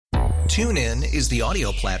TuneIn is the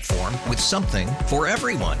audio platform with something for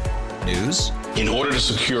everyone. News. In order to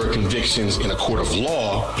secure convictions in a court of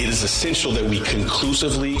law, it is essential that we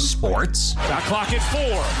conclusively. Sports. Shot clock at 4.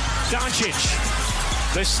 Doncic.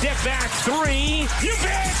 The step back 3. You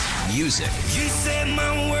bet. Music. You set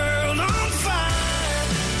my world on fire.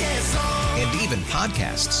 Yes, and even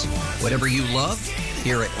podcasts. Whatever you love,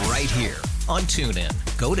 hear it right here on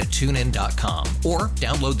TuneIn. Go to TuneIn.com or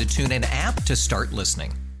download the TuneIn app to start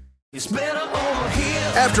listening. it's better over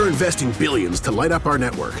here. After investing billions to light up our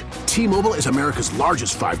network, T-Mobile is America's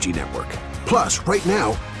largest 5G network. Plus, right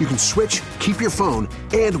now, you can switch, keep your phone,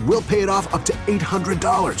 and we'll pay it off up to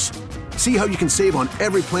 $800. See how you can save on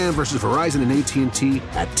every plan versus Verizon and AT&T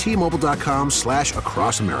at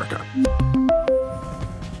T-Mobile.com/across America.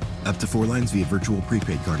 Up to 4 lines via virtual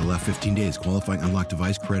prepaid card. Allow 15 days. Qualifying unlocked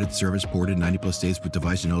device credit service ported 90+ states with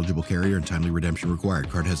device and eligible carrier and timely redemption required.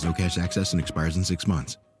 Card has no cash access and expires in 6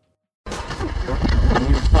 months. The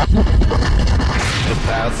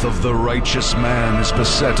path of the righteous man is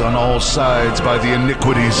beset on all sides by the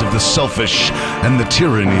iniquities of the selfish and the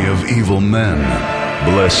tyranny of evil men.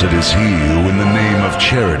 Blessed is he who in the name of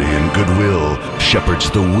charity and goodwill shepherds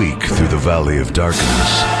the weak through the valley of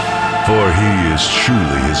darkness. For he is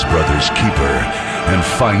truly his brother's keeper and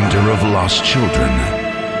finder of lost children.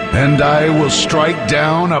 And I will strike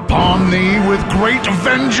down upon thee with great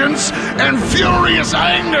vengeance and furious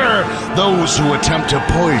anger those who attempt to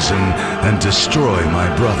poison and destroy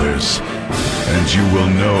my brothers. And you will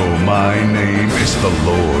know my name is the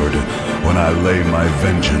Lord when I lay my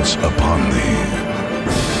vengeance upon thee.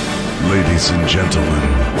 Ladies and gentlemen,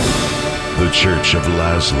 the Church of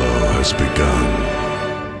Laszlo has begun.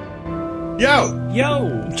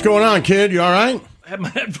 Yo! What's going on, kid? You all right? I had my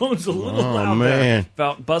headphones a little loud. Oh, man.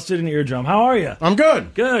 There. Busted an eardrum. How are you? I'm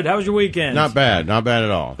good. Good. How was your weekend? Not bad. Not bad at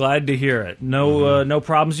all. Glad to hear it. No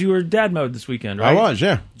problems. You were dad mode this weekend, right? I was,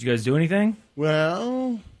 yeah. Did you guys do anything?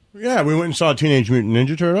 Well, yeah, we went and saw Teenage Mutant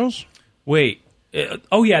Ninja Turtles. Wait.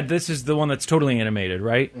 Oh, yeah, this is the one that's totally animated,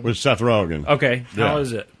 right? With Seth Rogen. Okay. Yeah. How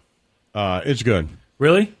is it? It's good.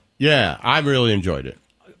 Really? Yeah, I really enjoyed it.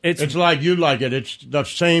 It's like you like it. It's the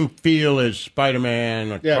same feel as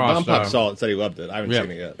Spider-Man. Yeah, Mom Pop saw it and said he loved it. I haven't seen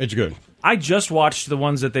it yet. It's good. I just watched the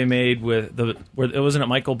ones that they made with wasn't it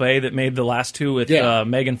Michael Bay that made the last two with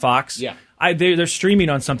Megan Fox? Yeah. They're streaming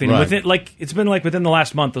on something. Right. It's been within the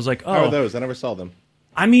last month. I was like, oh. How are those? I never saw them.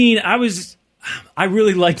 I mean, I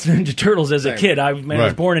really liked Ninja Turtles as a kid. I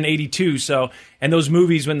was born in '82, and those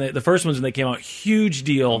movies when the first ones when they came out, huge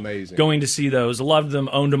deal. Amazing. Going to see those, loved them,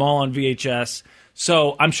 owned them all on VHS.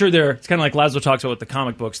 So I'm sure it's kind of like Laszlo talks about with the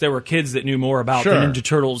comic books. There were kids that knew more about the Ninja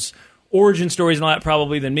Turtles origin stories and all that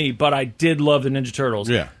probably than me, but I did love the Ninja Turtles.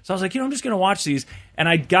 Yeah. So I was like, I'm just going to watch these. And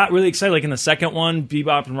I got really excited. Like in the second one,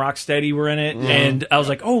 Bebop and Rocksteady were in it. Mm-hmm. And I was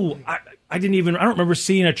like, I don't remember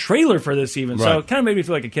seeing a trailer for this even. Right. So it kind of made me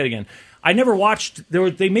feel like a kid again. I never watched,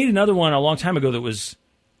 they made another one a long time ago that was,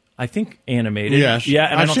 I think, animated. Yes. Yeah,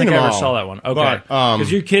 and I don't think I ever saw that one. Okay.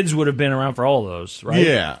 Because your kids would have been around for all of those, right?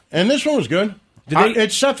 Yeah. And this one was good.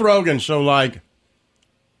 It's Seth Rogen, so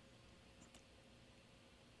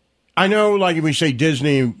I know if we say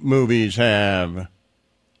Disney movies have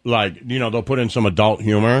they'll put in some adult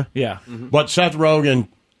humor. Yeah. Mm-hmm. But Seth Rogen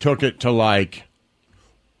took it to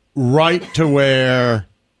right to where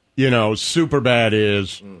Superbad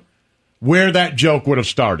is, where that joke would have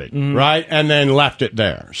started, right? And then left it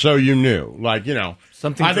there. So you knew.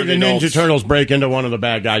 Something I think the Ninja Turtles break into one of the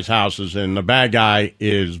bad guys' houses, and the bad guy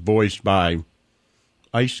is voiced by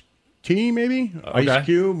Ice-T, maybe? Okay. Ice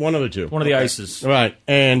Cube? One of the two. One of the Ices. Right.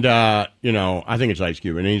 And, I think it's Ice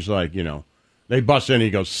Cube. And he's like, they bust in, he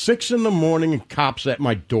goes, 6 a.m, and cops at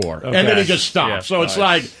my door. Okay. And then he just stops. Yeah, so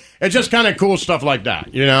it's it's just kind of cool stuff like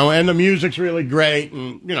that, And the music's really great.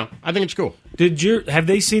 And, I think it's cool. Have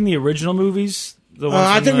they seen the original movies?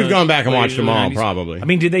 I think we've gone back and watched them all, 90s? probably. I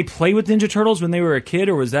mean, did they play with Ninja Turtles when they were a kid,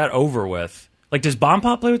 or was that over with? Does Bomb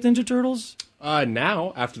Pop play with Ninja Turtles?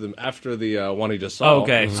 Now, after the one he just saw. Oh,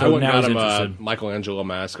 okay. So I went and got him a Michelangelo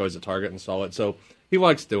mask. I was at Target and saw it. So he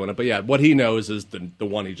likes doing it. But yeah, what he knows is the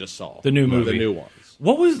one he just saw. The new movie. The new ones.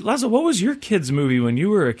 What was your kid's movie when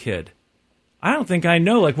you were a kid? I don't think I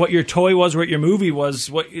know what your toy was or what your movie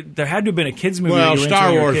was. There had to have been a kid's movie. Well,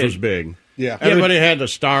 Star Wars was big. Yeah. Everybody had the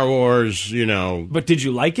Star Wars, But did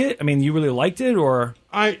you like it? I mean, you really liked it, or?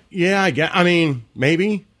 I mean,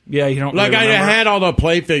 maybe. Yeah, you don't I had all the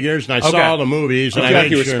play figures, and I saw all the movies. And I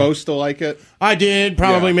think you were supposed to like it? I did,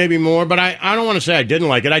 probably maybe more, but I don't want to say I didn't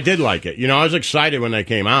like it. I did like it. I was excited when they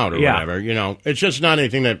came out or whatever. It's just not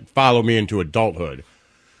anything that followed me into adulthood.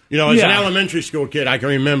 As an elementary school kid, I can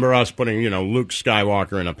remember us putting, Luke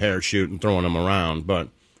Skywalker in a parachute and throwing him around. But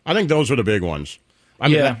I think those were the big ones. I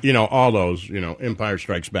mean, all those, Empire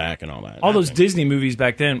Strikes Back and all that. All those Disney movies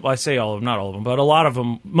back then, well, I say all of them, not all of them, but a lot of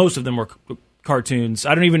them, most of them were cartoons.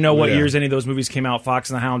 I don't even know what years any of those movies came out, Fox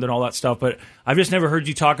and the Hound and all that stuff, but I've just never heard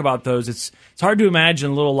you talk about those. It's hard to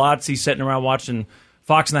imagine little Lotzie sitting around watching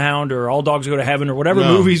Fox and the Hound or All Dogs Go to Heaven or whatever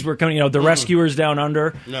movies were coming, The Rescuers Down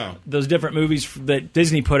Under. No. Those different movies that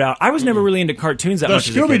Disney put out. I was never really into cartoons that much.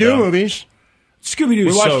 The Scooby-Doo movies. Scooby-Doo.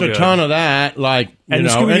 We watched a ton of that,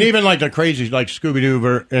 and even like the crazy, like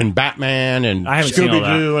Scooby-Doo and Batman and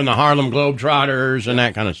Scooby-Doo and the Harlem Globetrotters and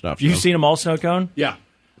that kind of stuff. You've seen them all, Snow Cone? Yeah.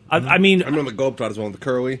 I mean, I remember the Globetrotters one with the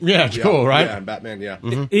curly. Yeah, it's cool, right? Yeah, and Batman. Yeah,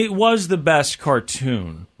 it was the best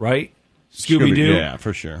cartoon, right? Scooby-Doo. Yeah,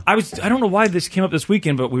 for sure. I don't know why this came up this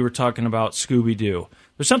weekend, but we were talking about Scooby-Doo.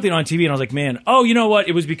 There's something on TV, and I was like, man, you know what?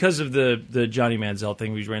 It was because of the Johnny Manziel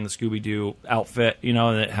thing. He was wearing the Scooby-Doo outfit,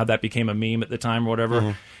 and how that became a meme at the time or whatever.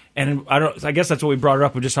 Mm-hmm. And I guess that's what we brought it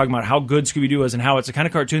up. We're just talking about how good Scooby-Doo is and how it's a kind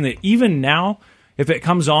of cartoon that even now, if it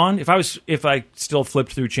comes on, if I still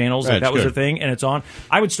flipped through channels, like that was a thing, and it's on,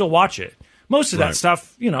 I would still watch it. Most of that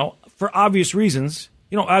stuff, for obvious reasons.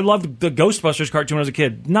 I loved the Ghostbusters cartoon when I was a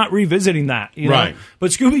kid. Not revisiting that, Right.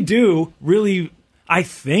 But Scooby-Doo really, I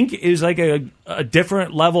think, is like a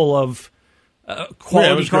different level of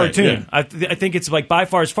quality cartoon. I think it's like by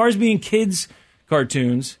far, as far as being kids'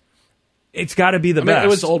 cartoons, it's got to be the best. It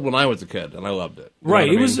was old when I was a kid, and I loved it.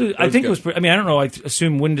 Right. It was. I think it was. I mean, I don't know. I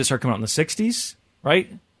assume when did it start coming out in the 60s,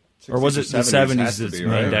 right? Or was it the 70s, this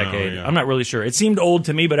main decade? I'm not really sure. It seemed old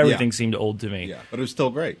to me, but everything seemed old to me. Yeah, but it was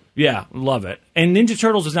still great. Yeah, love it. And Ninja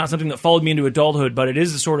Turtles is not something that followed me into adulthood, but it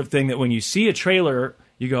is the sort of thing that when you see a trailer,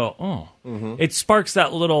 you go, it sparks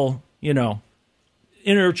that little,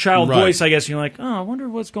 inner child voice, I guess. You're like, I wonder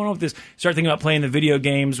what's going on with this. Start thinking about playing the video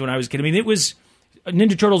games when I was a kid. I mean,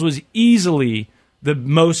 Ninja Turtles was easily the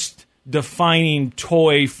most defining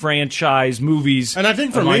toy franchise movies. And I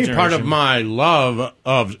think for me, part of my love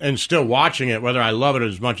of, and still watching it, whether I love it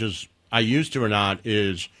as much as I used to or not,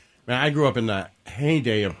 is, I grew up in the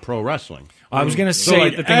heyday of pro wrestling. I was going to say,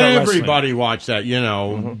 the thing about everybody watched that,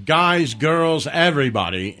 guys, girls,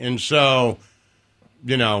 everybody. And so,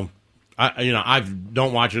 I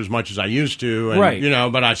don't watch it as much as I used to,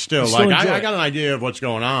 and, but I still I got an idea of what's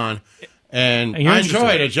going on, and I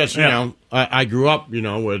enjoy it. It's just, I grew up,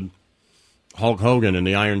 with Hulk Hogan and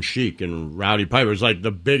the Iron Sheik and Rowdy Piper. It was like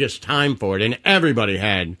the biggest time for it, and everybody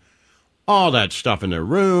had all that stuff in their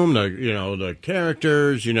room. The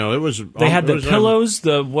characters. It was. They had the pillows,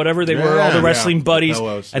 the whatever they were, all the wrestling buddies,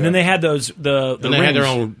 pillows, and then they had those the and they had their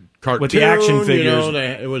own cartoon with the action figures.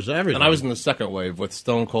 It was everything. And I was in the second wave with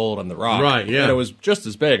Stone Cold and The Rock. Right. Yeah. And it was just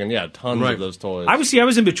as big, and tons of those toys. I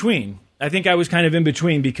was in between. I think I was kind of in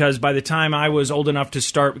between because by the time I was old enough to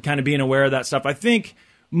start kind of being aware of that stuff, I think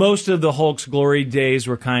most of the Hulk's glory days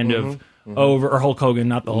were kind of over, or Hulk Hogan,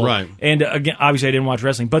 not the Hulk. Right. And again, obviously I didn't watch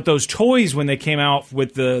wrestling, but those toys when they came out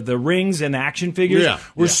with the rings and the action figures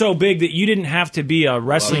were so big that you didn't have to be a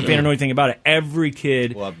wrestling fan or know anything about it. Every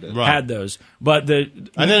kid had those. But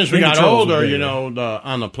and then as we got older,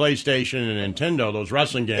 on the PlayStation and Nintendo, those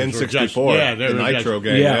wrestling games were just, the Nitro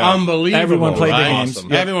game. Unbelievable. Everyone played the games.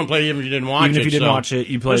 Awesome. Everyone played even if you didn't watch it. Even if you didn't watch it,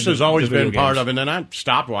 you played This has always been part of it, and then I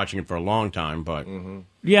stopped watching it for a long time. But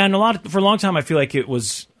yeah, and for a long time I feel like it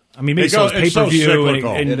was... I mean, maybe it's pay-per-view so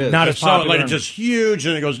and not as popular. It's just huge,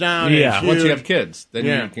 and it goes down. Yeah. And once you have kids, then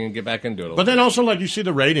you can get back into it. But then also, you see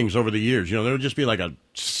the ratings over the years. There would just be like a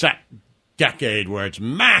set decade where it's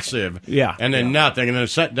massive, and then nothing, and then a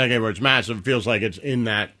set decade where it's massive. It feels like it's in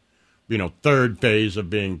that, third phase of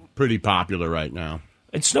being pretty popular right now.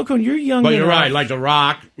 And Snow Cone, you're young. But you're right, like The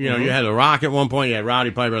Rock. You had The Rock at one point. You had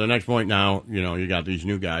Rowdy Piper. The next point now, you got these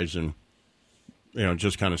new guys and.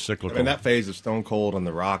 Just kind of cyclical. And that phase of Stone Cold and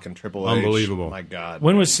The Rock and Triple H. Unbelievable. My God.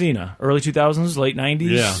 When was Cena? Early 2000s? Late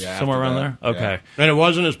 90s? Yeah. Somewhere around there? Okay. Yeah. And it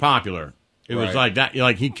wasn't as popular. It was like that.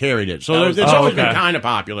 He carried it. So it's always been kind of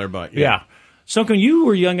popular, but yeah. Snow Cone, you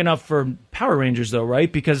were young enough for Power Rangers, though,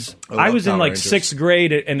 right? Because I was in sixth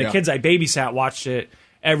grade, and the kids I babysat watched it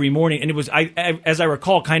every morning, and it was, as I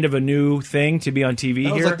recall, kind of a new thing to be on TV that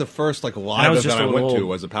here. was like the first live event I went to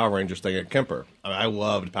was a Power Rangers thing at Kemper. I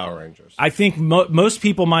loved Power Rangers. I think most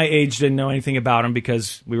people my age didn't know anything about them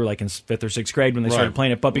because we were in 5th or 6th grade when they started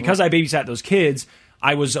playing it. But because I babysat those kids,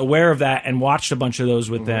 I was aware of that and watched a bunch of those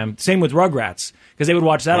with them. Same with Rugrats, because they would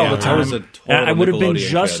watch that all the time. I would have been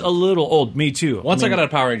just a little old. Me too. Once I got out of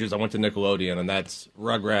Power Rangers, I went to Nickelodeon, and that's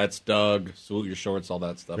Rugrats, Doug, Salute Your Shorts, all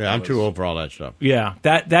that stuff. Yeah, I'm too old for all that stuff. Yeah,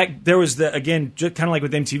 that there was again, just kind of like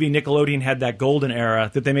with MTV, Nickelodeon had that golden era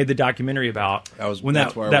that they made the documentary about.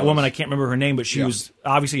 That woman, I can't remember her name, but she was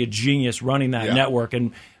obviously a genius running that network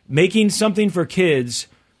and making something for kids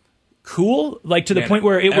cool, like to the point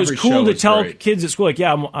where it was cool to tell kids at school, like,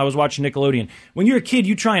 I was watching Nickelodeon. When you're a kid,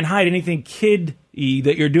 you try and hide anything kid-y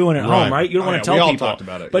that you're doing at home, right? You don't want to tell people. We all talked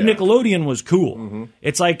about it. But Nickelodeon was cool. Mm-hmm.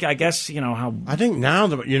 It's like, I guess, how... I think now,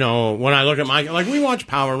 when I look at we watch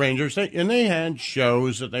Power Rangers, and they had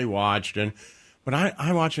shows that they watched, but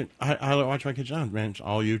I watch it, I watch my kids now, man, it's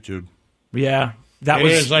all YouTube. Yeah.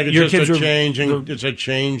 It's a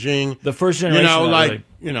changing... The first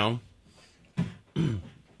generation.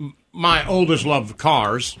 My oldest loved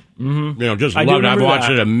Cars. Mm-hmm. Just loved it. I've watched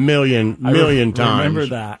it a million times. I remember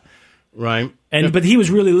that. Right. But he was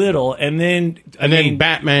really little, and then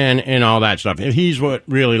Batman and all that stuff. He's what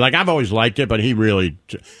really I've always liked it, but he really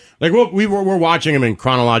we're watching him in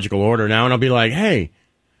chronological order now, and I'll be like, hey,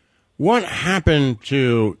 what happened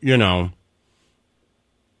to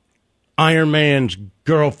Iron Man's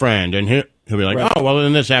girlfriend? And he'll be like, oh, well,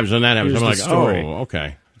 then this happens and that happens. I'm like, story. Oh,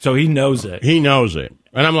 okay. So he knows it. He knows it.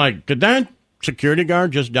 And I'm like, did that security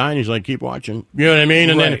guard just die? And he's like, keep watching. You know what I mean?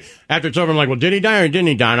 And then after it's over, I'm like, well, did he die or didn't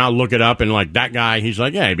he die? And I'll look it up, and that guy, he's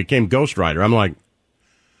like, yeah, he became Ghost Rider. I'm like,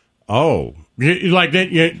 oh.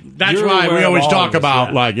 That's why we always talk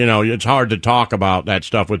about, it's hard to talk about that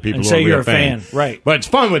stuff with people who are a fan. Right. But it's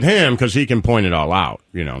fun with him because he can point it all out,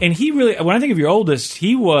 And he really, when I think of your oldest,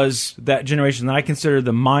 he was that generation that I consider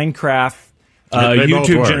the Minecraft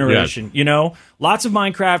YouTube generation, lots of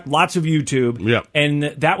Minecraft, lots of YouTube. Yep. And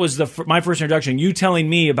that was my first introduction. You telling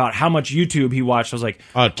me about how much YouTube he watched. I was like,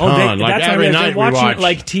 a ton. That's every night we watched it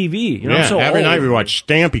like TV. Every night we watched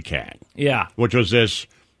Stampy Cat. Yeah. Which was this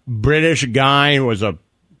British guy who was a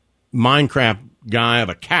Minecraft guy of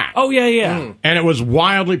a cat. Oh, yeah. And it was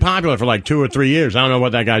wildly popular for 2 or 3 years. I don't know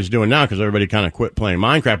what that guy's doing now because everybody kind of quit playing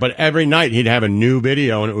Minecraft. But every night he'd have a new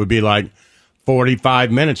video, and it would be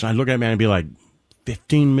 45 minutes. I'd look at it, man, and be like,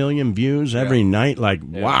 15 million views every night?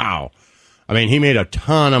 Wow. I mean, he made a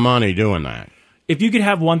ton of money doing that. If you could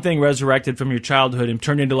have one thing resurrected from your childhood and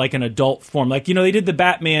turned into an adult form, they did the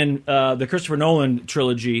Batman, the Christopher Nolan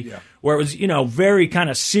trilogy, where it was, very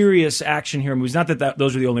kind of serious action hero movies. Not that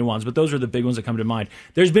those are the only ones, but those are the big ones that come to mind.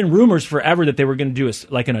 There's been rumors forever that they were going to do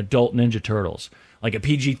an adult Ninja Turtles, like a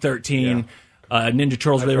PG-13 Ninja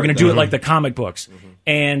Turtles, where they were going to do it like the comic books. Mm-hmm.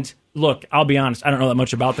 And look, I'll be honest, I don't know that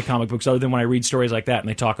much about the comic books other than when I read stories like that and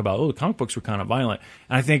they talk about, the comic books were kind of violent.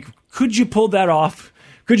 And I think, could you pull that off?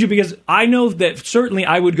 Could you? Because I know that certainly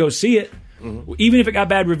I would go see it, even if it got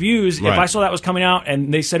bad reviews. Right. If I saw that was coming out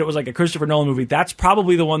and they said it was like a Christopher Nolan movie, that's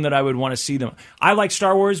probably the one that I would want to see them. I like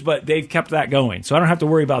Star Wars, but they've kept that going, so I don't have to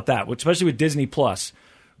worry about that, especially with Disney Plus.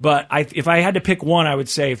 But if I had to pick one, I would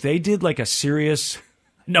say if they did a serious...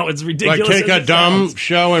 No, it's ridiculous. Take a dumb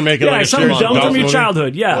show and make it a something dumb from your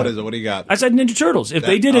childhood. Yeah. What is it? What do you got? I said Ninja Turtles. If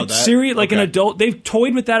they did it serious, an adult, they've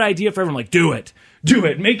toyed with that idea forever. I'm like, do it.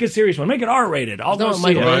 Make a serious one. Make it R-rated. I'll go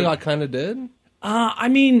see it. Michael kind of did? I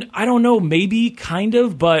mean, I don't know. Maybe kind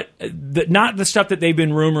of, but not the stuff that they've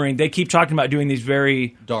been rumoring. They keep talking about doing these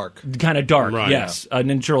very kind of dark. Right. Yes,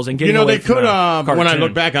 Ninja Turtles and getting they could. When I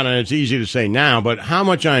look back on it, it's easy to say now, but how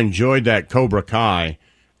much I enjoyed that Cobra Kai.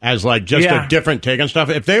 As just a different take on stuff.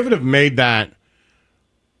 If they would have made that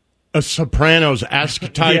a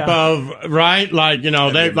Sopranos-esque type of, right?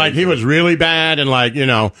 He was really bad and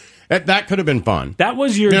that could have been fun. That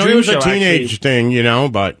was your dream it was show, a teenage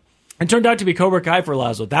thing, but... It turned out to be Cobra Kai for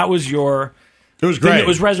Laszlo. That was your... It was great. It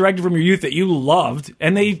was resurrected from your youth that you loved,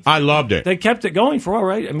 and I loved it. They kept it going for all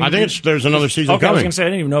right. I think there's another season coming. I was going to say I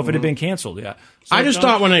didn't even know if it had been canceled yet. So I just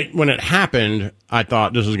thought when it happened, I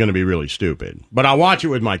thought this is going to be really stupid. But I'll watch it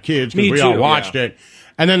with my kids because we all watched it.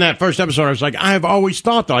 And then that first episode, I was like, I've always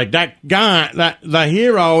thought that guy, the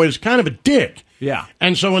hero, is kind of a dick. Yeah.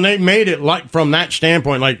 And so when they made it from that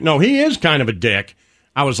standpoint, no, he is kind of a dick.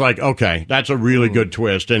 I was like, okay, that's a really good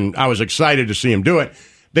twist, and I was excited to see him do it.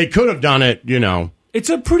 They could have done it, It's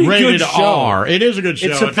a pretty rated good show. R. It is a good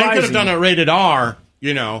show. If they could have done it rated R,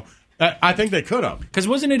 I think they could have. Because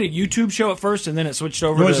wasn't it a YouTube show at first, and then it switched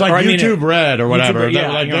over? It was YouTube Red or whatever.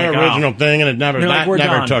 Their original thing, and it never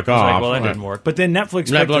took off. Well, that didn't work. But then Netflix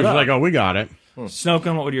picked it was up. like, oh, we got it.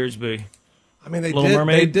 Snowcone, what would yours be? I mean,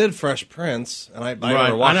 they did Fresh Prince, and I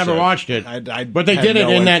never watched it. But they did it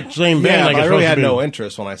in that same vein. I really had no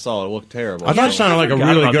interest when I saw it. It looked terrible. I thought it sounded like a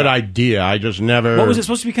really good idea. I just never... What was it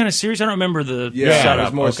supposed to be, kind of serious? I don't remember the setup. It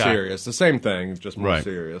was more serious. The same thing, just more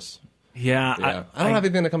serious. Yeah. I don't have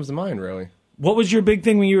anything that comes to mind, really. What was your big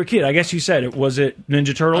thing when you were a kid? I guess you said it. Was it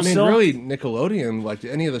Ninja Turtles still? Really Nickelodeon, like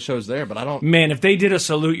any of the shows there, but I don't... Man, if they did a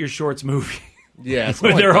Salute Your Shorts movie... Yeah,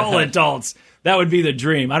 where they're all adults... That would be the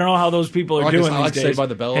dream. I don't know how those people are doing these days. Saved by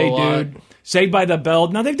the Bell hey, a lot. dude, Saved by the Bell.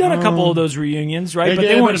 Now they've done a couple of those reunions, right? But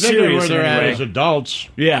they weren't serious. Where they're at anyway. as adults,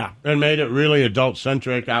 and made it really adult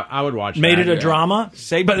centric. I would watch. Made it a drama.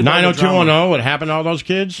 Saved by the Bell. 90210. What happened to all those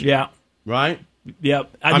kids? Yeah. Right.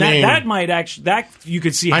 Yep. And that might actually you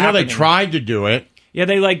could see. I know they tried to do it. Yeah,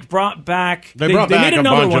 they brought back. They brought back made a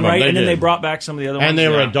another bunch one, of them. right? They And then did. they brought back some of the other ones. And they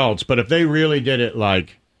were adults. But if they really did it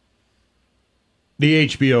like the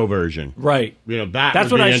HBO version, right?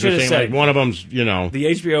 That's what be I should have interesting. said. Like one of them's, the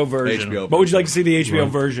HBO version. What would you like to see the HBO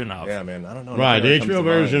version of? Yeah, man, I don't know. Right, the HBO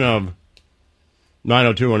version of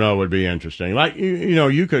 90210 would be interesting. Like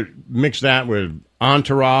you could mix that with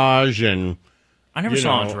Entourage and. I never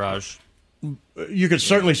saw Entourage. You could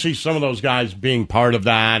certainly see some of those guys being part of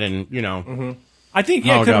that, and I think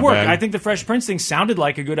it could work. I think the Fresh Prince thing sounded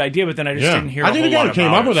like a good idea, but then I just didn't hear. I think the guy who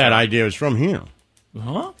came up with that idea was from here.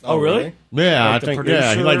 Huh? Oh, really? Yeah, Like I the think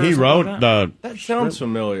producer like he or wrote something the. That sounds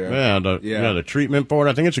familiar. Yeah, the treatment for it.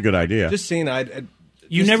 I think it's a good idea. Just seeing,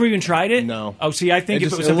 You never even tried it? No. Oh, see, I think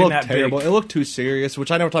if it was something looked that terrible. big. It looked too serious, which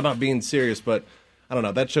I never talk about being serious, but I don't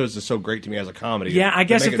know. That show is just so great to me as a comedy. Yeah, I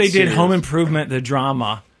guess if they did Home Improvement, the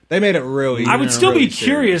drama. They made it really. I would still really be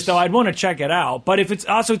curious, though. I'd want to check it out. But if it's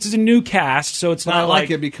a new cast, so it's But not I like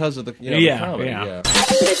it because of the the comedy. yeah.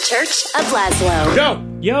 The Church of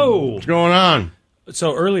Laszlo. Yo, what's going on?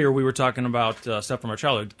 So earlier we were talking about stuff from our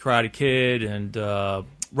childhood, Karate Kid and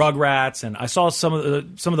Rugrats, and I saw some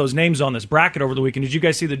of those names on this bracket over the weekend. Did you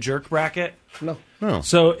guys see the Jerk bracket? No.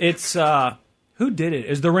 So it's who did it?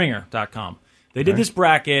 Is TheRinger.com. They did this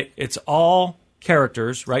bracket. It's all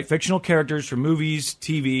characters, right? Fictional characters from movies,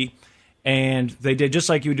 TV, and they did just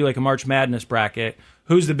like you would do like a March Madness bracket.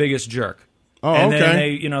 Who's the biggest jerk? Oh, and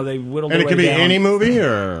okay. then they whittled And their it could way be down. any movie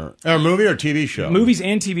or TV show. Movies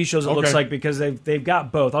and TV shows, it looks Okay. like, because they've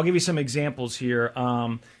got both. I'll give you some examples here.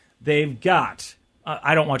 They've got,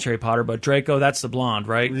 I don't watch Harry Potter, but Draco, that's the blonde,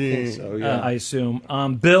 right? I think so, yeah. I assume.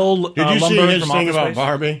 Bill Did you see Lumbergh his from thing Office about Space?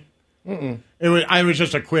 Barbie? It was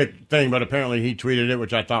just a quick thing, but apparently he tweeted it,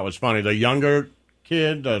 which I thought was funny. The younger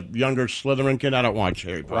Slytherin kid. I don't watch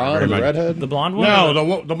Harry Potter. Ron, very the much. redhead? The blonde one?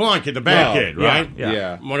 No, the blonde kid, the bad kid, right?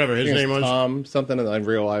 Yeah. Whatever his I think name it's was. Tom, something in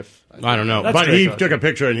real life. I don't know. That's But great, he though. took a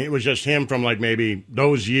picture, and it was just him from like maybe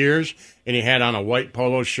those years, and he had on a white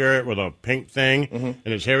polo shirt with a pink thing,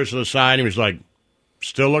 and his hair was to the side, and he was like,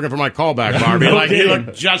 still looking for my callback, Barbie. No Like he kidding.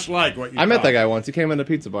 looked just like what you I met thought. that guy once. He came in the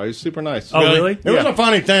pizza bar. He was super nice. Oh, really? It was a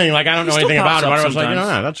funny thing. Like, I don't know still anything pops about it, but up I was like,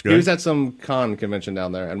 sometimes. that's He good. was at some con convention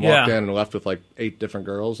down there and walked Yeah. in and left with like 8 different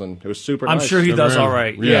girls, and it was super I'm nice. sure he does Yeah. all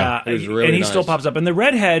right. Yeah. Yeah. He was really and he nice. still pops up. And the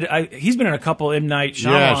redhead, he's been in a couple M. Night Shyamalan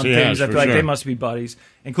Yes, he things. has, I for feel like sure. they must be buddies,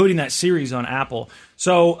 including that series on Apple.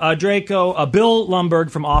 So Draco, Bill Lumbergh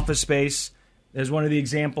from Office Space. There's one of the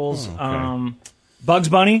examples. Bugs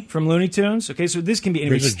Bunny from Looney Tunes. Okay, so this can be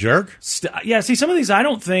He's a jerk? Yeah, see, some of these I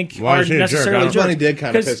don't think Why are is he a jerk? necessarily Bugs jerks. Bunny did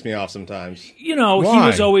kind of 'Cause, piss me off sometimes. You know, Why? he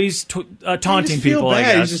was always taunting just feel people, I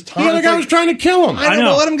bad. guess. He's just The other guy was trying to kill him. I know.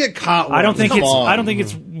 know, but let him get caught. I don't think Come it's. on. I don't think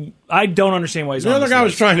it's. I don't understand why he's The on other this guy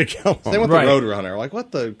was list. trying to kill him. Same with Right. the Roadrunner. Like,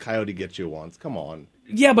 let the coyote get you once. Come on.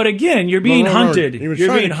 Yeah, but again, you're being no, hunted. he was You're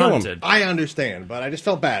trying being to kill him. hunted. I understand, but I just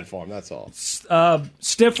felt bad for him. That's all.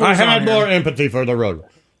 Stifler's I had on here. more empathy for the road.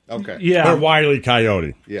 Okay. Yeah. Or Wile E.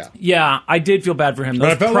 Coyote. Yeah. Yeah, I did feel bad for him. But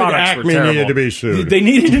Those I felt like products were Acme terrible. needed to be sued. They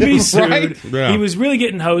needed to be sued. Right? Yeah. He was really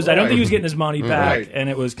getting hosed. I don't think he was getting his money back, Right. and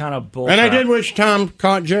it was kind of bullshit. And I did wish Tom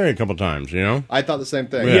caught Jerry a couple times, you know? I thought the same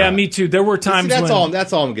thing. Yeah, me too. There were times See, that's when all.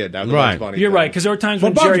 That's all I'm getting at. the Right. Bugs Bunny you're thing. right, because there were times But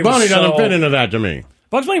when Bugs Jerry Bunny was doesn't so, fit into that to me.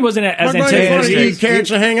 Bugs Bunny wasn't as Bugs Bunny's funny. antagonistic. He can't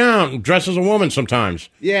hang out and dress as a woman sometimes.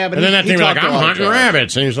 Yeah, but and then he- that he thing was like, talked a I'm lot of hunting trash.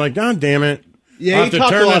 rabbits. And he's like, God damn it. Yeah, I'll he have to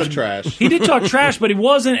talked a turn lot this- of trash. He did talk trash, but he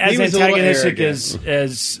wasn't as He was a little antagonistic arrogant.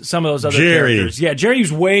 as some of those other Jerry. characters. Yeah, Jerry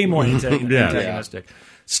was way more Yeah. antagonistic.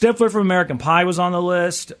 Stifler from American Pie was on the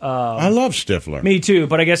list. I love Stifler. Me too,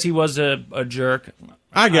 but I guess he was a jerk.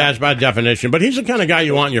 I guess by definition. But he's the kind of guy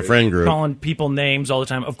you want in your friend group. Calling people names all the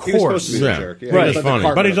time. Of He was course. supposed to be Yeah. a jerk. Yeah, Right. he He's was like the funny.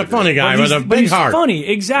 Cartman But he's of a the funny group. guy But with a but big he's heart. funny.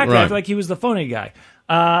 Exactly. I Right. feel like he was the funny guy.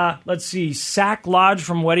 Let's see. Sack Lodge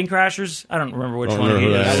from Wedding Crashers. I don't remember which Don't one know he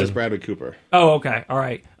who is. that That is. was Bradley Cooper. Oh, okay. All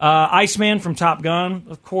right. Iceman from Top Gun,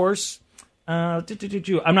 of course. I'm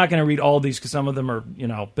not going to read all these because some of them are,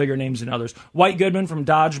 bigger names than others. White Goodman from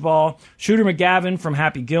Dodgeball. Shooter McGavin from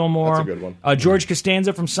Happy Gilmore. That's a good one. George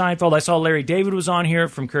Costanza from Seinfeld. I saw Larry David was on here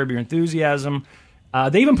from Curb Your Enthusiasm.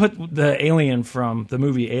 They even put the alien from the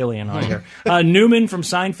movie Alien on here. Newman from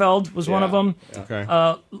Seinfeld was one of them.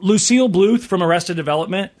 Okay. Lucille Bluth from Arrested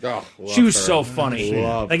Development. Oh, she was love her. so funny.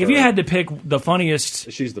 Love Like if you her. had to pick the funniest,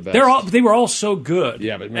 She's the best. They were all so good.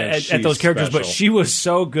 Yeah, but man, at she's those characters. But special. she was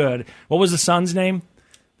so good. What was the son's name?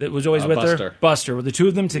 that was always with her? Buster, with the two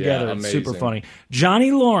of them together. Yeah, it's super funny.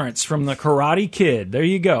 Johnny Lawrence from The Karate Kid. There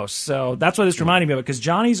you go. So that's why this reminded me of it, because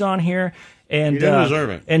Johnny's on here, and he didn't deserve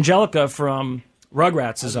it. Angelica from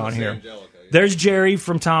Rugrats is on here. There's Jerry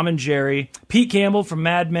from Tom and Jerry, Pete Campbell from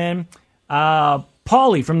Mad Men,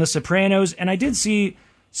 Paulie from The Sopranos, and I did see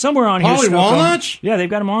somewhere on here. Paulie Walnuts? Yeah, they've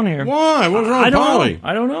got him on here. Why? What's wrong with Paulie?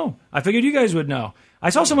 I don't know. I figured you guys would know. I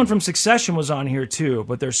saw someone from Succession was on here too,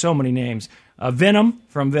 but there's so many names. Venom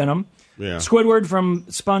from Venom. Yeah. Squidward from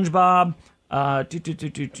SpongeBob.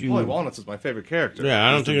 Paulie Walnuts is my favorite character. Yeah,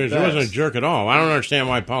 I don't think he wasn't a jerk at all. I don't understand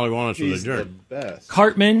why Paulie Walnuts was a jerk. The best.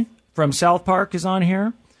 Cartman from South Park is on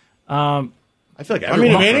here. I feel like if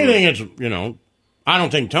anything, it's, I don't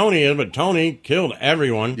think Tony is, but Tony killed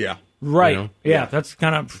everyone. Yeah. Right. Yeah, that's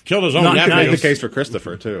kind of... Killed his own nephew. Not the case for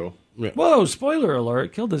Christopher, too. Yeah. Whoa, spoiler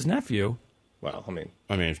alert. Killed his nephew. Well, I mean,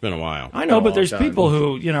 it's been a while. I know, but there's people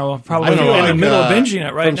who, probably in the middle of binging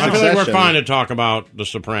it right now. I feel like we're fine to talk about The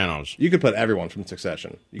Sopranos. You could put everyone from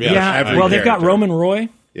Succession. Well, they've got Roman Roy.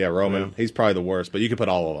 Yeah, Roman. Yeah. He's probably the worst, but you could put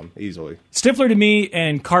all of them easily. Stifler to me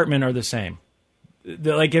and Cartman are the same.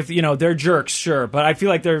 Like, if, they're jerks, sure, but I feel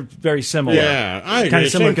like they're very similar. Yeah, I agree. Kind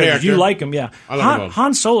of similar characters. You like them, yeah. I like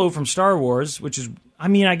Han Solo from Star Wars, which is... I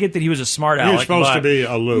get that he was a smart aleck. He was supposed to be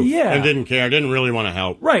aloof and didn't care, didn't really want to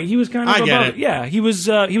help. Right, he was kind of I get it. Yeah, he was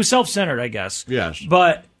self-centered, I guess. Yes.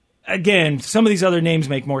 But, again, some of these other names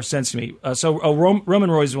make more sense to me.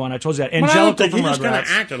 Roman Roy's the one, I told you that. Angelica from Rugrats. He just kind of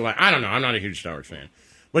acted like... I don't know, I'm not a huge Star Wars fan.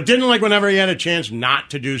 But didn't, whenever he had a chance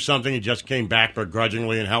not to do something, he just came back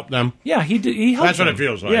begrudgingly and helped them? Yeah, he did. He helped That's them. What it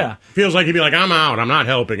feels like. Yeah. Feels like he'd be like, I'm out, I'm not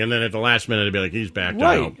helping. And then at the last minute, he'd be like, he's back to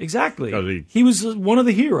help. Right, exactly. He was one of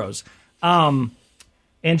the heroes.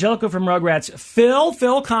 Angelica from Rugrats.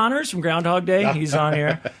 Phil Connors from Groundhog Day. He's on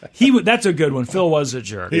here. That's a good one. Phil was a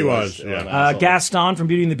jerk. He was, yeah. Gaston from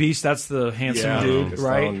Beauty and the Beast. That's the handsome dude, Gaston,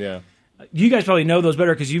 right? Yeah. You guys probably know those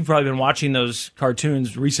better because you've probably been watching those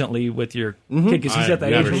cartoons recently with your kid, because he's at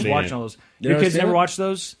that age when he's watching all those. Your kids never watched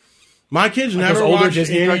those? My kids never watched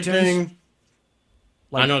anything. Cartoons?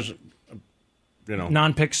 I know,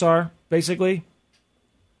 non-Pixar, basically.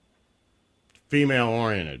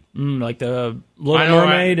 Female-oriented. Like the Little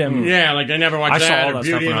Mermaid. Like they never watched that, or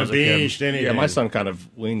Beauty and the Beast, anything. Yeah, my son kind of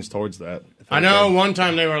leans towards that. I know one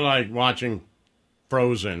time they were, watching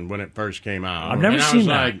Frozen when it first came out. I've never seen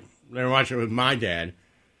that. They were watching it with my dad,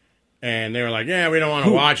 and they were like, yeah, we don't want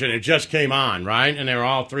to watch it. It just came on, right? And they were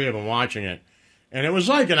all three of them watching it. And it was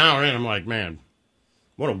like an hour in. I'm like, man,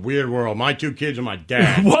 what a weird world. My two kids and my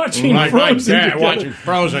dad. watching Frozen. My dad watching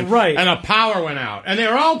Frozen. Right. And the power went out. And they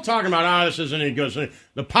were all talking about, this isn't any good.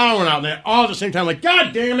 The power went out, and they're all at the same time like,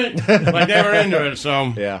 God damn it. Like they were into it.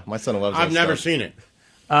 So yeah, my son loves it. I've never seen it.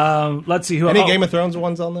 Let's see. Any Game of Thrones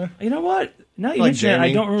ones on there? You know what? No, you mentioned it.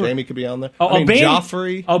 I don't remember. Jamie could be on there.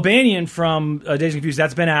 Joffrey. O'Banion from Dazed and Confused.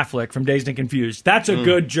 That's Ben Affleck from Dazed and Confused. That's a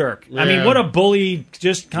good jerk. Yeah. What a bully,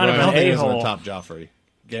 just kind of an a-hole. Top Joffrey.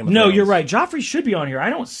 No, you're right. Joffrey should be on here.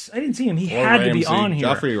 I didn't see him. He had to be on here.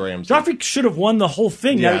 Joffrey should have won the whole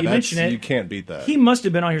thing. Now that you mention it, you can't beat that. He must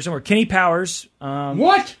have been on here somewhere. Kenny Powers.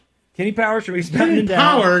 What? Kenny Powers from Eastbound and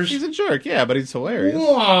Down. Powers. He's a jerk, yeah, but he's hilarious.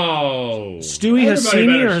 Whoa. Stewie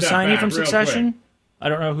Hosseini or Hosseini from Succession. I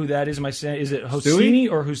don't know who that is. Is it Hosseini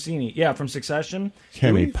or Hosseini? Yeah, from Succession.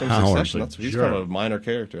 Kenny Powers. He's kind of a minor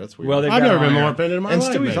character. That's weird. Well, I've never been more offended in my life.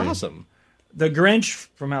 And Stewie's awesome. The Grinch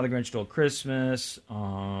from How the Grinch Stole Christmas.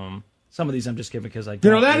 Some of these I'm just giving because I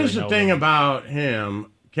don't that really is the thing about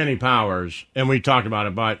him, Kenny Powers, and we talked about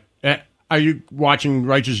it, but are you watching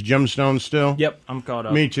Righteous Gemstones still? Yep, I'm caught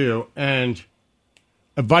up. Me too. And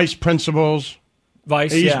Vice Principals,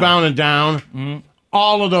 Eastbound and Down,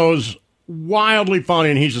 all of those wildly funny,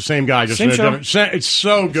 and he's the same guy. Just same show. It's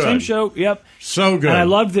so good. Same show, yep. So good. And I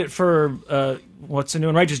loved it for... what's the new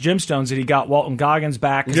one? Righteous Gemstones that he got Walton Goggins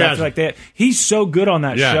back. Because I feel like that he's so good on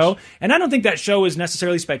that show. And I don't think that show is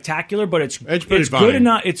necessarily spectacular, but it's good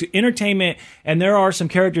enough. It's entertainment, and there are some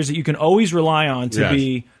characters that you can always rely on to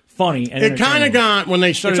be funny. And it kind of got, when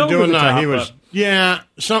they started doing that, he was,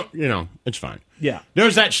 it's fine. Yeah. There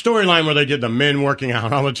was that storyline where they did the men working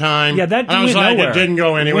out all the time. Yeah, that and I was like, nowhere. It didn't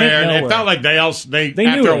go anywhere. And it felt like they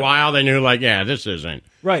after a while, they knew, this isn't.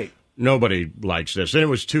 Right. Nobody likes this. And it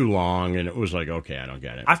was too long, and it was like, okay, I don't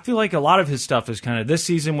get it. I feel like a lot of his stuff is kind of this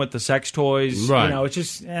season with the sex toys. Right. It's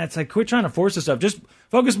just, it's like, quit trying to force this stuff. Just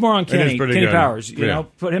focus more on Kenny Powers.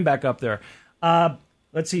 Put him back up there.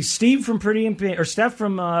 Let's see, Steve from Pretty in Pink, or Steph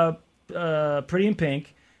from Pretty in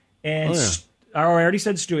Pink. And I already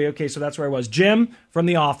said Stewie. Okay, so that's where I was. Jim from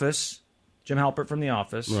The Office. Jim Halpert from The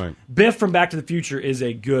Office. Right. Biff from Back to the Future is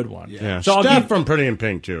a good one. Yeah. So Steph from Pretty in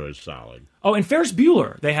Pink, too, is solid. Oh, and Ferris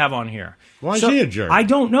Bueller they have on here. Why is he a jerk? I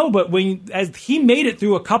don't know, but as he made it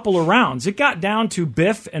through a couple of rounds, it got down to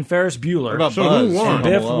Biff and Ferris Bueller. What about Buzz? Who won? And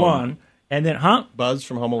Biff won. And then, Buzz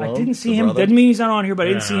from Home Alone? I didn't see him. Brother? Doesn't mean he's not on here, but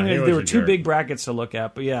I didn't see him. he There was were a two jerk. big brackets to look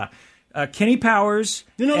at. But yeah. Kenny Powers.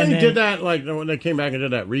 You know, they did that, like, when they came back and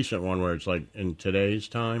did that recent one where it's, like, in today's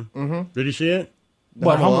time. Mm-hmm. Did you see it?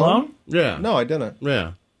 What, Home Alone? Yeah. No, I didn't.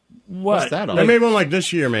 Yeah. What's that on? They made one like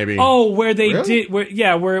this year, maybe. Oh, where they Really? did,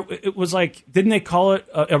 where it was like, didn't they call it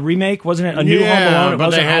a remake? Wasn't it a new Home Alone? It but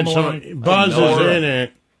wasn't they had Home Alone. some Buzz is in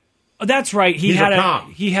it. Oh, that's right. He He's had a cop.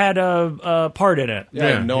 He had a part in it. Yeah, I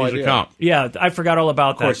had no he's idea. a cop. Yeah, I forgot all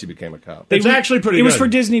about that. Of course he became a cop. It's actually pretty It was good. for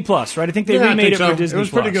Disney Plus, right? I think they Yeah, I remade think it for so. Disney Plus.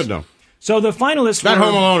 It was pretty good, though. So the finalists That were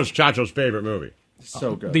Home Alone is Chacho's favorite movie.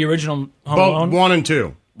 So good. the original Home Both Alone. 1 and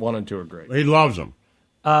 2. 1 and 2 are great. He loves them.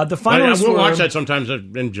 The finalists We'll were, watch that sometimes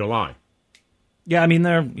in July. Yeah, I mean,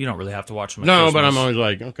 you don't really have to watch them. At No, Christmas. but I'm always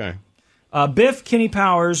like, okay. Biff, Kenny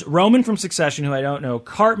Powers, Roman from Succession, who I don't know,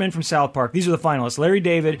 Cartman from South Park. These are the finalists. Larry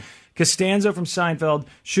David, Costanzo from Seinfeld,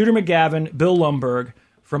 Shooter McGavin, Bill Lumbergh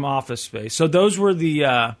from Office Space. So those were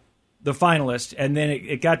the finalists, and then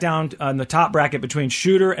it got down on the top bracket between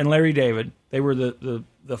Shooter and Larry David. They were the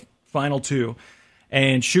final two,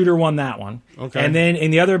 and Shooter won that one. Okay. And then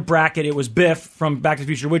in the other bracket, it was Biff from Back to the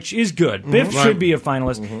Future, which is good. Biff should be a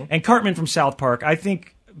finalist, and Cartman from South Park. I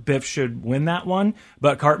think Biff should win that one,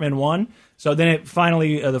 but Cartman won. So then it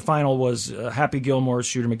finally, the final was Happy Gilmore's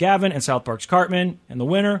Shooter McGavin and South Park's Cartman, and the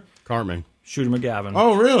winner, Cartman. Shooter McGavin.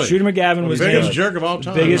 Oh, really? Shooter MGavin was the biggest good. jerk of all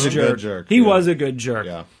time. Biggest He was a good jerk, He yeah. was a good jerk.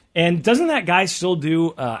 Yeah. And doesn't that guy still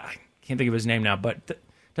do? I can't think of his name now, but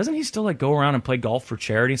doesn't he still like go around and play golf for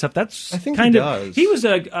charity and stuff? That's I think kind he of. does. He was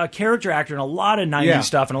a character actor in a lot of '90s Yeah.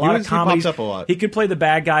 stuff and a He lot was- of comedies. he pops up a lot. He could play the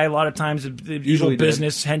bad guy a lot of times, the evil Usually did.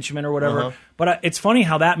 business henchman or whatever. Uh-huh. But it's funny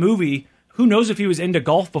how that movie. Who knows if he was into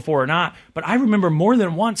golf before or not? But I remember more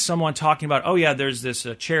than once someone talking about, oh yeah, there's this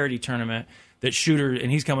charity tournament that Shooter and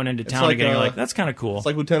he's coming into town like, again. You're like, that's kind of cool. It's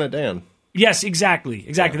like Lieutenant Dan. Yes, exactly.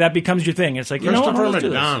 That becomes your thing. It's like, you know what? Christopher Let's do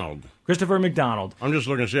this. McDonald. Christopher McDonald. I'm just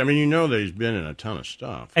looking to see. I mean, you know that he's been in a ton of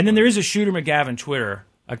stuff. And then there is a Shooter McGavin Twitter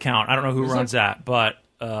account. I don't know who runs that, but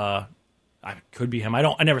I could be him.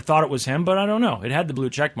 I never thought it was him, but I don't know. It had the blue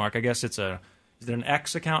check mark. I guess is it an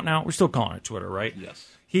X account now? We're still calling it Twitter, right? Yes.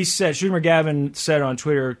 He said, Shooter McGavin said on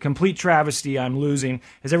Twitter, complete travesty, I'm losing.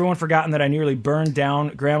 Has everyone forgotten that I nearly burned down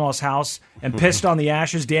Grandma's house and pissed on the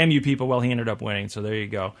ashes? Damn you people. Well, he ended up winning, so there you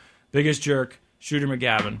go. Biggest jerk, Shooter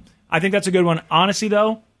McGavin. I think that's a good one. Honestly,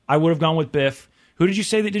 though, I would have gone with Biff. Who did you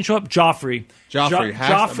say that didn't show up? Joffrey. Joffrey.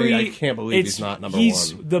 Joffrey. I can't believe he's not number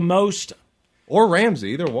He's one. the most... Or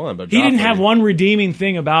Ramsey, either one. But He didn't Joffrey. have one redeeming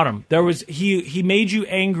thing about him. There was he made you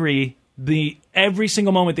angry every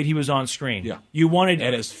single moment that he was on screen. Yeah. You wanted,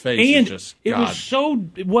 and his face and is just it God. was so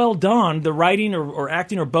well done, the writing or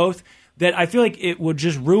acting or both, that I feel like it would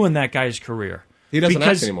just ruin that guy's career. He doesn't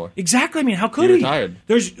act anymore. Exactly. I mean, how could He he? retired.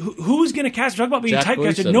 There's who's going to cast? Talk about being Jack typecasted.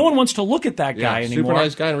 Gleason. No one wants to look at that Yeah, guy anymore. super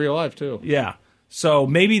nice guy in real life too. Yeah. So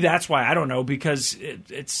maybe that's why, I don't know, because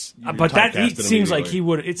it's. But that typecasted seems like immediately. he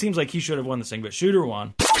would. It seems like he should have won this thing, but Shooter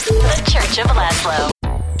won. The Church of Laszlo.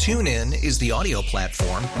 TuneIn is the audio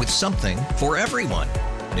platform with something for everyone.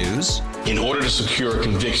 News. In order to secure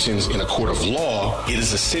convictions in a court of law, it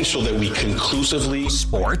is essential that we conclusively.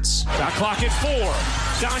 Sports. Shot clock at 4.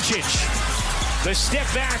 Doncic. The step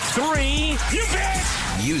back 3. You bet.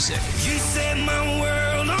 Music. You set my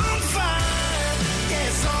world on fire.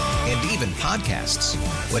 Yes, And even podcasts.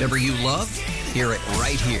 Whatever you love, hear it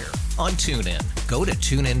right here on TuneIn. Go to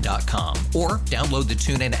TuneIn.com or download the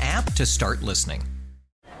TuneIn app to start listening.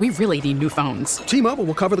 We really need new phones. T-Mobile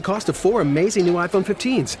will cover the cost of 4 amazing new iPhone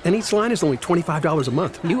 15s, and each line is only $25 a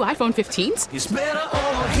month. New iPhone 15s? it's better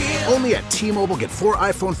over here. Only at T-Mobile, get 4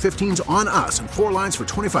 iPhone 15s on us and 4 lines for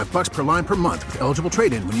 $25 per line per month with eligible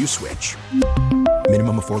trade-in when you switch.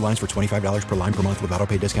 Minimum of 4 lines for $25 per line per month with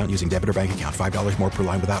autopay discount using debit or bank account. $5 more per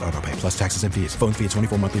line without autopay, plus taxes and fees. Phone fee at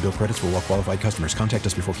 24 monthly bill credits for well-qualified customers. Contact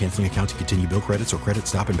us before canceling account to continue bill credits or credit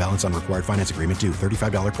stop and balance on required finance agreement due.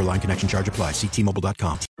 $35 per line connection charge applies. See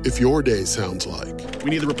T-Mobile.com. If your day sounds like...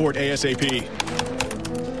 We need the report ASAP.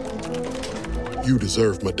 You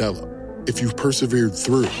deserve Modelo. If you've persevered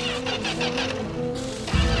through...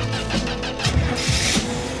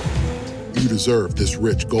 You deserve this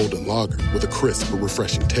rich golden lager with a crisp but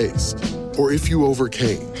refreshing taste. Or if you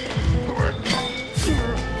overcame... 2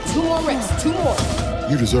 more reps, 2 more.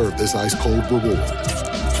 You deserve this ice-cold reward.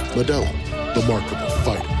 Modelo, the Markable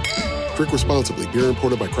Fighter. Drink responsibly. Beer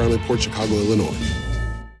imported by Crown Port Chicago, Illinois.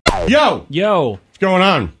 Yo! Yo. going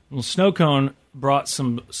on? Well, Snow Cone brought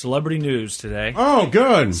some celebrity news today. Oh,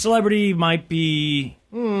 good. Celebrity might be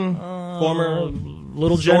former,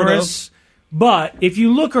 little generous, but if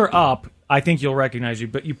you look her up, I think you'll recognize you.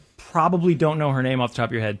 But you probably don't know her name off the top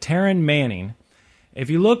of your head. Taryn Manning. If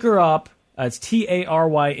you look her up, it's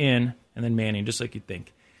Taryn and then Manning, just like you'd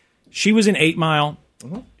think. She was in 8 Mile.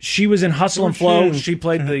 She was in Hustle and Flow. She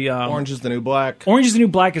played the Orange is the New Black. Orange is the New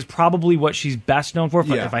Black is probably what she's best known for,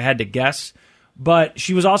 if I had to guess. But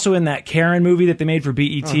she was also in that Karen movie that they made for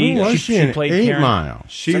BET. She played 8 Karen. Mile.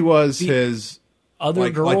 She was his other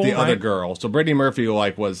girl, like the other girl. So Brittany Murphy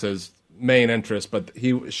was his main interest, but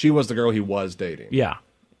she was the girl he was dating. Yeah,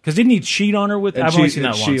 because didn't he cheat on her with? I've only seen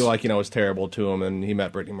that once. She was terrible to him, and he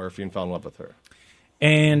met Brittany Murphy and fell in love with her.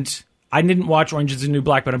 And I didn't watch Orange is the New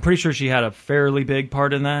Black, but I'm pretty sure she had a fairly big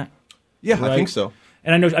part in that. Yeah, right? I think so.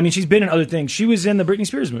 And I mean, she's been in other things. She was in the Britney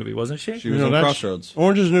Spears movie, wasn't she? She was in Crossroads.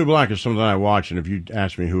 Orange is the New Black is something I watch, and if you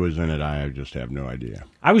ask me who was in it, I just have no idea.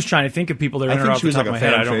 I was trying to think of people that are in her off the top of my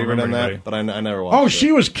head. I don't remember that, but I never watched it. Oh,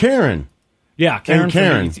 she was Karen. Yeah, Karen.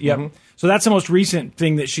 Karen. Yep. Mm-hmm. So that's the most recent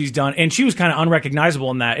thing that she's done, and she was kind of unrecognizable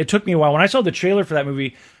in that. It took me a while. When I saw the trailer for that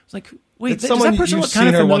movie, I was like, wait, does that person look kind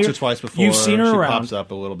of familiar? You've seen her once or twice before. You've seen her she around. Pops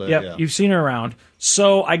up a little bit. Yep, yeah, you've seen her around.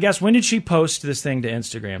 So I guess, when did she post this thing to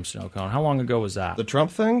Instagram, Snow Cone? How long ago was that? The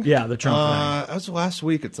Trump thing? Yeah, the Trump thing. That was last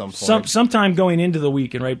week at some point. Sometime going into the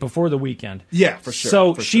weekend, right before the weekend. Yeah, for sure.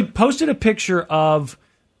 So she posted a picture of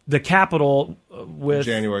the Capitol with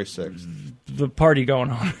January 6th. The party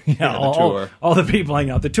going on. The tour. All the people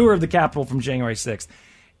hanging out. The tour of the Capitol from January 6th.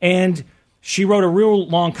 And she wrote a real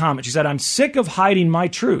long comment. She said, "I'm sick of hiding my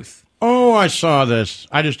truth." Oh, I saw this.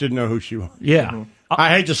 I just didn't know who she was. Yeah. Mm-hmm. I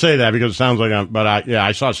hate to say that because it sounds like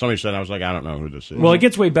I saw somebody said, I was like, I don't know who this is. Well, it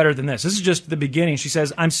gets way better than this. This is just the beginning. She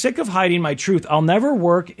says, "I'm sick of hiding my truth. I'll never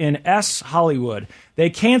work in Hollywood. They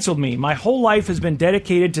canceled me. My whole life has been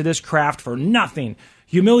dedicated to this craft for nothing.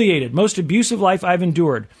 Humiliated. Most abusive life I've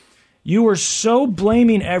endured. You were so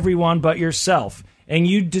blaming everyone but yourself. And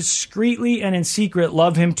you discreetly and in secret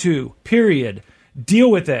love him too. Period. Deal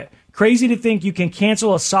with it. Crazy to think you can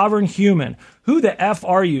cancel a sovereign human. Who the F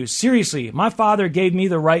are you? Seriously, my father gave me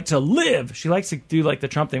the right to live." She likes to do like the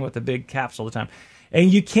Trump thing with the big caps all the time.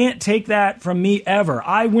 "And you can't take that from me ever.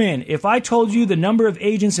 I win. If I told you the number of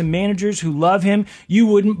agents and managers who love him, you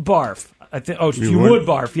wouldn't barf." You would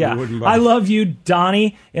barf, yeah. Barf. "I love you,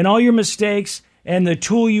 Donnie, and all your mistakes and the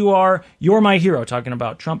tool you are. You're my hero." Talking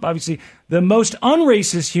about Trump, obviously. "The most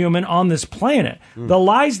unracist human on this planet. The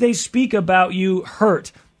lies they speak about you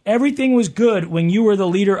hurt. Everything was good when you were the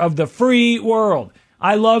leader of the free world.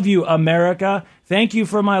 I love you, America. Thank you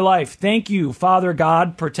for my life. Thank you, Father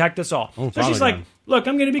God. Protect us all." So she's like, look,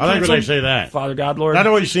 I'm going to be canceled. I like when they say that. Father God, Lord. That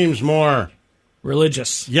always seems more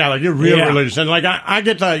religious. Yeah, like you're real religious. And like I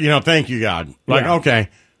get that, thank you, God. Like, okay.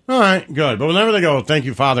 All right, good. But whenever they go, "Thank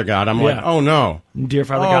you, Father God," I'm like, oh, no. Dear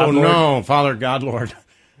Father God, Lord. Oh, no, Father God, Lord.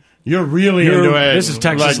 You're really into it. This is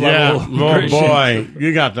Texas level. Oh, boy.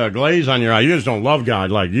 You got the glaze on your eye. You just don't love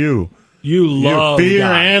God like you. You love You fear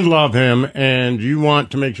God. and love him, and you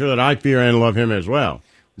want to make sure that I fear and love him as well.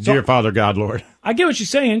 Dear Father God, Lord. I get what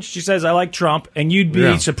she's saying. She says, "I like Trump," and you'd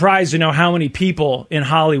be surprised to know how many people in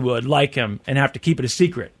Hollywood like him and have to keep it a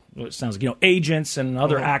secret. It sounds like, agents and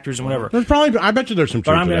other actors and whatever. There's probably, I bet you there's some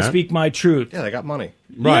truth But I'm to going to that. speak my truth. Yeah, they got money.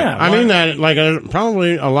 Right. Yeah, I mean that, like,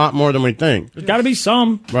 probably a lot more than we think. There's got to be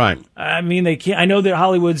some. Right. I mean, they can't. I know that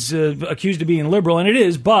Hollywood's accused of being liberal, and it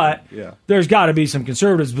is, but there's got to be some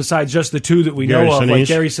conservatives besides just the two that we know of, like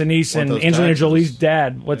Gary Sinise and Angelina Jolie's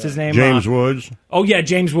dad. What's his name? James Woods. Oh, yeah,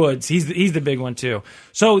 James Woods. He's the big one, too.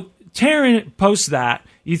 So Taryn posts that.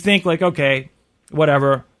 You think, like, okay,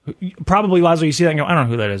 whatever. Probably, Laszlo, you see that and go, I don't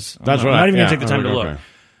know who that is. I'm not even going to take the time to look.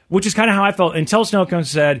 Which is kind of how I felt until Snow Cone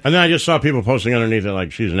said... And then I just saw people posting underneath it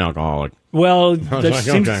like she's an alcoholic. Well, there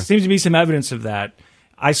seems to be some evidence of that.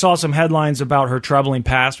 I saw some headlines about her troubling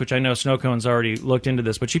past, which I know Snow Cone's already looked into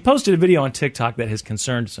this, but she posted a video on TikTok that has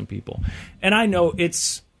concerned some people. And I know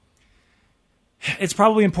it's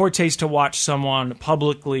probably in poor taste to watch someone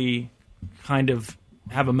publicly kind of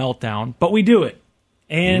have a meltdown, but we do it.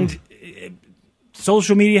 And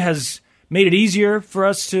social media has made it easier for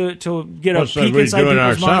us to get a peek inside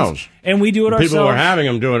people's minds. And we do it ourselves. People are having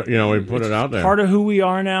them do it, we put it out there. Part of who we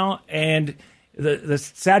are now. And the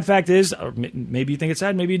sad fact is, or maybe you think it's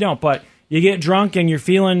sad, maybe you don't, but you get drunk and you're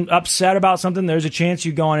feeling upset about something, there's a chance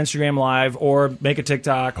you go on Instagram Live or make a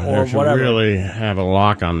TikTok or whatever. They really have a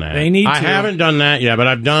lock on that. They need to. I haven't done that yet, but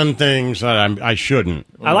I've done things that I shouldn't.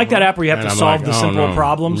 I like that app where you have to solve the simple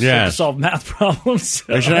problems. Yes. You have to solve math problems.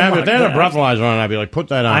 They should have it. If they had a breathalyzer on it, I'd be like, put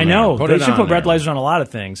that on I know. there. They should put breathalyzers on a lot of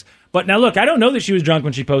things. But now, look, I don't know that she was drunk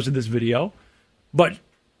when she posted this video. but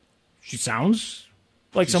she sounds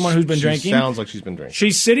like someone who's been drinking. Sounds like she's been drinking.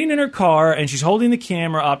 She's sitting in her car, and she's holding the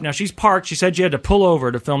camera up. Now, she's parked. She said she had to pull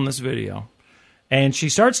over to film this video. And she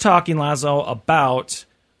starts talking, Laszlo, about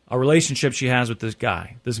a relationship she has with this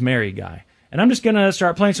guy, this married guy. And I'm just going to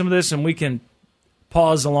start playing some of this, and we can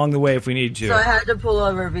pause along the way if we need to. So I had to pull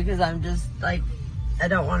over because I'm just, like, I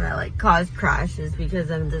don't want to, like, cause crashes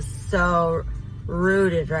because I'm just so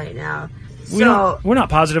rooted right now. We're not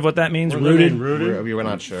positive what that means. Rooted. We're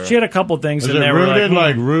not sure. She had a couple things in there. Rooted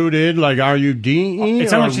like rooted like R-U-D-E? It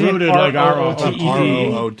sounds like rooted like R-O-T-E-D?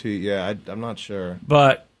 R-O-O-T, yeah, I'm not sure.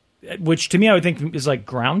 But, which to me I would think is like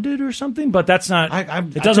grounded or something, but that's not,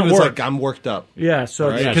 it doesn't work. Like I'm worked up. Yeah,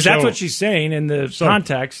 so, because that's what she's saying in the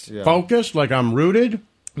context. Yeah. Focused, like I'm rooted?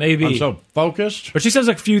 Maybe. I'm so focused. But she says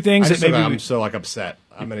a few things that maybe... I'm so like upset.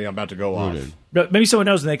 I'm about to go off. But maybe someone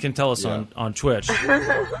knows and they can tell us on Twitch.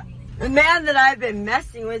 The man that I've been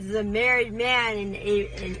messing with is a married man,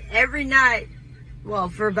 and every night, well,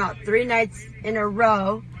 for about 3 nights in a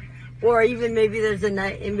row, or even maybe there's a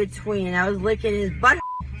night in between, I was licking his butt.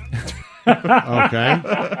 Okay.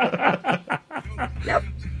 Yep.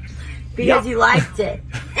 Because he liked it.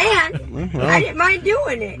 And I didn't mind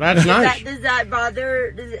doing it. That's nice. Does that bother?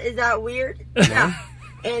 Is that weird? Yeah.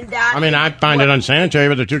 And that, I mean, I find it unsanitary,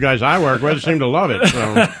 but the 2 guys I work with seem to love it.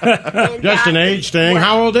 So. Just an age thing.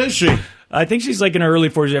 How old is she? I think she's like in her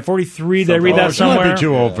early 40s. At 43, did I read that somewhere? She might be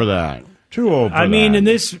too old for that. Too old for that. I mean, in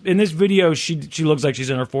this video, she looks like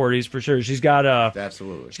she's in her 40s for sure. She's got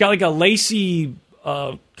absolutely. She's got like a lacy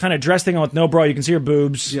kind of dress thing on with no bra. You can see her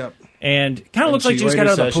boobs. Yep. And kind of looks like she just got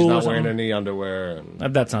out of the pool. She's not wearing any underwear.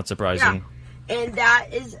 And... That's not surprising. Yeah. And that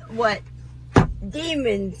is what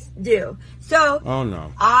demons do. So, oh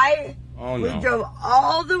no, we drove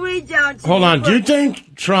all the way down to... Hold on, do you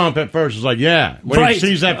think Trump at first is like, yeah, when he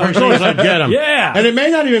sees that person, he's like, get him. Yeah. And it may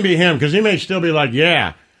not even be him, because he may still be like,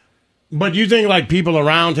 yeah. But you think like people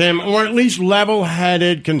around him, or at least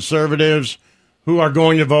level-headed conservatives who are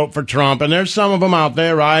going to vote for Trump, and there's some of them out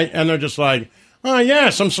there, right? And they're just like, oh yeah,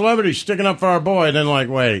 some celebrity sticking up for our boy. Then like,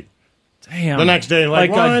 wait. Damn. The next day,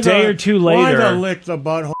 like a day or two later. Why the lick the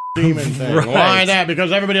butthole demon thing? Right. Why that?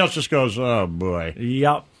 Because everybody else just goes, oh boy.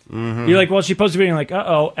 Yep. Mm-hmm. You're like, well, she posted a video, and you're like,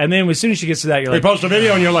 uh-oh. And then as soon as she gets to that, you're like... They post a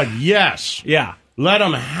video, and you're like, yes. Yeah. Let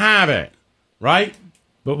them have it. Right?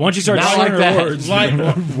 But once you start saying like her that, words...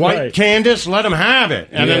 Like White Candace, let them have it.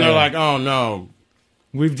 And then they're like, oh, no.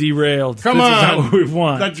 We've derailed. Come this on. Is not what we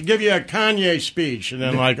want. Let's give you a Kanye speech. And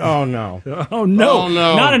then like, oh, no. Oh, no. Oh,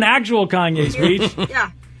 no. Not an actual Kanye speech.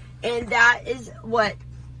 Yeah. And that is what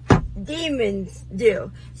demons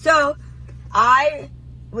do. So,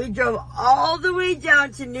 we drove all the way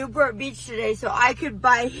down to Newport Beach today so I could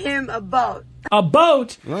buy him a boat. A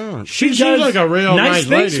boat? Oh, she seems like a real nice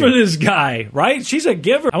things lady. for this guy, right? She's a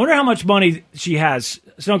giver. I wonder how much money she has.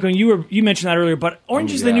 Snowcone, you mentioned that earlier, but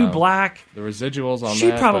Orange is the New Black. The residuals on she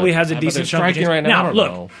that. She probably has a decent chunk of right now. Now,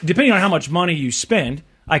 look, depending on how much money you spend,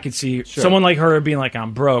 I could see someone like her being like,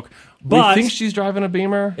 I'm broke. But you think she's driving a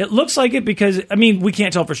Beamer? It looks like it because, I mean, we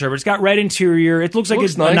can't tell for sure, but it's got red interior. It looks like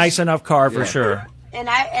it's a nice enough car for sure. And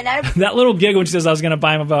I that little giggle when she says I was going to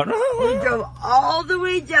buy him a boat. We drove all the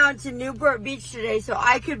way down to Newport Beach today so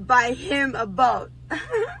I could buy him a boat.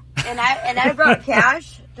 and I brought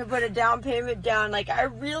cash to put a down payment down. Like, I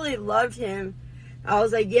really loved him. I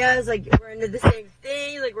was like, yes, like, we're into the same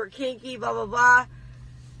thing. Like, we're kinky, blah, blah, blah.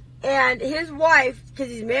 And his wife, because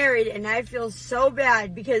he's married, and I feel so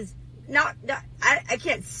bad because I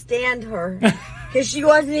can't stand her. Because she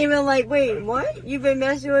wasn't even like, wait, what? You've been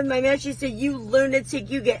messing with my man? She said, you lunatic,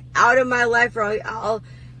 you get out of my life or I'll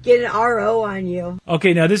get an RO on you.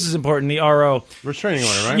 Okay, now this is important, the RO. Restraining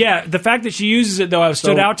order, right? Yeah, the fact that she uses it, though,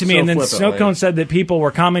 stood out to me, and then Snowcone said that people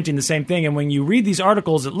were commenting the same thing, and when you read these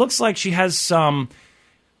articles, it looks like she has some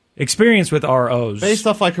experience with ROs. Based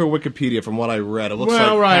off like her Wikipedia, from what I read, it looks like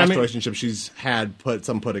past relationships she's had put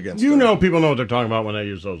against her. know people know what they're talking about when they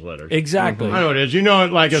use those letters. Exactly. I know it is. You know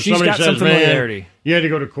it like if she's somebody got says, some familiarity. Man, you had to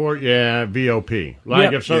go to court, VOP.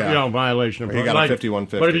 Like if some violation of... You got a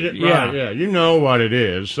 5150. But if you you know what it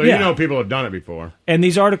is. So you know people have done it before. And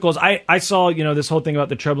these articles, I saw, this whole thing about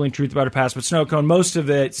the troubling truth about her past, but Snowcone, most of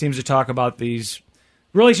it seems to talk about these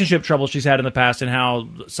relationship troubles she's had in the past and how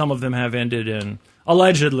some of them have ended in...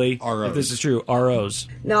 Allegedly, ROs. If this is true, ROs.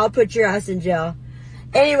 No, I'll put your ass in jail.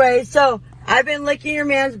 Anyway, so I've been licking your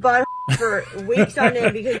man's butt for weeks on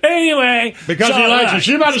end because... Anyway! Because he likes it.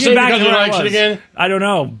 She's about to say because he likes it again? I don't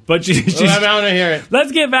know, but she's... I want to hear it.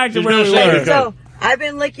 Let's get back to where we were. So, I've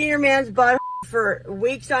been licking your man's butt for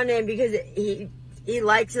weeks on end because he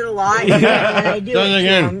likes it a lot, and I do it to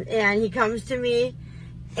him, and he comes to me,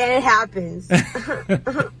 and it happens.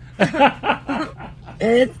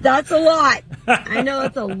 That's a lot. I know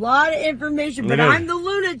it's a lot of information, but I'm the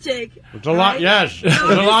lunatic. It's a lot, yes. There's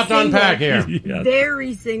a lot to unpack here.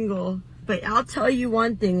 Very single. But I'll tell you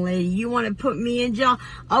one thing, lady. You want to put me in jail?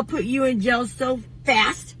 I'll put you in jail so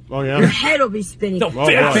fast. Oh, yeah? Your head will be spinning. No,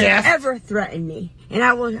 Don't ever threaten me. And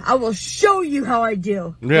I will show you how I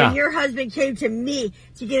do. Yeah. And your husband came to me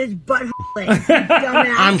to get his butt licked, you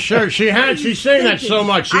dumbass. I'm sure she's saying that so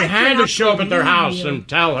much. She had to show up at their house and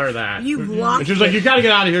tell her that. You've lost And she's like, you got to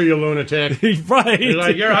get out of here, you lunatic. Right. She's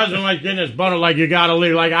like, your husband likes getting his butt, like, you got to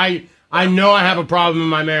leave. Like, I know I have a problem in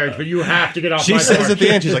my marriage, but you have to get off my porch. She says at the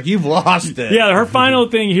end, she's like, you've lost it. Yeah, her final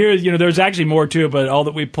thing here is, there's actually more to it, but all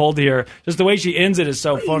that we pulled here, just the way she ends it is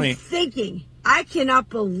so funny. What are you thinking? I cannot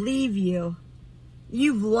believe you.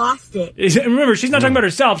 You've lost it. Remember, she's not talking about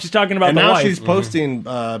herself. She's talking about the wife. And now she's posting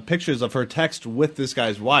pictures of her text with this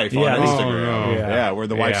guy's wife on Instagram. Oh, no. Yeah, where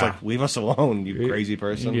the wife's like, leave us alone, you crazy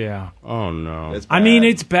person. Yeah. Oh, no. I mean,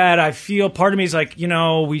 it's bad. I feel part of me is like,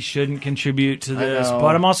 we shouldn't contribute to this.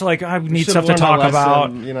 But I'm also like, I need stuff to talk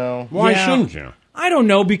about. Why shouldn't you? I don't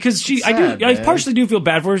know, because I partially do feel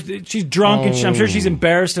bad for her. She's drunk, and I'm sure she's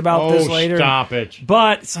embarrassed about this later. Stop it.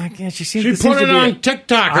 But it's like, she put it on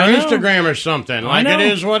TikTok or Instagram or something. Like, it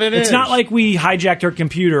is what it is. It's not like we hijacked her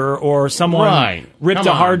computer or someone ripped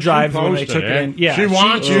a hard drive when they took it in. Yeah, she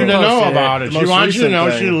wants you to know about it. She wants you to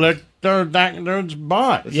know she licked that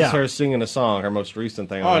butt. This is her singing a song, her most recent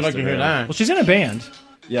thing. I'd like to hear that. Well, she's in a band.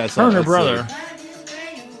 Yeah, it's her and her brother.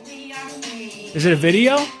 Is it a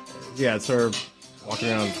video? Yeah, it's her walking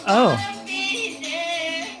around. Oh,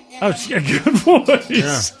 she's got a good voice.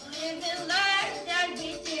 Yeah.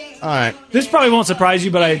 All right. This probably won't surprise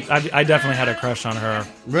you, but I definitely had a crush on her.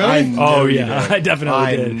 Really? I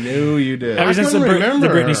definitely did. I knew you did. Ever since the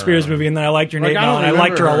Britney Spears movie, and then I liked Your Name Now, and I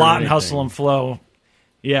liked her a lot in Hustle and Flow.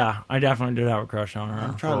 Yeah, I definitely did have a crush on her.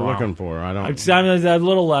 I'm trying looking for her. I'm a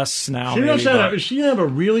little less now. She have a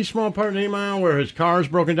really small part in 8 Mile where his car's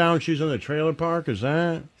broken down. She's in the trailer park. Is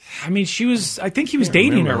that? I mean, I think he was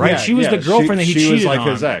dating her, right? She was the girlfriend that he cheated on. She was like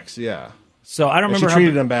his ex, yeah. So I don't remember. She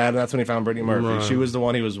treated him bad, and that's when he found Brittany Murphy. Right. She was the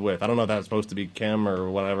one he was with. I don't know if that's supposed to be Kim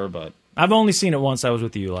or whatever, but I've only seen it once. I was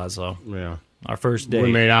with you, Laszlo. Yeah. Our first date.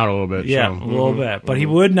 We made out a little bit. Yeah, a little bit. But he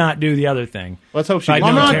would not do the other thing. Let's hope she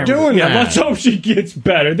I'm not doing that. Let's hope she gets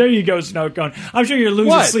better. There you go, Snow Cone. I'm sure you're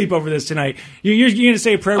losing sleep over this tonight. You're going to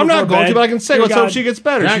say a prayer before bed. I'm not going to, but I can say, let's hope she gets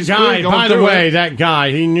better. That guy, by the way, that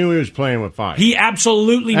guy, he knew he was playing with fire. He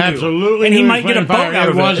absolutely knew. Absolutely. And he might get a boat out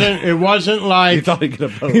of it. It wasn't like... He thought he'd get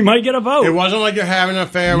a boat. He might get a boat. It wasn't like you're having an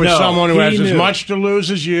affair with someone who has as much to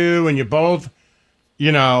lose as you, and you both,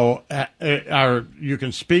 you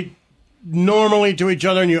can speak normally to each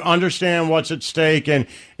other, and you understand what's at stake. And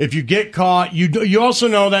if you get caught, you also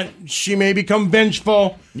know that she may become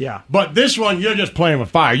vengeful. Yeah. But this one, you're just playing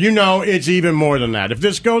with fire. It's even more than that. If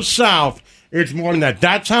this goes south, it's more than that.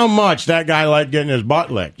 That's how much that guy liked getting his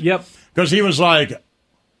butt licked. Yep. Because he was like,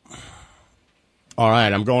 all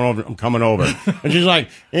right, I'm coming over. And she's like,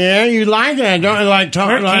 yeah, you like that, don't you? Like,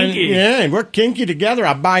 we're kinky. Yeah, we're kinky together.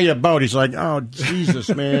 I'll buy you a boat. He's like, oh, Jesus,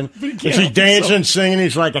 man. And she's dancing, singing.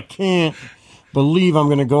 He's like, I can't believe I'm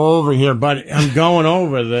going to go over here, but I'm going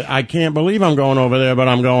over there. I can't believe I'm going over there, but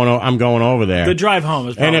I'm going over there. The drive home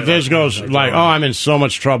is and if this goes I'm in so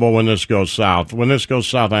much trouble when this goes south. When this goes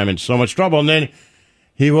south, I'm in so much trouble. And then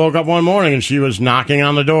he woke up one morning and she was knocking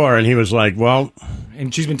on the door, and he was like, well.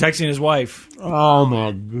 And she's been texting his wife. Oh,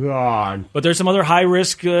 my God. But there's some other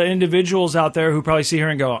high-risk individuals out there who probably see her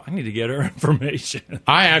and go, I need to get her information.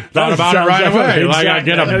 I thought about it right away. Like, I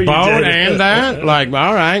get a boat and that? Like,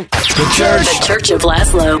 all right. The Church of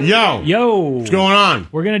Laszlo. Yo. What's going on?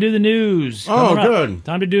 We're going to do the news. Oh, good.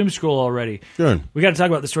 Time to doom scroll already. Good. We got to talk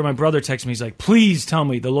about this story. My brother texted me. He's like, please tell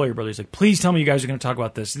me, the lawyer brother, he's like, please tell me you guys are going to talk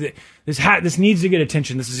about this. This needs to get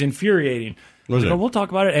attention. This is infuriating. We'll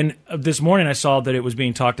talk about it. And this morning I saw that it was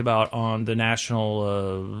being talked about on the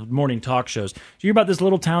national morning talk shows. Did you hear about this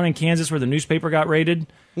little town in Kansas where the newspaper got raided?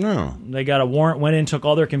 No. They got a warrant, went in, took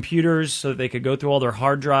all their computers so that they could go through all their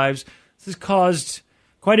hard drives. This has caused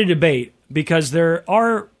quite a debate because there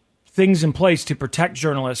are things in place to protect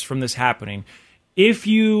journalists from this happening. If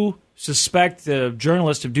you suspect the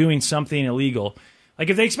journalist of doing something illegal, like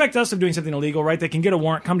if they expect us of doing something illegal, right, they can get a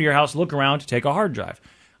warrant, come to your house, look around, take a hard drive.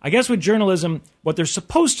 I guess with journalism, what they're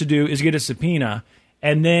supposed to do is get a subpoena,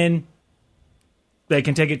 and then they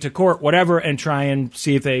can take it to court, whatever, and try and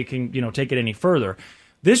see if they can, take it any further.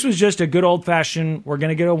 This was just a good old-fashioned, we're going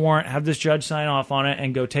to get a warrant, have this judge sign off on it,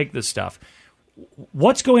 and go take this stuff.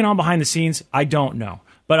 What's going on behind the scenes, I don't know.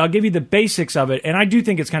 But I'll give you the basics of it, and I do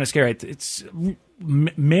think it's kind of scary. It's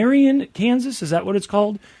Marion, Kansas, is that what it's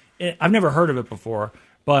called? I've never heard of it before,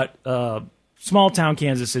 but small town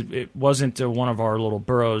Kansas. It wasn't one of our little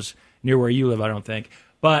boroughs near where you live, I don't think.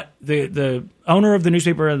 But the owner of the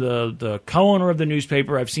newspaper, the co-owner of the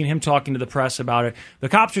newspaper, I've seen him talking to the press about it. The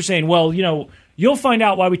cops are saying, well, you'll find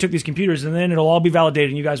out why we took these computers, and then it'll all be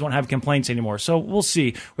validated, and you guys won't have complaints anymore. So we'll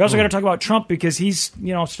see. We also got to talk about Trump because he's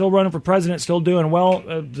still running for president, still doing well,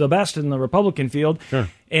 the best in the Republican field. Sure.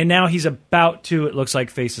 And now he's about to, it looks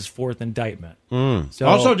like, face his fourth indictment. So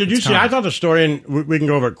also, did you see, I thought the story, and we can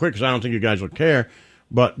go over it quick because I don't think you guys will care,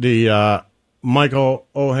 but the Michael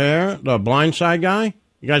O'Hare, the Blind Side guy,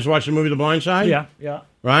 you guys watch the movie The Blind Side? Yeah.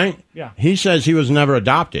 Right? Yeah. He says he was never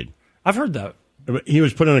adopted. I've heard that. He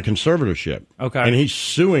was put in a conservatorship. Okay. And he's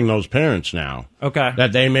suing those parents now. Okay.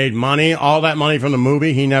 That they made money, all that money from the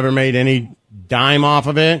movie. He never made any dime off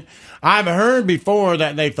of it. I've heard before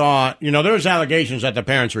that they thought, there was allegations that the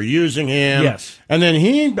parents were using him. Yes. And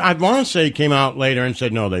then I want to say, came out later and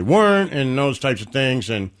said, no, they weren't, and those types of things.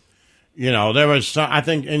 And, there was, I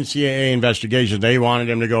think, NCAA investigations. They wanted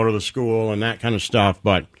him to go to the school and that kind of stuff.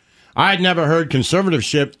 But I'd never heard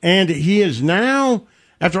conservatorship. And he is now,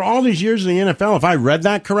 after all these years in the NFL, if I read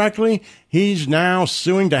that correctly, he's now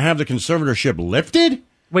suing to have the conservatorship lifted.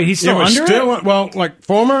 Wait, he's still under it? Well, like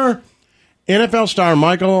former NFL star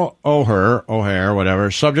Michael O'Hare,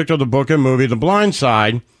 whatever, subject of the book and movie The Blind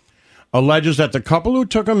Side, alleges that the couple who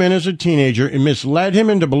took him in as a teenager misled him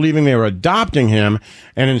into believing they were adopting him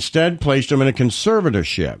and instead placed him in a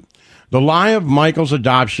conservatorship. The lie of Michael's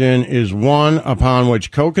adoption is one upon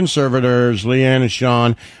which co-conservators Leanne and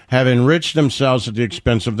Sean have enriched themselves at the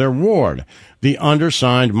expense of their ward, the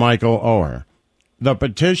undersigned Michael O'Hare. The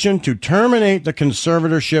petition to terminate the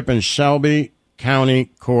conservatorship in Shelby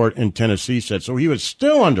County Court in Tennessee said. So he was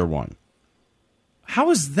still under one. How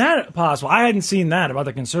is that possible? I hadn't seen that about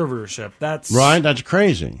the conservatorship. That's That's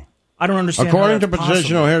crazy. I don't understand. According to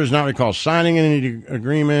petition, O'Hare does not recall signing any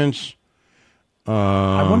agreements.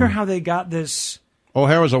 I wonder how they got this.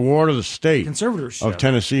 O'Hare was a ward of the state conservatorship of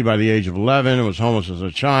Tennessee by the age of 11 and was homeless as a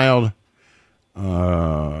child.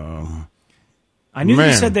 I knew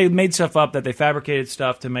they said they made stuff up, that they fabricated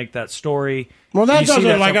stuff to make that story. Well, that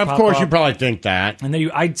doesn't, of course, you probably think that. And then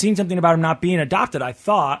I'd seen something about him not being adopted, I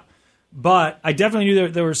thought, but I definitely knew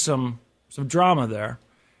there was some drama there.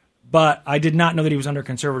 But I did not know that he was under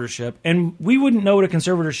conservatorship. And we wouldn't know what a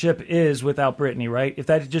conservatorship is without Britney, right? If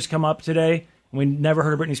that had just come up today and we never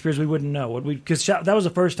heard of Britney Spears, we wouldn't know. Because that was the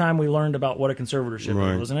first time we learned about what a conservatorship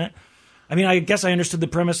was, wasn't it? I mean, I guess I understood the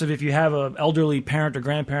premise of if you have an elderly parent or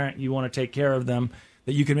grandparent, you want to take care of them,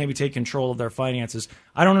 that you can maybe take control of their finances.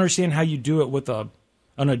 I don't understand how you do it with an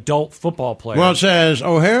adult football player. Well, it says,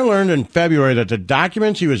 O'Hare learned in February that the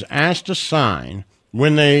documents he was asked to sign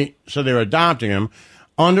when they said they were adopting him,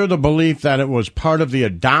 under the belief that it was part of the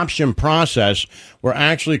adoption process, were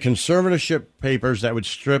actually conservatorship papers that would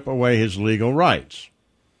strip away his legal rights.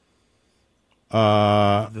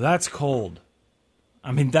 That's cold.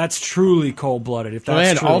 I mean, that's truly cold-blooded, if that's they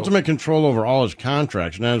had true. ultimate control over all his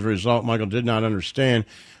contracts, and as a result, Michael did not understand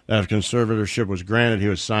that if conservatorship was granted, he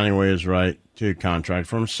was signing away his right to contract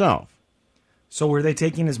for himself. So were they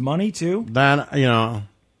taking his money, too? That,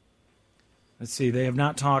 Let's see. They have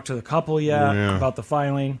not talked to the couple yet about the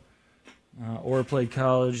filing. Or played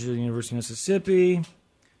college at the University of Mississippi.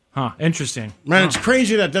 Huh, interesting. Man, it's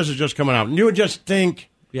crazy that this is just coming out. You would just think...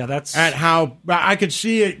 Yeah, that's... At how... I could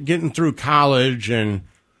see it getting through college, and...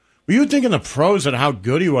 Were you thinking the pros at how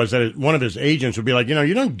good he was, that one of his agents would be like,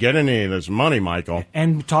 you don't get any of this money, Michael.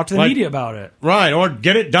 And talk to the media about it. Right, or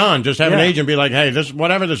get it done. Just have an agent be like, hey,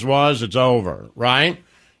 whatever this was, it's over, right?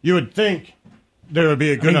 You would think there would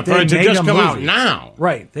be a good enough for it to just come out now.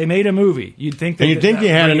 Right, they made a movie. You'd think he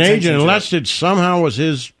had an agent, unless it somehow was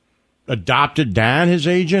his adopted dad, his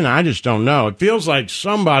agent. I just don't know. It feels like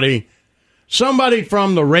somebody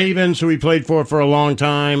from the Ravens, who he played for a long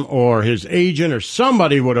time, or his agent, or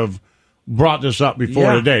somebody would have brought this up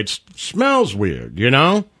before today. It smells weird,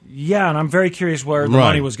 Yeah, and I'm very curious where the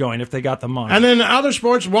money was going, if they got the money. And then other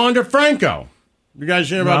sports, Wander Franco. You guys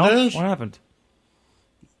hear about this? What happened?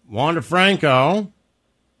 Wander Franco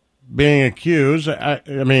being accused,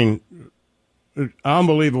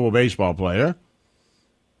 unbelievable baseball player,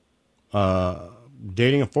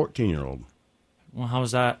 dating a 14-year-old. Well, how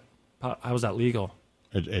is that legal?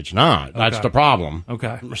 It's not. Okay. That's the problem.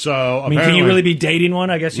 Okay. So, can you really be dating one?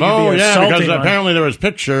 I guess you could be assaulting because apparently there was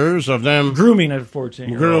pictures of them grooming a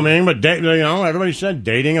 14-year-old. Grooming, but everybody said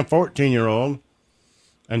dating a 14-year-old,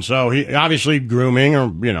 and so he obviously grooming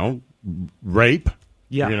or rape.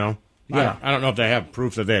 Yeah. I don't know if they have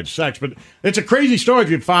proof that they had sex, but it's a crazy story if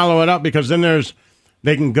you follow it up, because then there's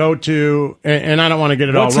they can go to, and I don't want to get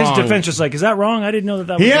it all wrong. What's his defense just like? Is that wrong? I didn't know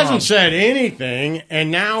that was He wrong. hasn't said anything, and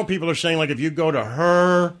now people are saying, like, if you go to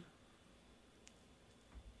her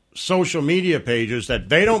social media pages, that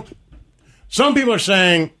they don't. Some people are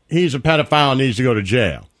saying he's a pedophile and needs to go to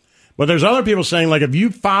jail. But there's other people saying, like, if you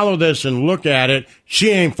follow this and look at it, she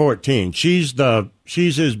ain't 14. She's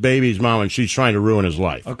his baby's mom, and she's trying to ruin his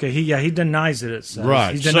life. Okay, he denies it. It says.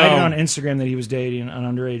 Right. He's denied it on Instagram that he was dating an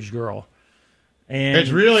underage girl. And it's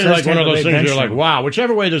really like one of those things you're like, wow,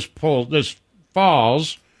 whichever way this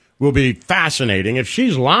falls will be fascinating. If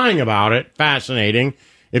she's lying about it, fascinating.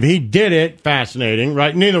 If he did it, fascinating.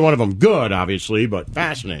 Right? Neither one of them good, obviously, but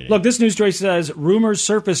fascinating. Look, this news story says rumors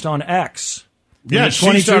surfaced on X. Yeah, the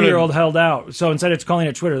 22-year-old held out. So instead of calling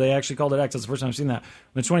it Twitter, they actually called it X. That's the first time I've seen that.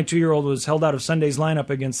 The 22-year-old was held out of Sunday's lineup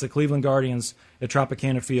against the Cleveland Guardians at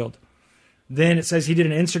Tropicana Field. Then it says he did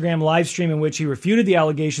an Instagram live stream in which he refuted the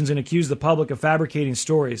allegations and accused the public of fabricating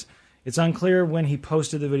stories. It's unclear when he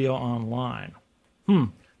posted the video online. The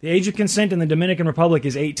age of consent in the Dominican Republic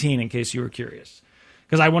is 18, in case you were curious.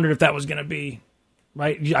 Because I wondered if that was going to be,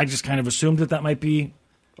 right? I just kind of assumed that might be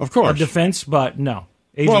of course a defense, but no.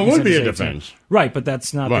 Well, it would be a defense. Right, but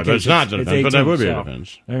that's not the case. But it's not a defense, 18, but that would be a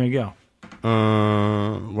defense. There you go.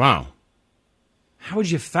 Wow. How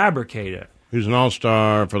would you fabricate it? He's an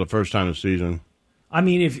all-star for the first time this season. I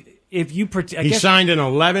mean, if you... He signed an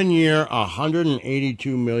 11-year, $182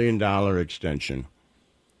 million extension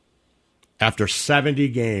after 70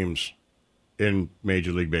 games in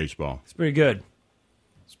Major League Baseball. It's pretty good.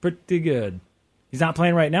 It's pretty good. He's not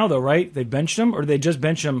playing right now, though, right? They benched him, or did they just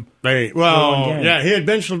bench him? Yeah, he had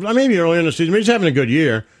benched him maybe earlier in the season. He's having a good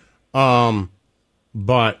year.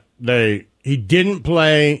 But he didn't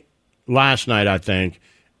play last night, I think,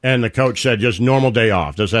 and the coach said just normal day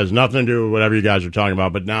off. This has nothing to do with whatever you guys are talking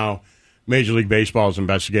about, but now Major League Baseball is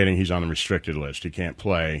investigating. He's on the restricted list. He can't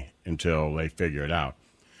play until they figure it out,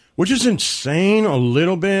 which is insane a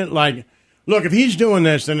little bit. Like, look, if he's doing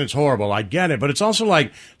this, then it's horrible. I get it. But it's also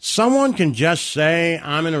like someone can just say,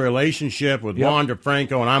 I'm in a relationship with Juan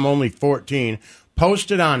DeFranco and I'm only 14, post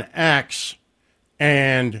it on X,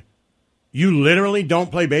 and you literally don't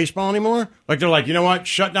play baseball anymore? Like, they're like, you know what?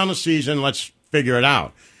 Shut down the season. Let's figure it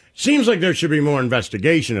out. Seems like there should be more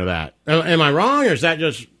investigation of that. Am I wrong, or is that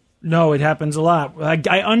just... No, it happens a lot.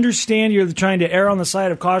 I understand you're trying to err on the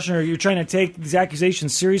side of caution, or you're trying to take these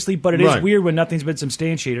accusations seriously, but it is weird when nothing's been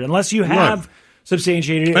substantiated. Unless you have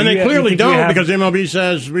substantiated it. And they clearly don't, because MLB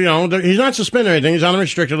says, he's not suspended or anything. He's on the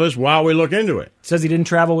restricted list while we look into it. Says he didn't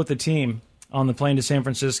travel with the team on the plane to San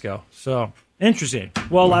Francisco. So, interesting.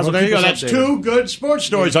 Well, there you go. That's two good sports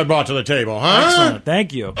stories I brought to the table, huh? Excellent.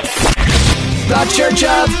 Thank you. The Church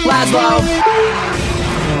of Laszlo.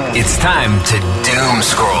 It's time to doom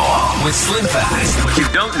scroll with Slim Fast. What you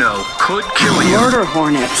don't know could kill you. Murder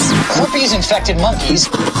hornets. Herpes-infected monkeys.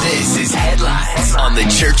 This is Headlines on the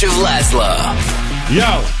Church of Laszlo.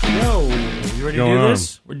 Yo, you ready to do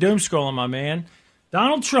this? We're doom scrolling, my man.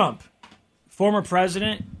 Donald Trump, former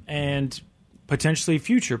president and potentially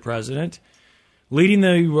future president, leading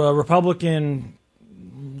the Republican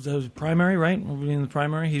primary, right? We're leading the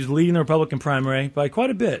primary. He's leading the Republican primary by quite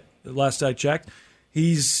a bit, the last I checked.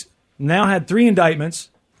 He's now had 3 indictments,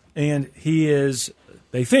 and he is,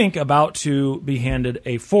 they think, about to be handed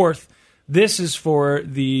a 4th. This is for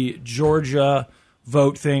the Georgia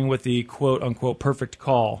vote thing with the quote-unquote perfect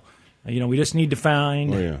call. We just need to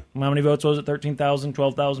find how many votes was it? 13,000,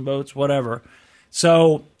 12,000 votes, whatever.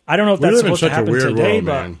 So I don't know if that's supposed to happen today,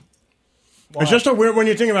 but... Man. It's just a weird when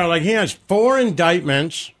you think about it. Like, he has 4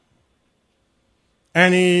 indictments,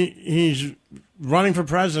 and he's running for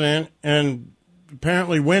president and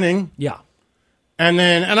apparently winning. Yeah. And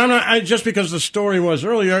I'm not just because the story was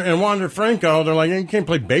earlier, and Juan DeFranco, they're like, you can't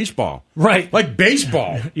play baseball. Right. Like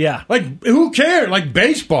baseball. Yeah. Like, who cares? Like,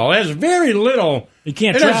 baseball has very little. You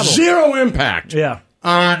can't travel. It has zero impact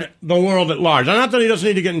on the world at large. Not that he doesn't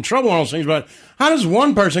need to get in trouble on those things, but how does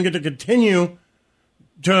one person get to continue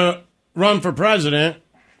to run for president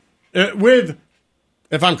with,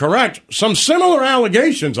 if I'm correct, some similar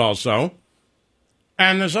allegations also,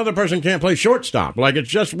 and this other person can't play shortstop? Like, it's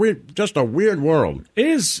just weird, just a weird world. It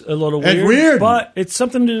is a little weird. It's weird. But it's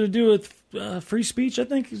something to do with free speech, I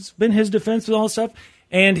think. It's been his defense with all this stuff.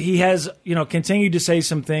 And he has, continued to say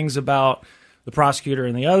some things about the prosecutor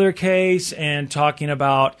in the other case, and talking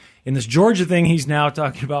about, in this Georgia thing, he's now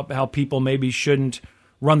talking about how people maybe shouldn't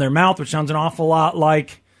run their mouth, which sounds an awful lot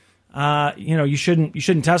like you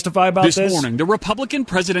shouldn't testify about this. This morning, the Republican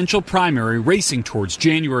presidential primary racing towards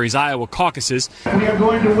January's Iowa caucuses. We are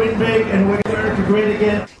going to win big and make America great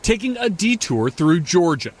again. Taking a detour through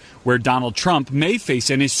Georgia, where Donald Trump may face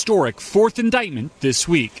an historic fourth indictment this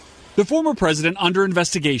week. The former president under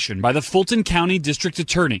investigation by the Fulton County District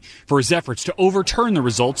Attorney for his efforts to overturn the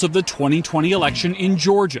results of the 2020 election in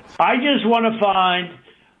Georgia. I just want to find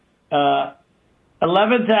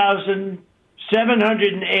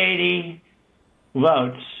 11,780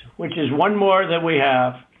 votes, which is one more than we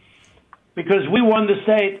have, because we won the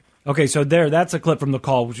state. Okay, so that's a clip from the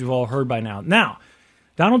call, which you've all heard by now. Now,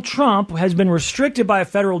 Donald Trump has been restricted by a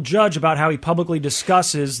federal judge about how he publicly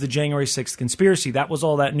discusses the January 6th conspiracy. That was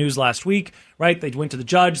all that news last week, right? They went to the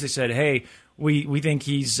judge. They said, hey, we think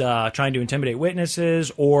he's trying to intimidate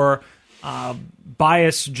witnesses or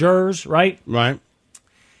bias jurors, right? Right.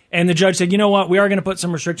 And the judge said, you know what, we are going to put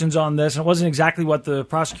some restrictions on this. And it wasn't exactly what the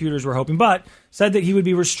prosecutors were hoping, but said that he would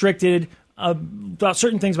be restricted about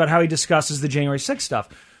certain things about how he discusses the January 6th stuff.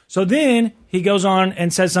 So then he goes on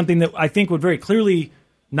and says something that I think would very clearly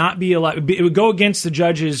not be allowed. It would go against the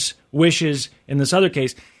judge's wishes in this other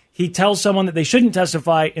case. He tells someone that they shouldn't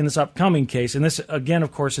testify in this upcoming case. And this, again,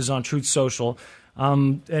 of course, is on Truth Social.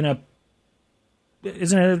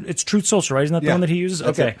 It's Truth Social, right? Isn't that the one that he uses?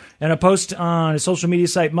 Okay. In a post on his social media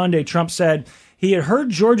site Monday, Trump said he had heard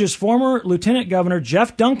Georgia's former Lieutenant Governor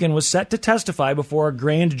Jeff Duncan was set to testify before a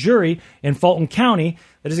grand jury in Fulton County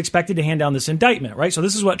that is expected to hand down this indictment, right? So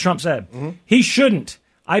this is what Trump said. Mm-hmm. He shouldn't.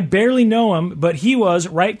 I barely know him, but he was,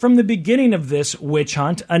 right from the beginning of this witch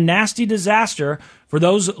hunt, a nasty disaster for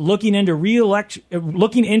those looking into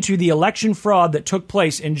the election fraud that took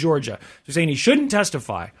place in Georgia. So saying he shouldn't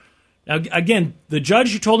testify. Now, again, the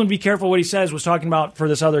judge who told him to be careful what he says was talking about for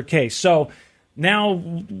this other case. So now,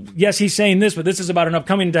 yes, he's saying this, but this is about an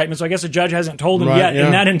upcoming indictment. So I guess the judge hasn't told him yet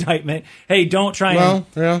in that indictment, hey, don't try and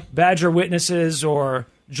badger witnesses or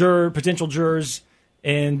potential jurors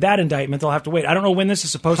in that indictment. They'll have to wait. I don't know when this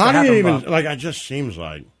is supposed to happen. How do you even, it just seems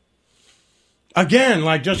like, again,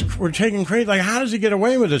 we're taking crazy. How does he get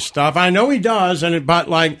away with this stuff? I know he does,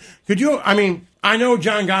 but I know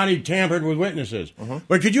John Gotti tampered with witnesses,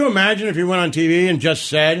 but could you imagine if he went on TV and just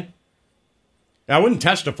said, I wouldn't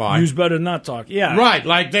testify. You's better not talk. Yeah.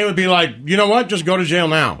 Right. They would be like, you know what? Just go to jail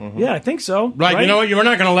now. Mm-hmm. Yeah, I think so. Right. You know what? We're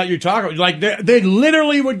not going to let you talk. They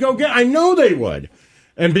literally would go I know they would.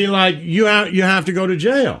 And be like, you have to go to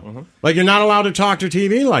jail. Mm-hmm. You're not allowed to talk to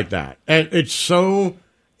TV like that. And it's so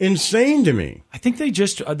insane to me. I think they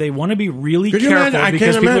want to be really careful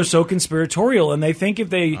because people are so conspiratorial, and they think if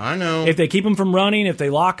they keep them from running, if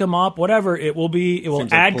they lock them up, whatever, it will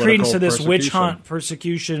add credence to this witch hunt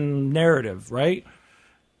persecution narrative, right?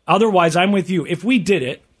 Otherwise, I'm with you. If we did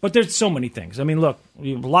it, but there's so many things. I mean, look,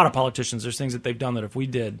 a lot of politicians, there's things that they've done that if we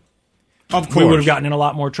did, of course, we would have gotten in a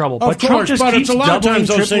lot more trouble. But Trump just keeps it's a lot of times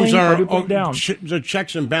those things are down. The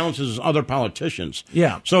checks and balances of other politicians.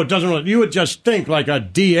 Yeah. So it doesn't really, you would just think like a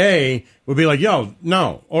DA would be like, yo,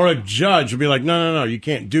 no. Or a judge would be like, no, you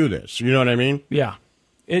can't do this. You know what I mean? Yeah.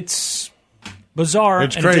 It's bizarre.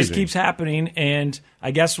 It's crazy. It just keeps happening. And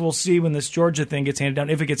I guess we'll see when this Georgia thing gets handed down,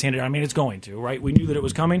 if it gets handed down. I mean, it's going to, right? We knew that it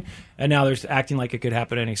was coming, and now they're acting like it could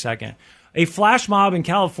happen any second. A flash mob in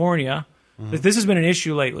California. This has been an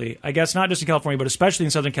issue lately, I guess not just in California, but especially in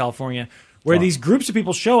Southern California, where these groups of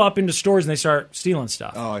people show up into stores and they start stealing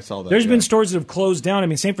stuff. Oh, I saw that. There's been stores that have closed down. I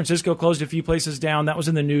mean, San Francisco closed a few places down. That was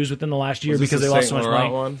in the news within the last year because they lost so much money.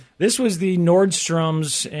 One? This was the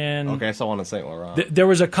Nordstrom's and... Okay, I saw one in St. Laurent. There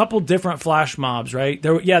was a couple different flash mobs, right?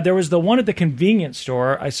 There was the one at the convenience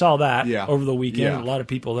store. I saw that over the weekend. Yeah. A lot of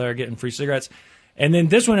people there getting free cigarettes. And then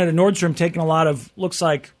this one at a Nordstrom taking a lot of, looks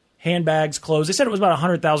like, handbags, clothes. They said it was about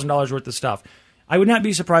 $100,000 worth of stuff. I would not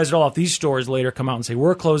be surprised at all if these stores later come out and say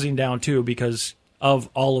we're closing down too because of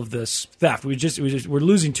all of this theft. We're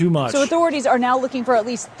losing too much. So authorities are now looking for at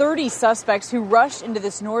least 30 suspects who rushed into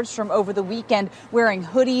this Nordstrom over the weekend wearing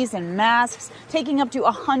hoodies and masks, taking up to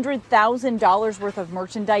 $100,000 worth of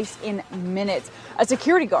merchandise in minutes. A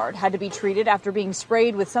security guard had to be treated after being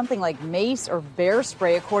sprayed with something like mace or bear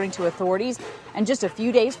spray, according to authorities. And just a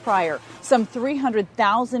few days prior, some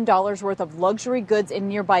 $300,000 worth of luxury goods in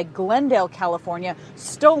nearby Glendale, California,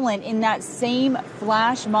 stolen in that same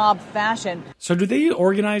flash mob fashion. So do they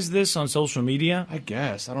organize this on social media? I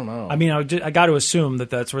guess. I don't know. I mean, I got to assume that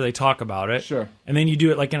that's where they talk about it. Sure. And then you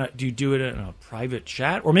do it do you do it in a private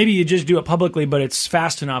chat? Or maybe you just do it publicly, but it's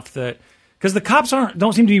fast enough that... Because the cops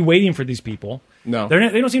don't seem to be waiting for these people. No. They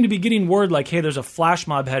don't seem to be getting word like, hey, there's a flash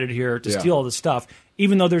mob headed here to steal all this stuff,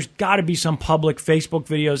 even though there's got to be some public Facebook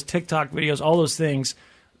videos, TikTok videos, all those things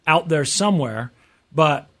out there somewhere.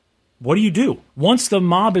 But what do you do? Once the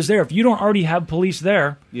mob is there, if you don't already have police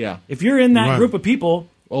there, if you're in that group of people,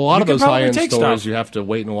 well, a lot of those high-end stores, stuff. you have to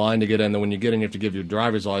wait in line to get in. Then when you get in, you have to give your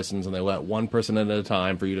driver's license, and they let one person in at a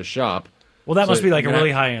time for you to shop. Well, that must be like a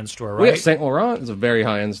really high-end store, right? Well, yeah, St. Laurent is a very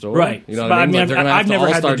high-end store. Right. You know what I mean? I've never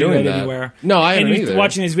had to do that anywhere. No, I haven't either.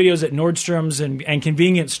 Watching these videos at Nordstrom's and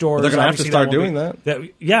convenience stores. But they're going to have to start doing that.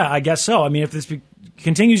 Yeah, I guess so. I mean, if this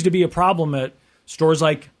continues to be a problem at stores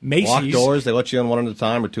like Macy's. Lock doors, they let you in one at a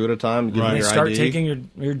time or two at a time. Give you your start ID. taking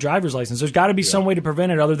your driver's license. There's got to be some way to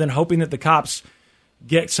prevent it other than hoping that the cops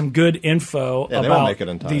get some good info about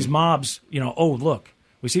these mobs. Oh, look.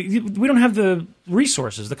 We don't have the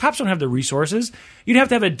resources. The cops don't have the resources. You'd have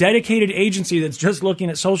to have a dedicated agency that's just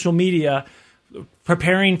looking at social media,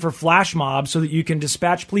 preparing for flash mobs so that you can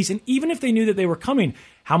dispatch police. And even if they knew that they were coming,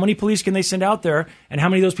 how many police can they send out there, and how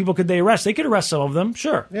many of those people could they arrest? They could arrest some of them,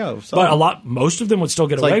 sure. Yeah, but most of them would still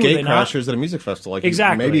get away with it. It's like gate crashers at a music festival. Like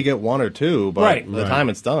exactly. Maybe you get one or two, but by the time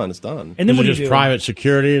it's done, it's done. And then what do you do? Private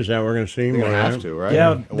security? Is that what we're going to see? You're going to have to, right?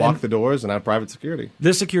 Yeah. Lock the doors and have private security.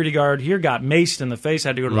 This security guard here got maced in the face,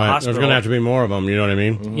 had to go to the hospital. There's going to have to be more of them, you know what I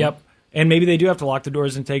mean? Mm-hmm. Yep. And maybe they do have to lock the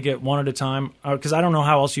doors and take it one at a time, because I don't know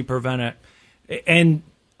how else you prevent it. And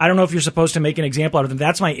I don't know if you're supposed to make an example out of them.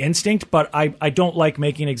 That's my instinct, but I don't like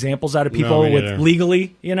making examples out of people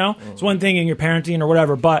legally, It's one thing in your parenting or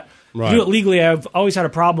whatever, but to do it legally, I've always had a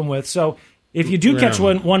problem with. So if you do catch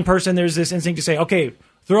one person, there's this instinct to say, okay,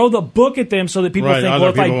 throw the book at them so that people think, well,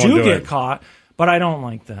 if I do get caught, but I don't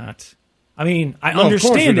like that. I mean, I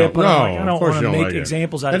understand it, but I don't want to make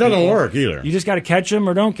examples out of people. It doesn't work either. You just got to catch them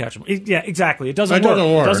or don't catch them. Yeah, exactly. It doesn't work.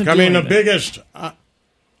 It doesn't I mean, anything. The biggest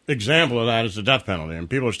example of that is the death penalty, and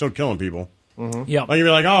people are still killing people. Mm-hmm. Yeah, like you'd be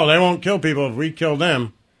like, oh, they won't kill people if we kill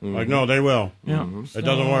them. Mm-hmm. Like, no, they will. Yeah, it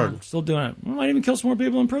doesn't work. Still doing it. We might even kill some more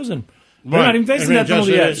people in prison. They're not even facing that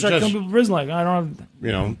penalty yet. Start killing people in prison. Like, I don't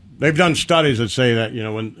have. They've done studies that say that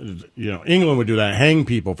when England would do that, hang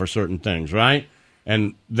people for certain things, right?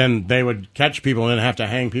 And then they would catch people and then have to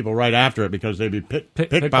hang people right after it because they'd be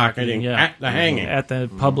pickpocketing at the hanging, at the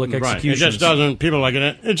public execution. It just doesn't. People like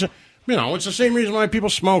it. It's it's the same reason why people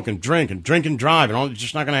smoke and drink and drive, and all. It's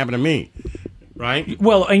just not going to happen to me, right?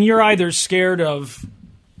 Well, and you're either scared of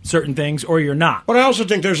certain things or you're not. But I also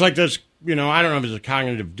think there's like this, I don't know if it's a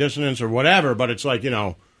cognitive dissonance or whatever, but it's like,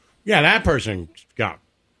 that person got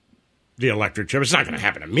the electric chair. It's not going to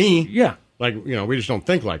happen to me. Yeah. Like, we just don't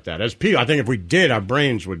think like that. As people, I think if we did, our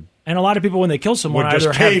brains would. And a lot of people, when they kill someone, would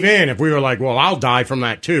just cave in. If we were like, well, I'll die from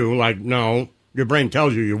that too. Like, no, your brain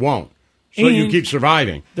tells you won't. So you keep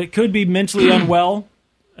surviving. They could be mentally unwell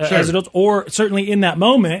as adults, or certainly in that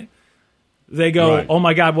moment, they go, oh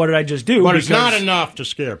my God, what did I just do? But it's not enough to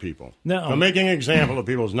scare people. No. So making an example of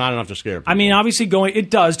people is not enough to scare people. I mean, obviously it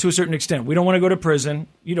does to a certain extent. We don't want to go to prison.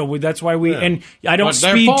 That's why and I don't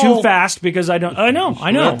speed too fast because I know.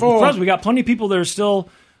 Plus, we got plenty of people that are still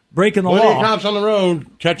breaking the law. Plenty of cops on the road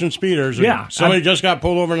catching speeders. Yeah. Somebody just got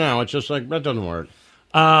pulled over now. It's just like, that doesn't work.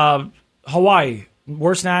 Hawaii,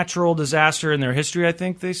 worst natural disaster in their history, I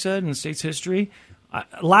think they said, in the state's history.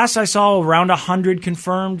 Last I saw, around 100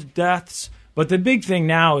 confirmed deaths. But the big thing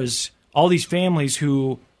now is all these families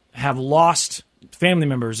who have lost family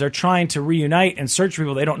members. They're trying to reunite and search for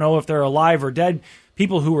people. They don't know if they're alive or dead.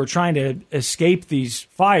 People who were trying to escape these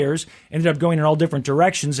fires ended up going in all different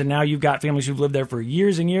directions. And now you've got families who've lived there for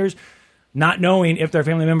years and years, not knowing if their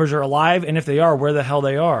family members are alive, and if they are, where the hell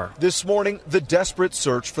they are. This morning, the desperate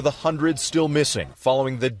search for the hundreds still missing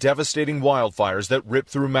following the devastating wildfires that ripped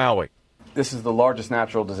through Maui. This is the largest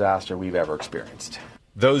natural disaster we've ever experienced.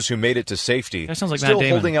 Those who made it to safety like still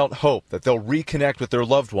holding out hope that they'll reconnect with their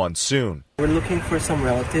loved ones soon. We're looking for some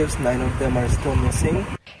relatives. 9 of them are still missing.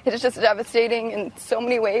 It's just devastating in so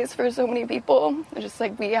many ways for so many people. It's just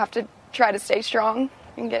like we have to try to stay strong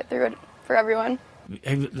and get through it for everyone.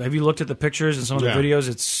 Have you looked at the pictures and some of the videos?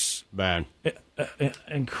 It's bad.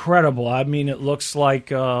 Incredible. I mean, it looks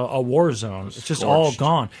like a war zone. It's just all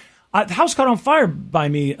gone. The house caught on fire by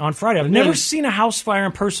me on Friday. I've never seen a house fire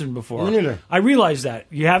in person before. Me neither. I realized that.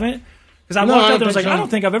 You haven't? Because I walked out there and was like, I don't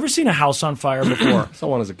think I've ever seen a house on fire before. I saw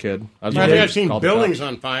one as a kid. I think I've seen buildings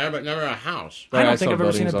on fire, but never a house. I don't think I've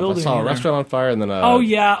ever seen a building. I saw a restaurant on fire, and then oh,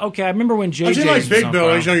 yeah, okay. I remember when JJ's I've seen like big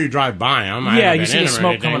buildings, you drove by them. Yeah, you see the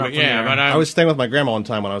smoke coming up from there. But I was staying with my grandma one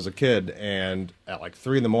time when I was a kid, and at like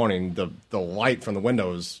 3 a.m, the light from the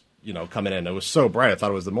windows coming in. It was so bright, I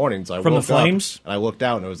thought it was the morning. So I from woke the flames? Up, and I looked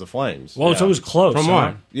out, and it was the flames. Well, so it was close. From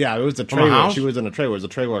what? Yeah, it was the trailer. She was in a trailer. It was a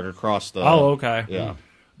trailer across the... Oh, okay. Yeah.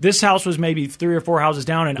 This house was maybe 3 or 4 houses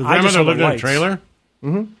down, and Your I just lived in a trailer?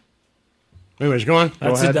 Mm-hmm. Anyways, go on.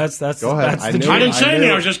 Go ahead. That's Go ahead. That's I didn't say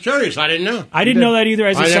anything. I was just curious. I didn't know. I didn't know that either.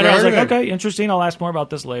 As you said it, I was like, heard of it. okay, interesting. I'll ask more about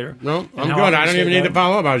this later. No, I'm good. I don't even need to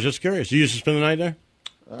follow up. I was just curious. You used to spend the night there?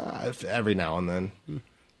 Every now and then.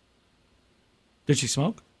 Did she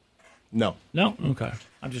smoke? No. No? Okay.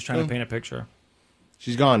 I'm just trying to paint a picture.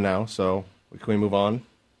 She's gone now, so can we move on?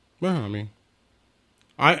 Well, I mean,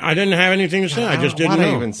 I didn't have anything to say. I just didn't know. Why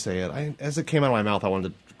did I even say it? As it came out of my mouth, I wanted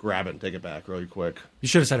to grab it and take it back really quick. You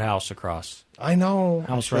should have said house across. I know.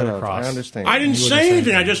 House right across. I understand. I didn't say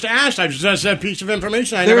anything. I just asked. I just said a piece of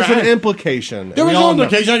information. There's an implication. There was no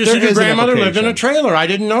implication. I just said your grandmother lived in a trailer. I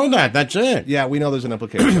didn't know that. That's it. Yeah, we know there's an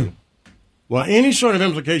implication. Well, any sort of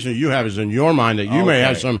implication that you have is in your mind that you may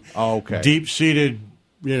have some deep-seated,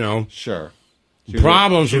 Sure.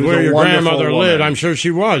 problems with where your grandmother lived. I'm sure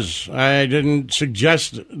she was. I didn't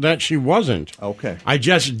suggest that she wasn't. Okay. I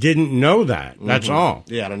just didn't know that. That's all.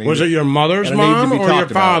 Yeah, I don't need Was it your mother's mom or your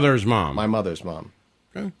father's mom? My mother's mom.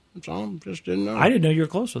 Okay, that's all. Just didn't know. I didn't know you were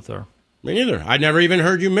close with her. Me neither. I never even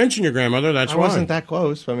heard you mention your grandmother. That's why. I wasn't that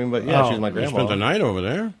close. I mean, but yeah, she was my grandma. You spent the night over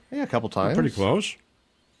there? Yeah, a couple times. Pretty close.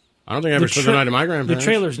 I don't think I ever spent the night at my grandparents.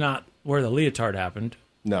 The trailer's not where the leotard happened.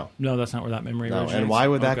 No. No, that's not where that memory originates. And why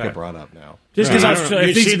would that get brought up now? Just because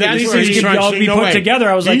these could all be put together,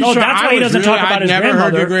 I was like, oh, that's why he doesn't talk about his grandmother.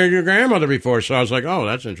 I'd never heard your grandmother before, so I was like, oh,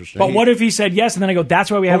 that's interesting. But what if he said yes, and then I go,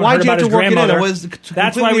 that's why we haven't heard about his grandmother.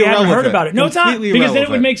 That's why we haven't heard about it. No, it's not. Because then it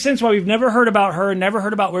would make sense why we've never heard about her, never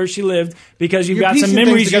heard about where she lived, because you've got some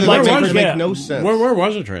memories you'd like to forget. No sense. Where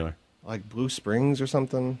was the trailer? Like Blue Springs or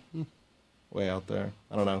something. Way out there.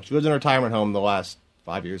 I don't know. She lived in a retirement home the last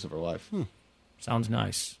 5 years of her life. Sounds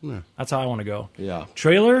nice. Yeah. That's how I want to go. Yeah.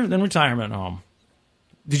 Trailer, then retirement home.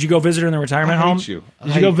 Did you go visit her in the retirement home? Did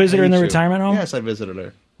you go visit her in the retirement home? Yes, I visited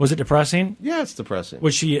her. Was it depressing? Yeah, it's depressing.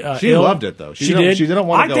 Was she She ill? loved it, though. She did? She didn't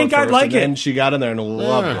want to go I think I'd like it. And she got in there and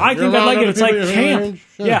loved it. I think I'd like it. It's like camp.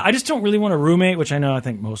 Yeah, I just don't really want a roommate, which I know I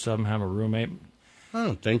think most of them have a roommate. I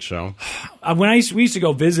don't think so. When we used to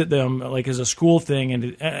go visit them, like as a school thing,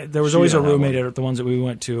 and there was always a roommate at the ones that we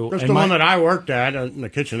went to. That's the one that I worked at in the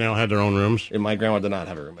kitchen. They all had their own rooms. And my grandma did not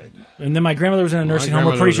have a roommate. And then my grandmother was in a nursing home.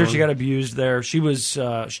 We're pretty sure she got abused there. She was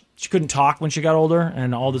she couldn't talk when she got older,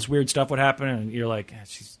 and all this weird stuff would happen. And you're like,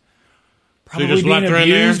 she's probably being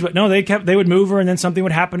abused. But no, they would move her, and then something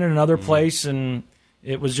would happen in another place, and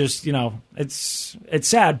it was just it's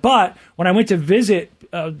sad. But when I went to visit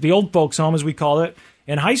the old folks' home, as we call it,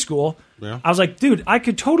 in high school, I was like, dude, I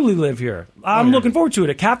could totally live here. I'm looking forward to it.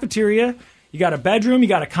 A cafeteria, you got a bedroom, you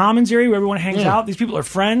got a commons area where everyone hangs out. These people are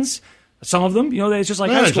friends. Some of them, it's just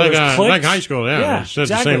like high school. It's like high school, yeah.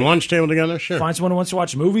 Sit at the same lunch table together, sure. Find someone who wants to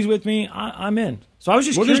watch movies with me, I'm in. So I was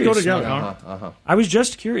just curious. We'll just go together. I was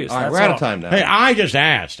just curious. All right, we're out of time now. Hey, I just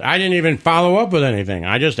asked. I didn't even follow up with anything.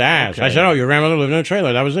 I just asked. Okay. I said, oh, your grandmother lived in a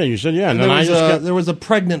trailer. That was it. You said, yeah. And then there was a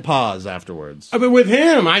pregnant pause afterwards. But with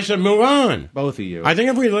him, I said, move on. Both of you. I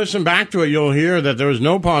think if we listen back to it, you'll hear that there was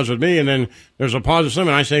no pause with me, and then there's a pause with him,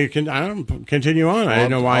 and I say, continue on. I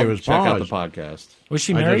didn't know why he was paused. Check out the podcast. Was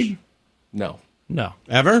she married? No. No.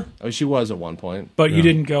 Ever? Oh, she was at one point. But you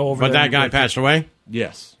didn't go over there. But that guy with passed away?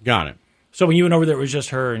 Yes. Got it. So when you went over there, it was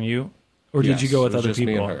just her and you? Or did you go with it was other just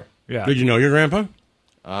people? Me and her. Yeah. Did you know your grandpa?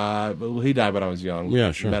 Well, he died when I was young.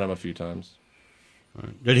 Yeah, sure. Met him a few times.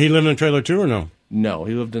 Right. Did he live in a trailer too or no? No,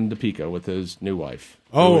 he lived in Topeka with his new wife.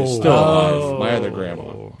 Oh. Still alive. My other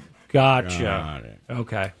grandma. Gotcha. Got it.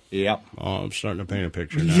 Okay. Yep. Oh, I'm starting to paint a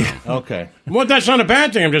picture now. Yeah. Okay. Well, that's not a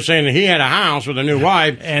bad thing. I'm just saying that he had a house with a new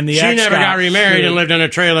wife, and she never got remarried and lived in a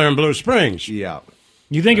trailer in Blue Springs. Yeah.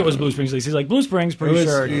 You think it was Blue Springs? He's like, Blue Springs, pretty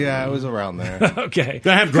sure. Yeah, it was around there. Okay. Did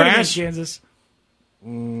it have grass? Kansas.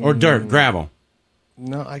 Or dirt, gravel?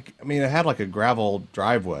 No, I mean, it had like a gravel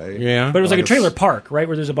driveway. Yeah. But it was like a trailer park, right,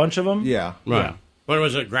 where there's a bunch of them? Yeah. Right. Yeah. But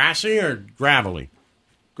was it grassy or gravelly?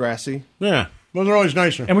 Grassy. Yeah. Those are always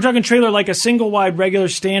nicer. And we're talking trailer like a single wide, regular,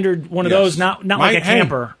 standard one of those, not like a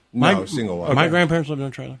camper. No, single wide. My grandparents lived in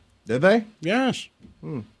a trailer. Did they? Yes.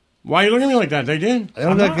 Why are you looking at me like that? They did. I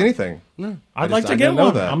don't like anything. No. I'd like to get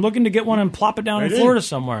one. I'm looking to get one and plop it down in Florida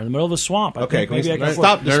somewhere in the middle of a swamp. Okay, maybe I can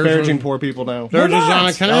stop disparaging poor people now. There's on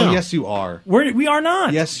a canal. Oh, yes, you are. We are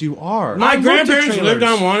not. Yes, you are. My grandparents lived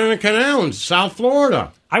on one in a canal in South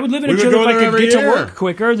Florida. I would live in a trailer if I could get to work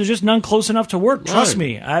quicker. There's just none close enough to work. Trust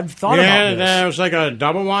me. I've thought about this. Yeah, it was like a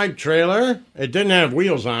double-wide trailer. It didn't have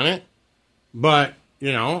wheels on it, but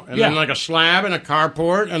you know, and then like a slab and a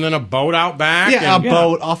carport, and then a boat out back. Yeah, a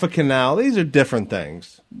boat off a canal. These are different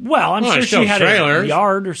things. Well, I'm sure she had a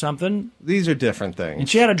yard or something. These are different things. And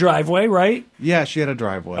she had a driveway, right? Yeah, she had a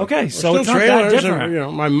driveway. Okay, so it's not that different. And, you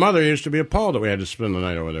know, my mother used to be appalled that we had to spend the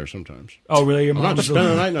night over there sometimes. Oh, really? Your mom mom not spend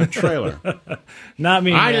the night in a trailer. Not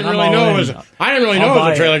me. I didn't really know it was. I didn't really know it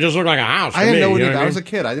was a trailer. It just looked like a house. I didn't know it. I was a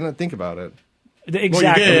kid. I didn't think about it.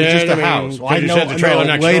 Exactly. Well, it was just a house. Well, I know said the trailer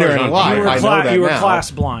next later door in life. I know that you were now. class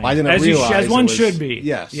blind. I didn't realize as one should be.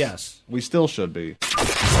 Yes. We still should be.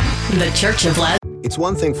 The Church of Laszlo. It's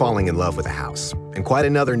one thing falling in love with a house, and quite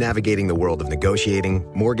another navigating the world of negotiating,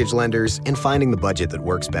 mortgage lenders, and finding the budget that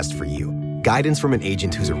works best for you. Guidance from an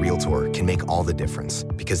agent who's a Realtor can make all the difference,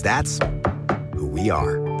 because that's who we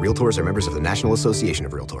are. Realtors are members of the National Association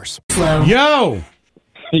of Realtors. Yo!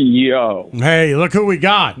 Yo. Hey, look who we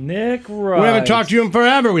got. Nick Wright. We haven't talked to you in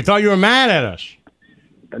forever. We thought you were mad at us.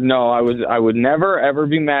 No, I would never, ever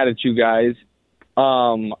be mad at you guys.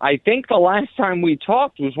 I think the last time we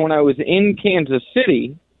talked was when I was in Kansas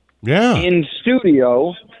City. Yeah. In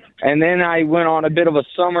studio. And then I went on a bit of a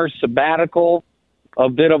summer sabbatical. A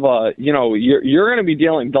bit of a, you know, you're going to be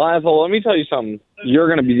dealing, Laszlo, let me tell you something you're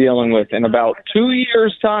going to be dealing with in about 2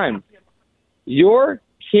 years' time. Your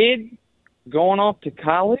kid going off to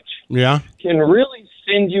college can really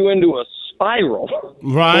send you into a spiral.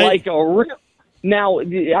 Right. Like a real. Now,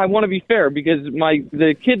 I want to be fair because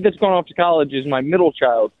the kid that's going off to college is my middle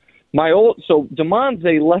child. So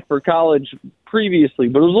DeMonte left for college previously,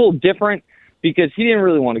 but it was a little different because he didn't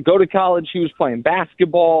really want to go to college. He was playing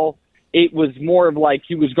basketball. It was more of like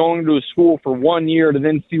he was going to a school for 1 year to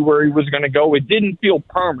then see where he was going to go. It didn't feel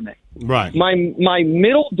permanent. Right. My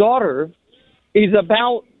middle daughter is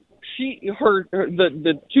about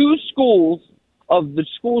the two schools of the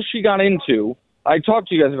school she got into. I talked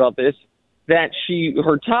to you guys about this. That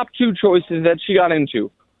her top two choices that she got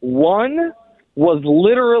into. One was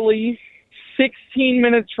literally 16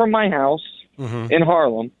 minutes from my house in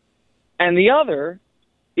Harlem, and the other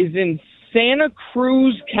is in Santa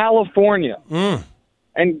Cruz, California.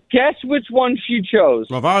 And guess which one she chose?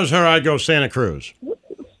 Well, if I was her, I'd go Santa Cruz.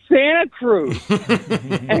 Santa Cruz.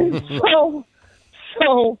 And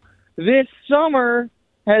so this summer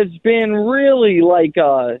has been really like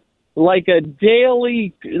a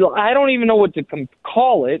daily, I don't even know what to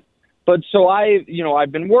call it, but so I've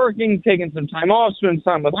been working, taking some time off, spending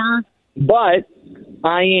time with her, but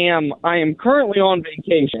I am currently on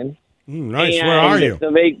vacation. Nice. Where are you?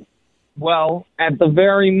 At the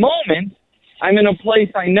very moment, I'm in a place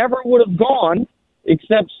I never would have gone,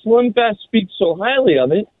 except SlimFest speaks so highly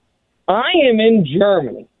of it. I am in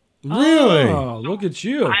Germany. Really? Oh, look at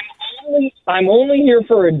you. I'm only here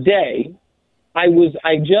for a day. I was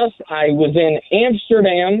in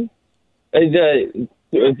Amsterdam the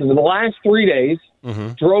last 3 days,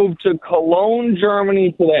 drove to Cologne,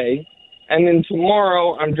 Germany today, and then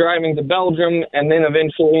tomorrow I'm driving to Belgium and then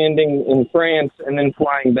eventually ending in France and then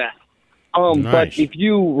flying back. Nice. But if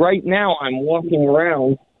you, right now I'm walking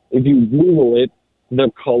around, if you Google it, the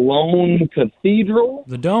Cologne Cathedral.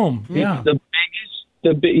 The Dome, yeah. The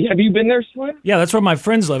biggest. Have you been there, Slim? Yeah, that's where my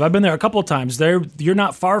friends live. I've been there a couple of times. You're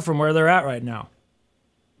not far from where they're at right now.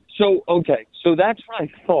 So that's what I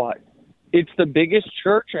thought. It's the biggest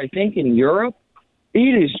church, I think, in Europe.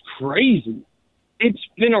 It is crazy. It's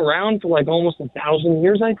been around for like almost 1,000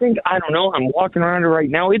 years, I think. I don't know. I'm walking around it right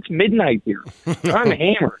now. It's midnight here. I'm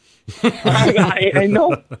hammered. I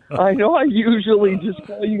know I usually just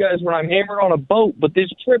call you guys when I'm hammered on a boat, but this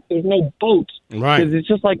trip, there's no boats. Right. Because it's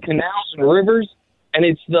just like canals and rivers. And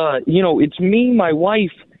it's it's me, my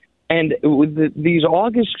wife, and with these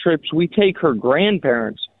August trips, we take her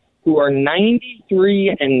grandparents who are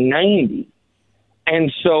 93 and 90. And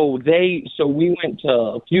so we went to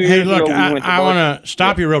a few years ago. Hey, look, I want to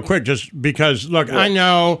stop you real quick just because, look, I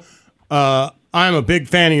know I'm a big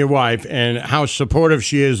fan of your wife and how supportive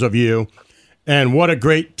she is of you and what a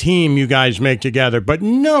great team you guys make together, but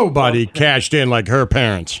nobody cashed in like her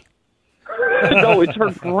parents. No, it's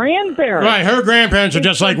her grandparents. Right, her grandparents are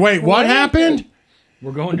just like, wait, what happened?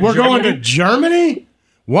 We're going to Germany?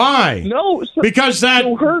 Why? No. Because that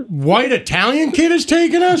white Italian kid is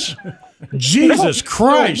taking us? Jesus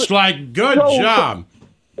Christ, good job.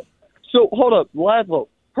 So, hold up, Laszlo.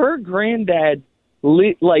 Her granddad,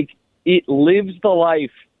 lives the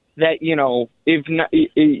life that, if not,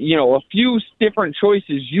 a few different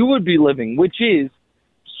choices you would be living, which is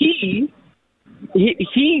he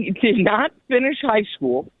did not finish high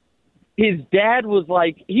school. His dad was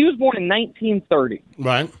he was born in 1930.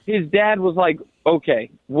 Right. His dad was like, okay,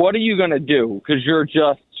 what are you going to do? Because you're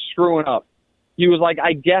just screwing up. He was like,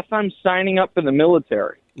 I guess I'm signing up for the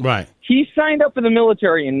military. Right. He signed up for the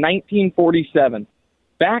military in 1947.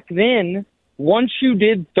 Back then, once you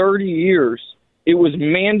did 30 years, it was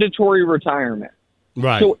mandatory retirement.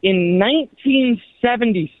 Right. So in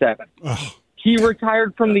 1977, he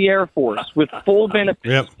retired from the Air Force with full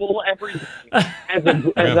benefits, full everything, as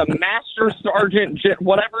a master sergeant,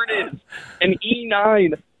 whatever it is, an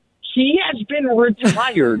E9. He has been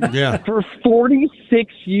retired for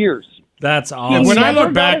 46 years. That's awesome. When I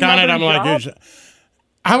look back on it, I'm like,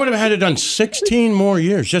 I would have had it done 16 more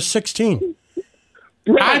years, just 16.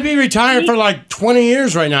 Right. I'd be retired for like 20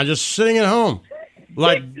 years right now, just sitting at home.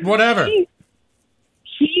 Like, whatever.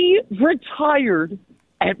 He retired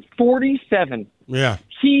at 47. Yeah.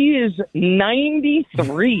 He is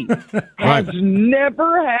 93. Has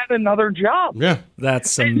never had another job. Yeah.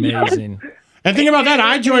 That's amazing. And think about that.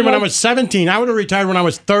 I joined when I was 17. I would have retired when I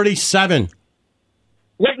was 37.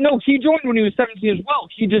 Wait, no, he joined when he was 17 as well.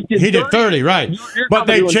 He just did 30. He did 30, right. But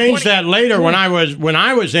they changed that later. When I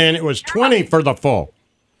was in, it was 20 for the full.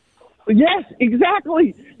 Yes,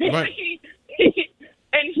 exactly. Right.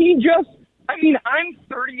 And he just, I mean, I'm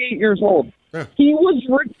 38 years old. Yeah. He was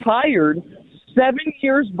retired 7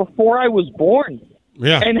 years before I was born.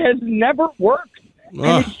 Yeah. And has never worked.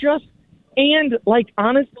 And it's just, and like,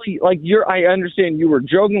 honestly, like I understand you were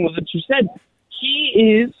joking with what you said.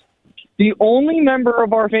 He is the only member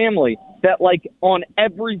of our family that, like, on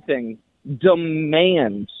everything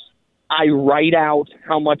demands I write out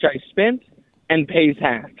how much I spent and pays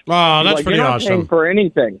half. Oh, that's like, pretty you're not awesome. paying for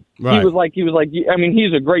anything. Right. He was like, I mean,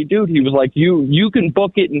 he's a great dude. He was like, you can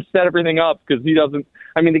book it and set everything up because he doesn't.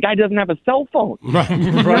 I mean, the guy doesn't have a cell phone.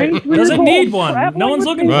 Right. Doesn't need one. No one's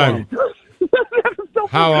looking for him.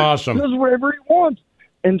 How awesome. He does whatever he wants.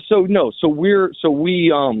 And so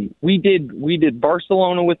we did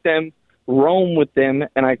Barcelona with them, Rome with them,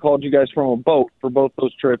 and I called you guys from a boat for both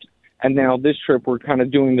those trips. And now this trip we're kind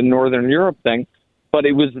of doing the Northern Europe thing. But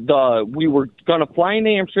it was we were gonna fly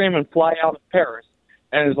into Amsterdam and fly out of Paris.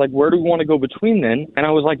 And it was like, where do we want to go between then? And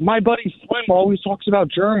I was like, my buddy Slim always talks about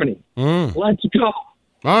Germany. Let's go. All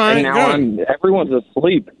right. And now everyone's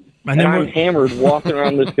asleep. And then I'm hammered walking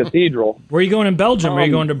around this cathedral. Where are you going in Belgium? Are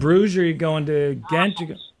you going to Bruges or are you going to Ghent?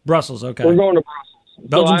 Brussels, okay. We're going to Brussels.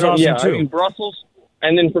 Belgium's awesome too. I mean, Brussels,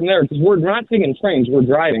 and then from there, because we're not taking trains, we're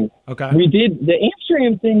driving. Okay. We did the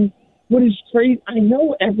Amsterdam thing. What is crazy? I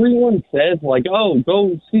know everyone says, like, oh,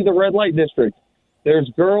 go see the red light district. There's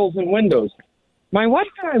girls and windows. My wife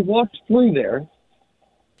and I walked through there.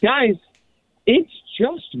 Guys, it's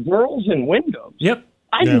just girls and windows. Yep.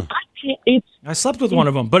 I can't. I slept with one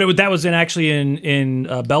of them, but that was in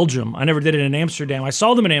Belgium. I never did it in Amsterdam. I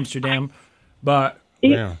saw them in Amsterdam, but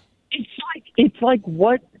it's like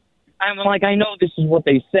what I'm like. I know this is what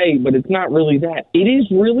they say, but it's not really that. It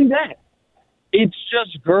is really that. It's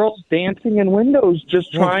just girls dancing in windows,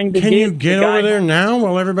 just trying to. Can you get over there now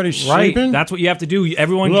while everybody's right. sleeping? That's what you have to do.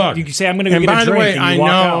 Everyone, Look, you can say, "I'm going to go get a drink." And by the way, and I you walk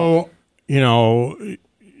know, out. you know,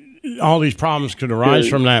 all these problems could arise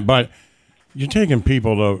from that, but you're taking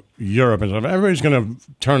people to Europe and stuff. Everybody's going to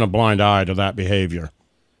turn a blind eye to that behavior.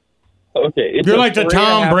 Okay, you're like the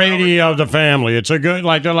Tom Brady of the family. It's a good,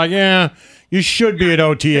 like they're like, yeah, you should be at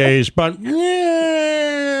OTAs, but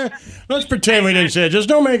let's pretend we didn't say it. Just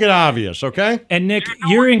don't make it obvious, okay? And Nick,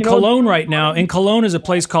 you're in Cologne right now. In Cologne is a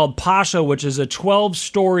place called Pascha, which is a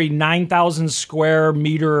 12-story, 9,000 square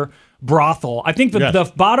meter brothel. I think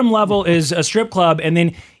the bottom level is a strip club, and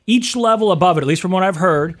then each level above it, at least from what I've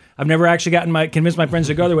heard, I've never actually convinced my friends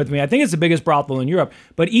to go there with me. I think it's the biggest brothel in Europe.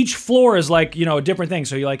 But each floor is like, a different thing.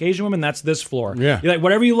 So you like Asian women, that's this floor. Yeah. You like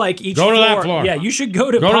whatever you like, each floor. Go to that floor. Yeah, you should go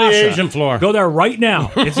to Go Pascha. to the Asian floor. Go there right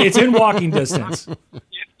now. It's in walking distance. You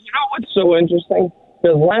know what's so interesting?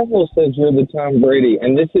 Because Laszlo says you're the Tom Brady,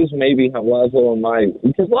 and this is maybe how Laszlo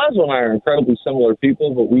because Laszlo and I are incredibly similar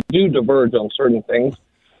people, but we do diverge on certain things.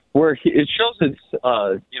 Where it shows its,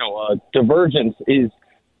 divergence is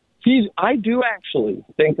I do actually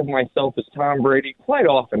think of myself as Tom Brady quite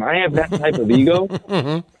often. I have that type of ego, but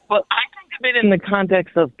I think of it in the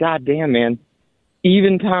context of, goddamn, man,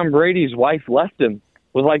 even Tom Brady's wife left him.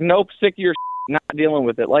 Was like, nope, sick of your not dealing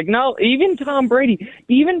with it. Like, no, even Tom Brady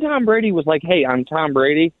was like, hey, I'm Tom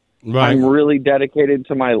Brady. Right. I'm really dedicated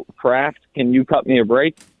to my craft. Can you cut me a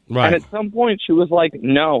break? Right. And at some point she was like,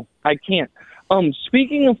 no, I can't.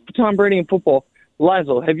 Speaking of Tom Brady and football,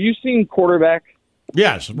 Laszlo, have you seen Quarterback?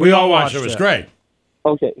 Yes, we all watched it. It was great.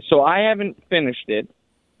 Okay, so I haven't finished it,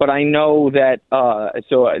 but I know that.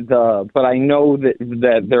 But I know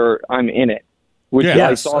that I'm in it. Which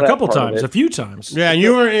I saw a couple times, a few times. Yeah, and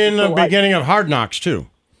you were in the beginning of Hard Knocks too.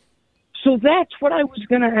 So that's what I was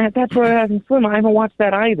gonna. That's what I haven't Slim. I haven't watched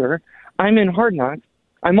that either. I'm in Hard Knocks.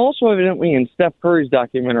 I'm also evidently in Steph Curry's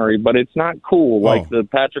documentary, but it's not cool like the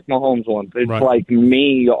Patrick Mahomes one. It's like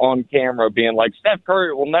me on camera being like, Steph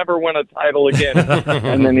Curry will never win a title again.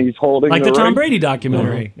 And then he's holding like the Tom ring. Brady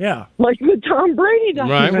documentary. Yeah. Like the Tom Brady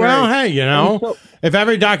documentary. Right. Well, hey, you know, if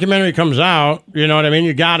every documentary comes out, you know what I mean?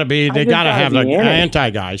 They got to have the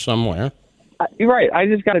anti-guy somewhere. Right. I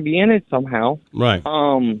just got to be in it somehow. Right.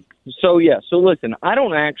 So listen, I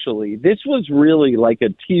don't actually, this was really like a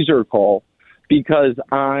teaser call because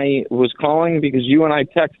I was calling because you and I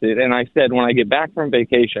texted and I said when I get back from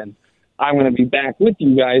vacation, I'm going to be back with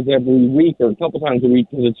you guys every week or a couple times a week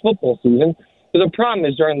because it's football season. But the problem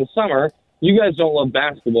is during the summer, you guys don't love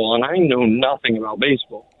basketball and I know nothing about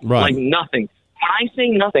baseball. Right. Like nothing. When I say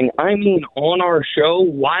nothing, I mean on our show,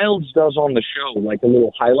 Wilds does on the show like a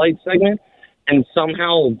little highlight segment. And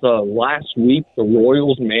somehow the last week, the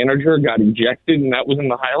Royals manager got ejected, and that was in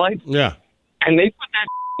the highlights. Yeah. And they put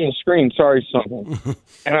that on the screen. Sorry, someone.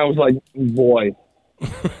 And I was like, boy,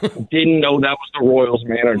 didn't know that was the Royals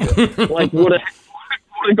manager. Like, would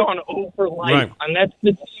have gone over life. Right. And that's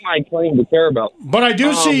the team I claim to care about. But I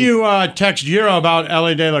do see you text Giro about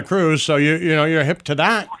Elly De La Cruz, so you're hip to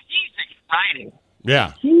that. Well, he's exciting.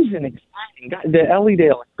 Yeah. He's an exciting guy. The Elly De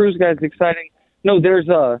La Cruz guy's exciting. No, there's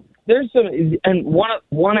some, and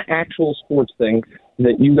one actual sports thing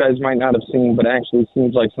that you guys might not have seen, but actually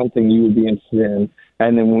seems like something you would be interested in,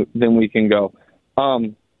 and then we can go.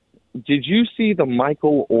 Did you see the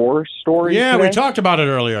Michael Orr story? Yeah, today? we talked about it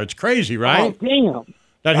earlier. It's crazy, right? Oh, damn.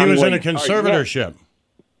 That he was in a conservatorship.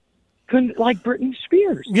 Like Britney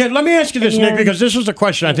Spears. Yeah, let me ask you this, Nick, because this is a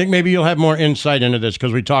question. I think maybe you'll have more insight into this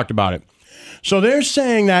because we talked about it. So they're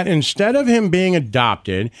saying that instead of him being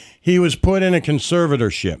adopted, he was put in a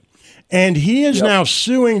conservatorship. And he is now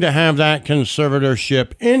suing to have that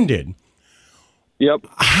conservatorship ended. Yep.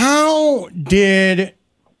 How did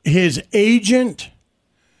his agent...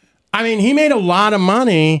 I mean, he made a lot of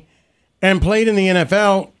money and played in the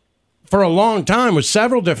NFL for a long time with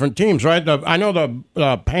several different teams, right? I know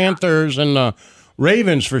the Panthers and the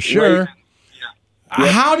Ravens for sure.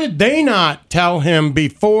 Yeah. How did they not tell him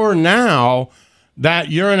before now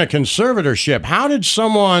that you're in a conservatorship? How did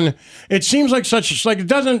someone... It seems like it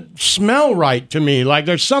doesn't smell right to me. Like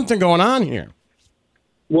there's something going on here.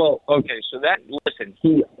 Well, okay, so listen,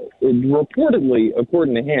 he reportedly,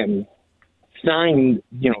 according to him, signed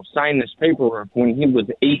this paperwork when he was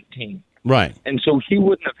 18. Right. And so he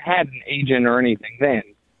wouldn't have had an agent or anything then.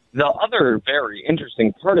 The other very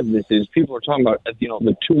interesting part of this is people are talking about,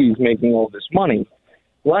 the Tui's making all this money.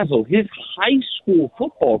 Laszlo, his high school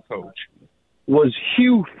football coach was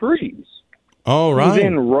Hugh Freeze. Oh, right. Who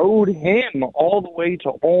then rode him all the way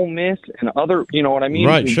to Ole Miss and other, you know what I mean?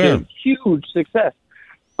 Right, sure. Huge success.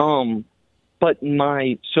 But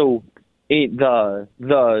the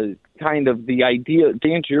kind of the idea,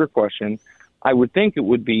 to answer your question, I would think it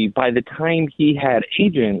would be by the time he had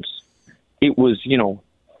agents, it was,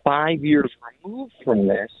 5 years removed from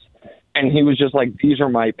this. And he was just like, these are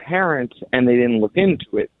my parents, and they didn't look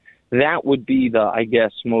into it. That would be the, I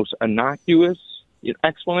guess, most innocuous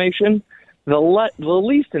explanation. The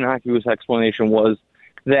least innocuous explanation was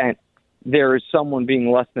that there is someone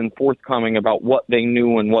being less than forthcoming about what they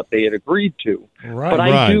knew and what they had agreed to. Right, but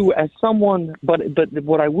I do, as someone, but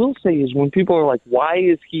what I will say is when people are like, why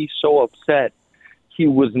is he so upset he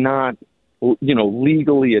was not,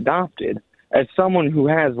 legally adopted? As someone who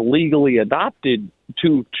has legally adopted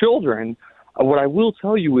 2 children, what I will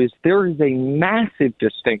tell you is there is a massive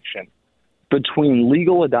distinction between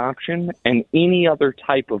legal adoption and any other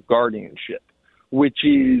type of guardianship, which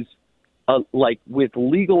is like with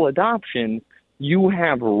legal adoption, you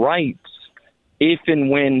have rights if and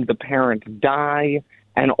when the parents die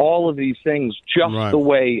and all of these things just the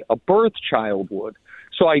way a birth child would.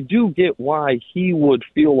 So I do get why he would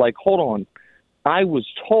feel like, hold on, I was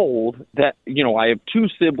told that, I have 2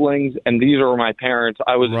 siblings and these are my parents.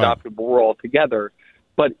 I was adopted, but we're all together.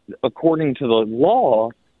 But according to the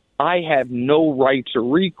law, I have no rights or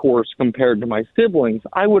recourse compared to my siblings.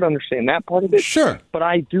 I would understand that part of it. Sure. But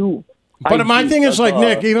I do. But my thing is like,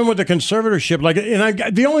 Nick, even with the conservatorship,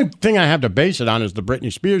 the only thing I have to base it on is the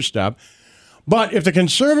Britney Spears stuff. But if the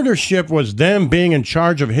conservatorship was them being in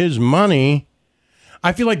charge of his money,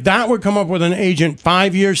 I feel like that would come up with an agent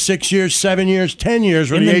 5 years, 6 years, 7 years, 10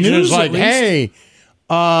 years, where the agent is like, hey,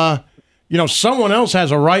 someone else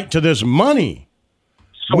has a right to this money.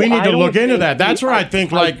 So we need to look into that. That's where I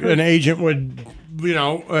think an agent would,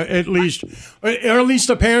 at least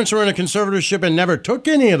the parents were in a conservatorship and never took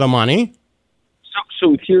any of the money.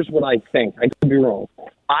 So here's what I think. I could be wrong.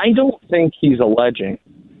 I don't think he's alleging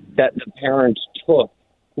that the parents took.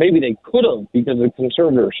 Maybe they could have because of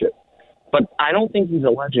conservatorship. But I don't think he's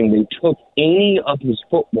alleging they took any of his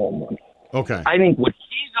football money. Okay. I think what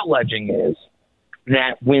he's alleging is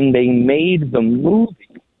that when they made the movie,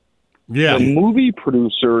 the movie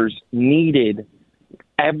producers needed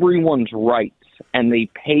everyone's rights, and they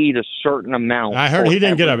paid a certain amount. I heard he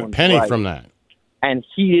didn't get a penny from that. And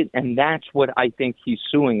that's what I think he's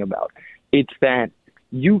suing about. It's that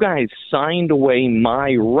you guys signed away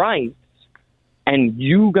my rights, and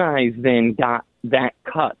you guys then got that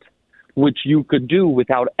cut, which you could do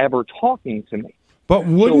without ever talking to me. But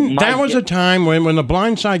that was a time when The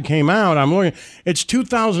Blind Side came out. I'm looking. It's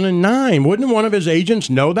 2009. Wouldn't one of his agents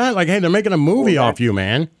know that? Like, hey, they're making a movie off you,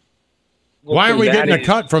 man. Why aren't we getting a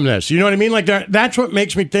cut from this? You know what I mean? Like, that's what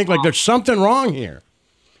makes me think like there's something wrong here.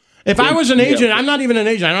 If I was an agent, I'm not even an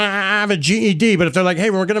agent. I don't have a GED. But if they're like,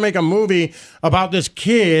 hey, we're going to make a movie about this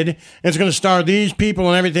kid, and it's going to star these people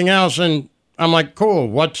and everything else, and I'm like, cool,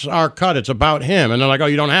 what's our cut? It's about him. And they're like, oh,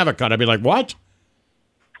 you don't have a cut. I'd be like, what?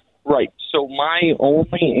 Right. So my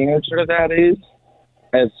only answer to that is,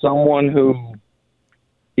 as someone who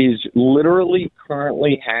is literally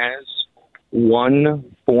currently has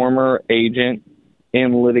one former agent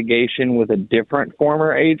in litigation with a different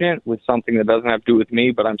former agent with something that doesn't have to do with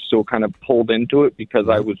me, but I'm still kind of pulled into it because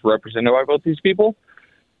I was represented by both these people.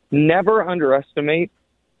 Never underestimate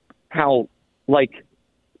how, this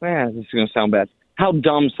is going to sound bad, how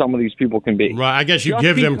dumb some of these people can be. Right. I guess you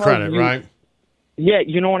give them credit, right? Yeah,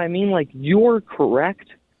 you know what I mean? Like, you're correct.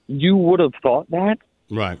 You would have thought that.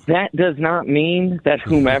 Right. That does not mean that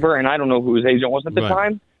whomever, and I don't know who his agent was at the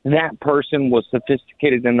time, that person was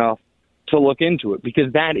sophisticated enough to look into it,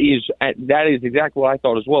 because that is exactly what I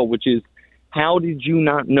thought as well, which is, how did you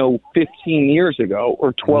not know 15 years ago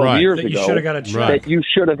or 12 years ago that you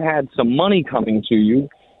should have had some money coming to you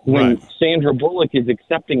when Sandra Bullock is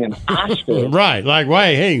accepting an Oscar? Right. Like,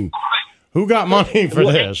 wait, hey, who got money for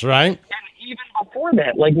this, right? And even before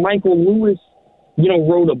that, like Michael Lewis,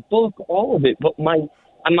 wrote a book, all of it. But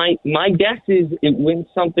my guess is it went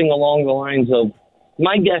something along the lines of,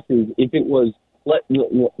 my guess is if it was,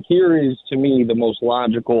 here is to me the most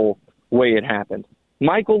logical way it happened.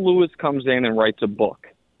 Michael Lewis comes in and writes a book.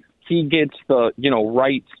 He gets the,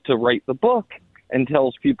 rights to write the book and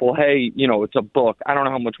tells people, hey, it's a book. I don't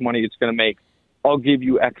know how much money it's going to make. I'll give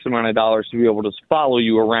you X amount of dollars to be able to follow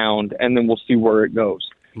you around, and then we'll see where it goes.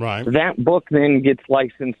 Right. That book then gets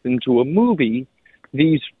licensed into a movie.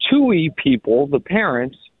 These Tui people, the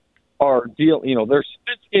parents, are they're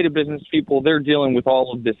sophisticated business people. They're dealing with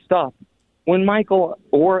all of this stuff. When Michael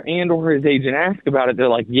or his agent ask about it, they're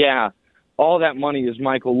like, yeah, all that money is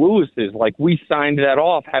Michael Lewis's. Like, we signed that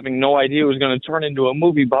off having no idea it was going to turn into a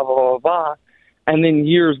movie, blah, blah, blah, blah. And then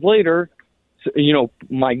years later,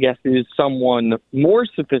 my guess is someone more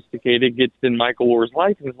sophisticated gets in Michael Lewis'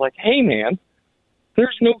 life and is like, hey, man,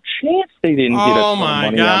 there's no chance they didn't get a ton of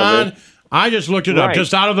money out of it. I just looked it up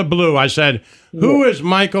just out of the blue. I said, who is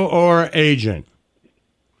Michael Orr agent?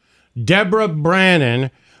 Deborah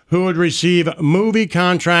Brannon, who would receive movie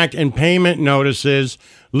contract and payment notices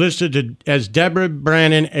listed as Deborah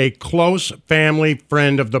Brannon, a close family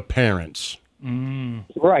friend of the parents.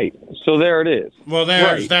 Right. So there it is. Well,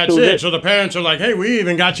 that's it. So the parents are like, hey, we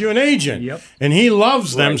even got you an agent. Yep. And he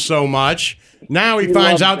loves them so much. Now he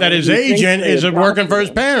finds out that his agent is working for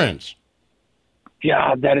his parents.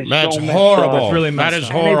 God, that's horrible. That's really messed up. That is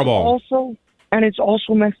horrible. And it's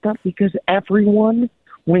also messed up because everyone,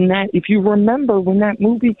 if you remember when that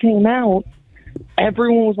movie came out,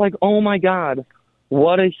 everyone was like, oh my God,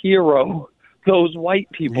 what a hero those white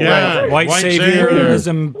people are. White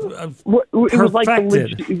saviorism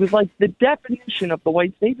perfected. It was like the definition of the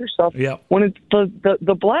white savior stuff. Yeah. When it's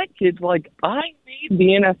the black kids like, I made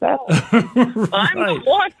the NFL. I'm the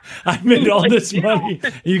one. I made all this money.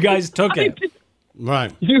 You guys took it.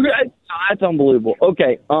 Right. You guys, that's unbelievable.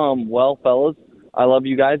 Okay. Well, fellas, I love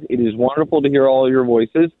you guys. It is wonderful to hear all your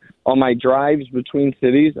voices. On my drives between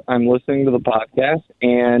cities, I'm listening to the podcast.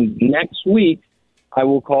 And next week, I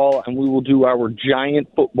will call and we will do our giant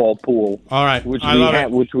football pool. All right. Which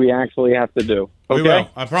we actually have to do. Okay? We will.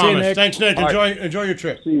 I promise. Nick. Thanks, Nick. Enjoy your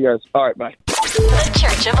trip. See you guys. All right. Bye. The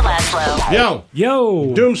Church of Laszlo.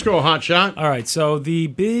 Yo. Doom Scroll Hot Shot. All right. So the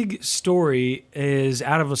big story is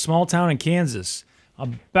out of a small town in Kansas,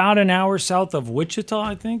 about an hour south of Wichita,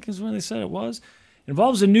 I think is where they said it was. It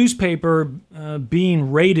involves a newspaper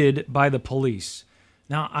being raided by the police.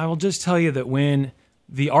 Now, I will just tell you that when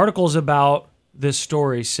the articles about this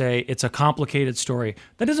story say it's a complicated story,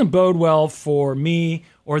 that doesn't bode well for me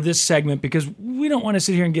or this segment because we don't want to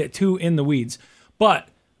sit here and get too in the weeds. But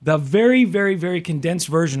the very, very, very condensed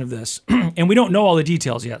version of this, and we don't know all the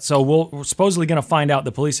details yet, so we're supposedly going to find out.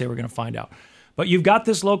 The police say we're going to find out. But you've got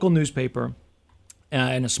this local newspaper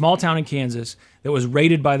in a small town in Kansas that was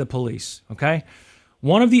raided by the police, okay?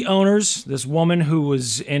 One of the owners, this woman who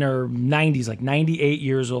was in her 90s, like 98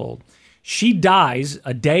 years old, she dies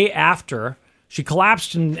a day after. She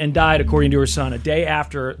collapsed and died, according to her son, a day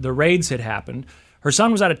after the raids had happened. Her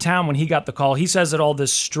son was out of town when he got the call. He says that all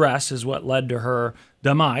this stress is what led to her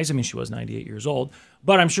demise. I mean, she was 98 years old,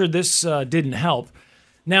 but I'm sure this didn't help.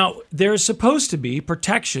 Now, there's supposed to be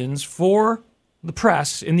protections for the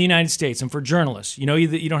press in the United States and for journalists. You know,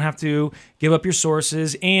 you don't have to give up your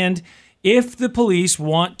sources. And if the police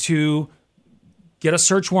want to get a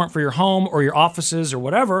search warrant for your home or your offices or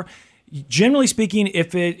whatever, generally speaking,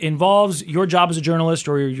 if it involves your job as a journalist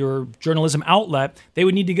or your journalism outlet, they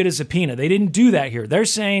would need to get a subpoena. They didn't do that here. They're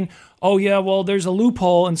saying, oh yeah, well, there's a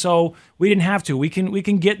loophole, and so we didn't have to. We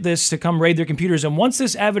can get this to come raid their computers. And once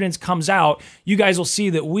this evidence comes out, you guys will see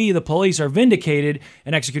that we, the police, are vindicated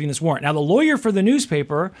in executing this warrant. Now, the lawyer for the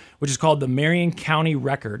newspaper, which is called the Marion County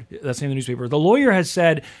Record, that's the name of the newspaper, the lawyer has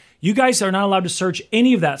said, you guys are not allowed to search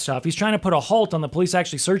any of that stuff. He's trying to put a halt on the police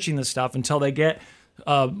actually searching this stuff until they get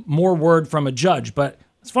more word from a judge. But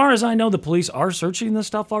as far as I know, the police are searching this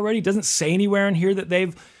stuff already. It doesn't say anywhere in here that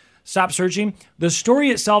they've stopped searching. The story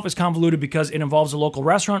itself is convoluted because it involves a local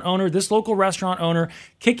restaurant owner. This local restaurant owner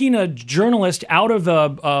kicking a journalist out of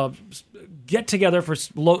a get-together for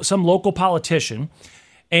some local politician.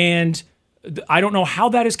 And I don't know how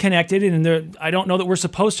that is connected, and I don't know that we're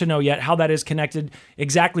supposed to know yet how that is connected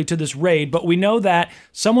exactly to this raid, but we know that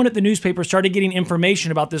someone at the newspaper started getting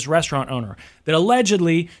information about this restaurant owner, that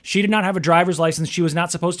allegedly she did not have a driver's license, she was not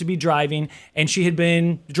supposed to be driving, and she had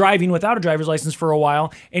been driving without a driver's license for a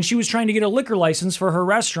while, and she was trying to get a liquor license for her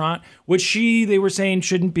restaurant, which they were saying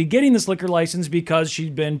shouldn't be getting this liquor license because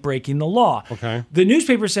she'd been breaking the law. Okay. The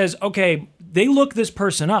newspaper says, okay, they look this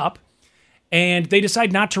person up, and they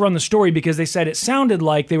decide not to run the story because they said it sounded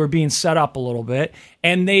like they were being set up a little bit.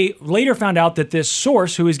 And they later found out that this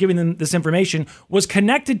source who is giving them this information was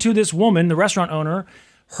connected to this woman, the restaurant owner,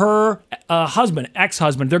 her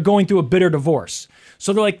ex-husband. They're going through a bitter divorce.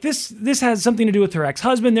 So they're like, this has something to do with her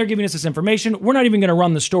ex-husband. They're giving us this information. We're not even going to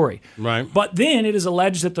run the story. Right. But then it is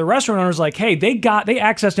alleged that the restaurant owner's like, hey, they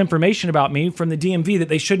accessed information about me from the DMV that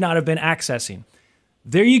they should not have been accessing.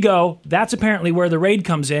 There you go. That's apparently where the raid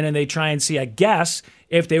comes in, and they try and see, I guess,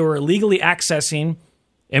 if they were illegally accessing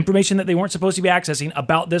information that they weren't supposed to be accessing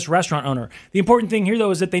about this restaurant owner. The important thing here,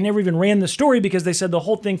 though, is that they never even ran the story because they said the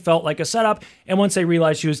whole thing felt like a setup, and once they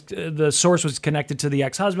realized the source was connected to the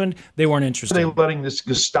ex-husband, they weren't interested. They're letting this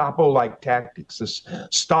Gestapo-like tactics, this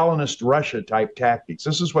Stalinist Russia-type tactics.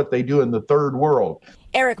 This is what they do in the third world.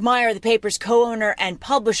 Eric Meyer, the paper's co-owner and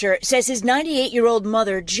publisher, says his 98-year-old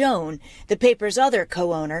mother, Joan, the paper's other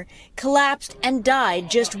co-owner, collapsed and died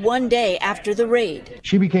just one day after the raid.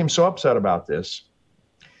 She became so upset about this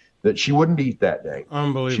that she wouldn't eat that day.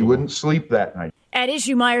 Unbelievable. She wouldn't sleep that night. At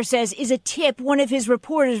issue, Meyer says, is a tip one of his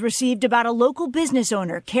reporters received about a local business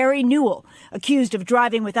owner, Carrie Newell, accused of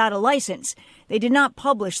driving without a license. They did not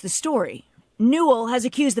publish the story. Newell has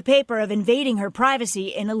accused the paper of invading her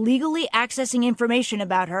privacy and illegally accessing information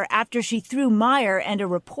about her after she threw Meyer and a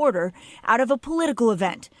reporter out of a political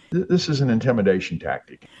event. This is an intimidation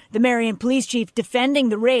tactic. The Marion police chief defending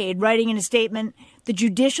the raid, writing in a statement, the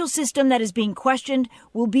judicial system that is being questioned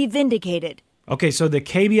will be vindicated. Okay, so the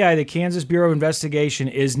KBI, the Kansas Bureau of Investigation,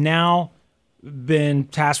 is now been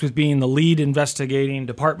tasked with being the lead investigating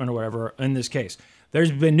department or whatever in this case.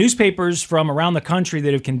 There's been newspapers from around the country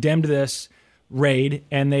that have condemned this raid,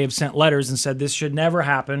 and they have sent letters and said this should never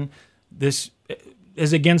happen. This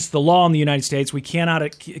is against the law in the United States. We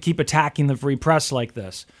cannot keep attacking the free press like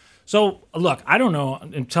this. So, look, I don't know.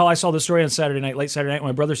 Until I saw the story on Saturday night, late Saturday night, when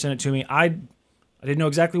my brother sent it to me, I didn't know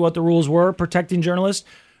exactly what the rules were protecting journalists.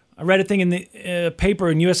 I read a thing in the paper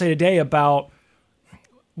in USA Today about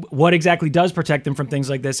what exactly does protect them from things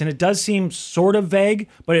like this, and it does seem sort of vague,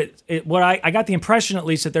 but I got the impression at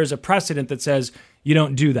least that there's a precedent that says you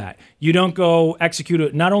don't do that. You don't go execute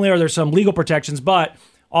it. Not only are there some legal protections, but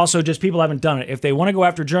also just people haven't done it. If they want to go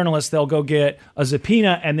after journalists, they'll go get a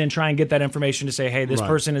subpoena and then try and get that information to say, hey, this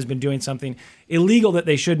person has been doing something illegal that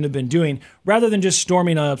they shouldn't have been doing, rather than just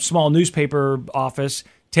storming a small newspaper office,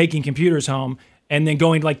 taking computers home, and then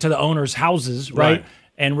going to the owners' houses, right?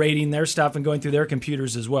 And raiding their stuff and going through their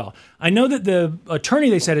computers as well. I know that the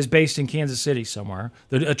attorney, they said, is based in Kansas City somewhere,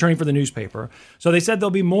 the attorney for the newspaper. So they said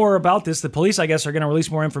there'll be more about this. The police, I guess, are going to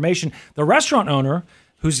release more information. The restaurant owner,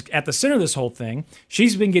 who's at the center of this whole thing,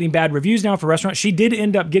 she's been getting bad reviews now for restaurants. She did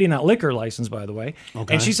end up getting that liquor license, by the way.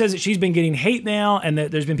 Okay. And she says that she's been getting hate now and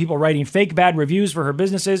that there's been people writing fake bad reviews for her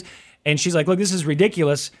businesses. And she's like, look, this is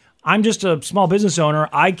ridiculous. I'm just a small business owner.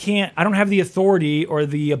 I don't have the authority or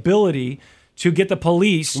the ability to get the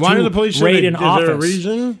police Why do the police raid an office. Is there a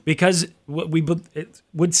reason? Because it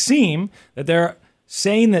would seem that they're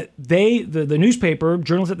saying that the newspaper,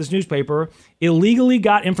 journalists at this newspaper, illegally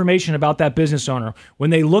got information about that business owner.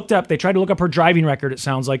 When they tried to look up her driving record, it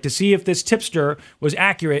sounds like, to see if this tipster was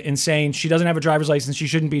accurate in saying she doesn't have a driver's license, she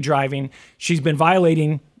shouldn't be driving, she's been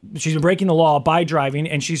breaking the law by driving,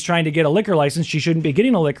 and she's trying to get a liquor license. She shouldn't be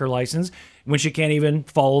getting a liquor license when she can't even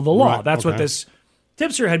follow the law. Right, That's what this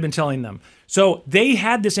tipster had been telling them. So they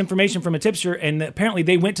had this information from a tipster, and apparently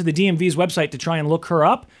they went to the DMV's website to try and look her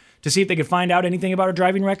up to see if they could find out anything about her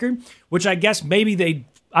driving record, which I guess maybe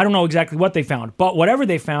I don't know exactly what they found, but whatever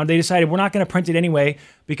they found, they decided we're not going to print it anyway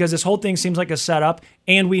because this whole thing seems like a setup,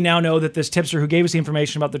 and we now know that this tipster who gave us the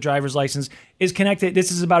information about the driver's license is connected.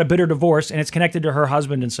 This is about a bitter divorce, and it's connected to her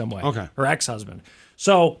husband in some way, her ex-husband.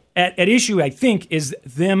 So at issue, I think, is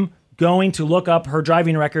them going to look up her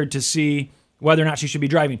driving record to see whether or not she should be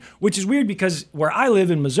driving, which is weird because where I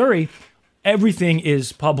live in Missouri, everything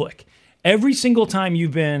is public. Every single time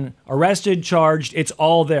you've been arrested, charged, it's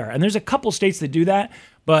all there. And there's a couple states that do that,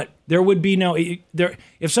 but there would be no...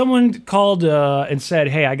 If someone called and said,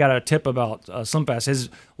 hey, I got a tip about SlimFast, his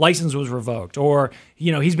license was revoked, or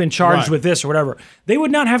he's been charged with this or whatever, they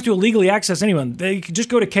would not have to illegally access anyone. They could just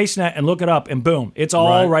go to CaseNet and look it up, and boom, it's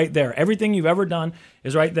all right there. Everything you've ever done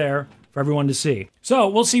is right there for everyone to see. So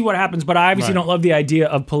we'll see what happens, but I obviously don't love the idea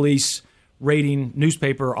of police raiding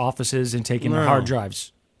newspaper offices and taking their hard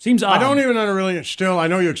drives. Seems odd. I don't even I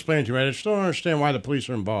know you explained to me, I still don't understand why the police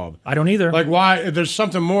are involved. I don't either. Like, why? There's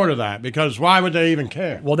something more to that, because why would they even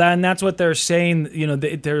care? Well, that's what they're saying,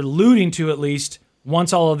 they're alluding to, at least.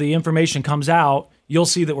 Once all of the information comes out, you'll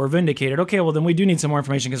see that we're vindicated. Okay, well, then we do need some more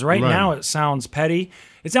information, because right now it sounds petty.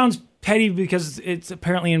 It sounds petty because it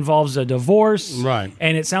apparently involves a divorce. Right.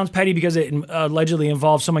 And it sounds petty because it allegedly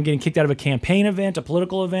involves someone getting kicked out of a campaign event, a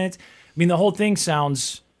political event. I mean, the whole thing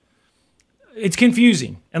sounds... It's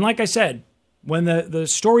confusing. And like I said, when the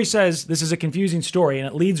story says this is a confusing story and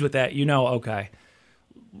it leads with that, okay,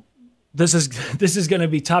 this is going to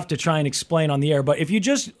be tough to try and explain on the air. But if you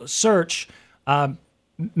just search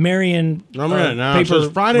Marion now it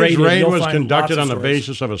says Friday's raid was conducted on the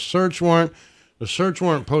basis of a search warrant. The search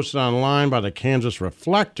warrant posted online by the Kansas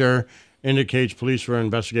Reflector indicates police were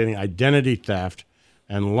investigating identity theft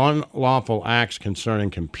and unlawful acts concerning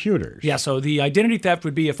computers. Yeah, so the identity theft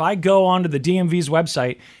would be if I go onto the DMV's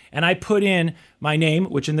website and I put in my name,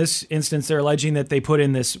 which in this instance they're alleging that they put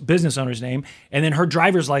in this business owner's name, and then her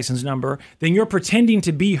driver's license number, then you're pretending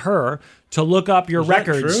to be her to look up your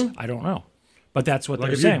records. True? I don't know, but that's what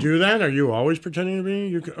they're if saying. If you do that, are you always pretending to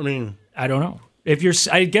be? I don't know.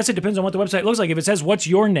 I guess it depends on what the website looks like. If it says, what's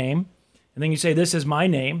your name? And then you say, this is my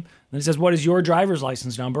name. And it says, what is your driver's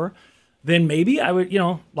license number? Then maybe I would,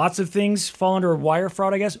 lots of things fall under wire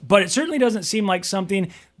fraud, I guess. But it certainly doesn't seem like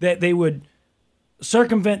something that they would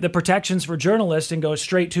circumvent the protections for journalists and go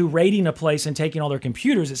straight to raiding a place and taking all their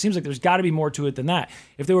computers. It seems like there's got to be more to it than that.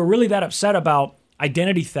 If they were really that upset about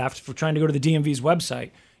identity theft for trying to go to the DMV's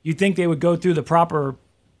website, you'd think they would go through the proper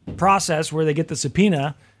process where they get the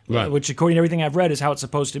subpoena, which according to everything I've read is how it's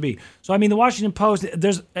supposed to be. So, I mean, the Washington Post,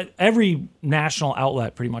 every national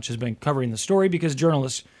outlet pretty much has been covering the story because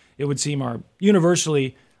journalists, it would seem, are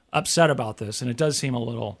universally upset about this. And it does seem a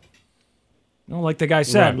little, like the guy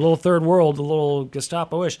said, a little third world, a little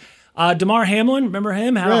Gestapo-ish. Damar Hamlin, remember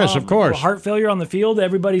him? Yes, of course. Heart failure on the field.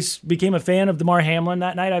 Everybody became a fan of Damar Hamlin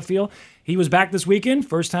that night, I feel. He was back this weekend,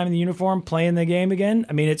 first time in the uniform, playing the game again.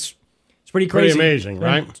 I mean, it's pretty crazy. Pretty amazing,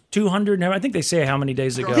 right? 200, I think they say how many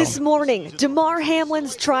days ago. This morning, Damar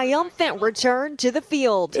Hamlin's triumphant return to the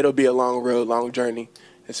field. It'll be a long road, long journey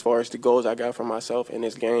as far as the goals I got for myself in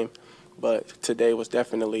this game. But today was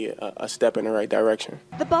definitely a step in the right direction.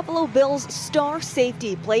 The Buffalo Bills' star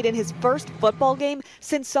safety played in his first football game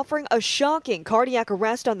since suffering a shocking cardiac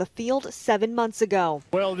arrest on the field 7 months ago.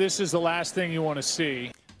 Well, this is the last thing you want to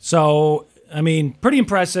see. So, I mean, pretty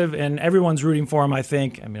impressive, and everyone's rooting for him, I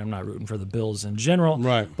think. I mean, I'm not rooting for the Bills in general.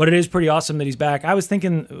 Right. But it is pretty awesome that he's back. I was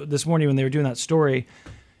thinking this morning when they were doing that story,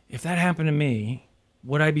 if that happened to me,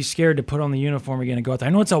 would I be scared to put on the uniform again and go out there?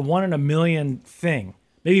 I know it's a 1 in a million thing.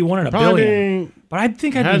 Maybe 1 in a billion. But I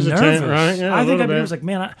think I'd be nervous. Right? Yeah, I think I'd be nervous. Like,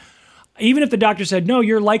 man, even if the doctor said, no,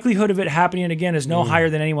 your likelihood of it happening again is no higher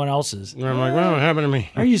than anyone else's. I'm like, well, it happened to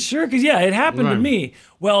me. Are you sure? Because, yeah, it happened to me.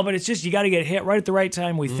 Well, but it's just you got to get hit right at the right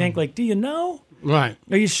time. We think, like, do you know? Right.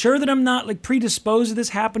 Are you sure that I'm not, like, predisposed to this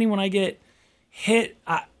happening when I get hit?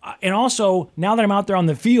 And also, now that I'm out there on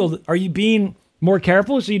the field, are you being more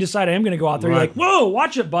careful? So you decide I am going to go out there. You're like, whoa,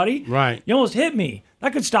 watch it, buddy. Right. You almost hit me.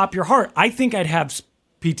 That could stop your heart. I think I'd have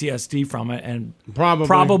PTSD from it and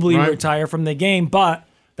probably right. retire from the game. But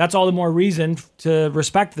that's all the more reason to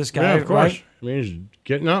respect this guy. Yeah, of course. Right? I mean, he's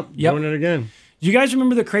getting up, doing it again. Do you guys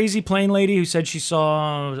remember the crazy plane lady who said she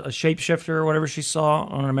saw a shapeshifter or whatever she saw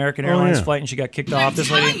on an American Airlines flight and she got kicked off? This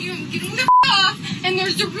lady. I'm getting the off, and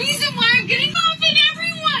there's a reason why I'm getting off, and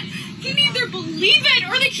everyone can either believe it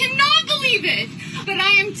or they cannot believe it. But I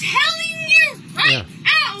am telling you right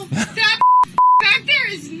now that back there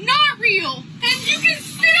is not real, and you can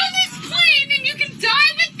sit on this plane and you can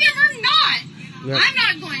die with them or not. I'm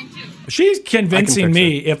not going to. She's convincing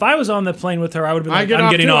me. If I was on the plane with her, I would have been like,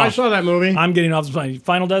 I'm getting off. I saw that movie. I'm getting off the plane.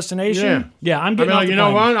 Final Destination? Yeah, I'm getting off the plane. You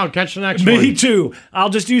know what? I'll catch the next one. Me too. I'll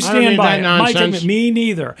just do standby. Me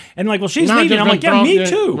neither. And like, well, she's leaving. I'm like, yeah, me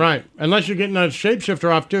too. Right. Unless you're getting a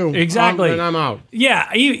shapeshifter off too. Exactly. Then I'm out. Yeah,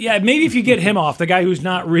 maybe if you get him off, the guy who's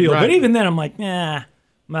not real. Right. But even then, I'm like, nah.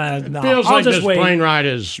 It feels like this plane ride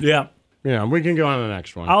is... Yeah. Yeah, we can go on to the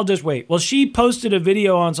next one. I'll just wait. Well, she posted a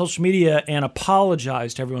video on social media and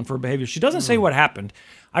apologized to everyone for her behavior. She doesn't say what happened.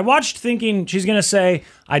 I watched thinking she's going to say,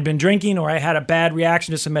 I'd been drinking or I had a bad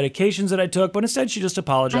reaction to some medications that I took, but instead she just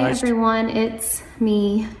apologized. Hi, everyone. It's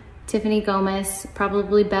me, Tiffany Gomez,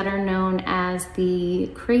 probably better known as the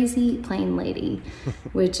crazy plane lady,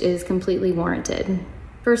 which is completely warranted.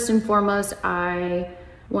 First and foremost, I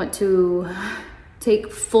want to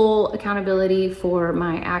take full accountability for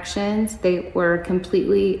my actions. They were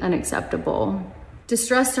completely unacceptable.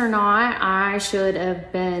 Distressed or not, I should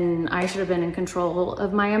have been in control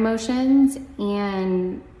of my emotions,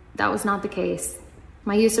 and that was not the case.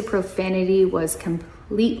 My use of profanity was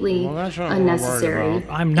completely unnecessary.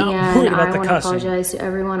 I'm not worried about the cussing. And I want to apologize to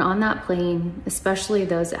everyone on that plane, especially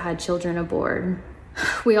those that had children aboard.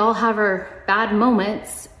 We all have our bad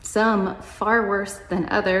moments, some far worse than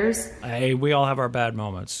others. Hey, we all have our bad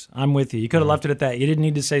moments. I'm with you. You could have left it at that. You didn't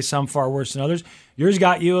need to say some far worse than others. Yours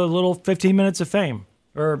got you a little 15 minutes of fame,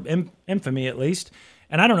 or infamy at least.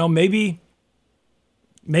 And I don't know, maybe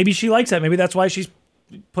she likes that. Maybe that's why she's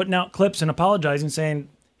putting out clips and apologizing, saying,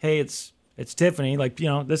 hey, it's Tiffany. Like,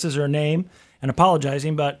 this is her name, and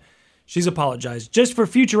apologizing, but she's apologized. Just for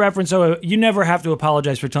future reference, though, you never have to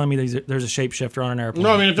apologize for telling me there's a shapeshifter on an airplane.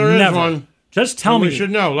 No, I mean, if there is one, just tell me. We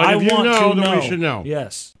should know. Like, if you know, then we should know.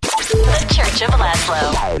 Yes. The Church of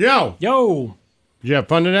Laszlo. Yo. Did you have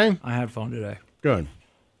fun today? I had fun today. Good.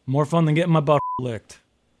 More fun than getting my butt licked.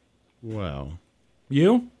 Well.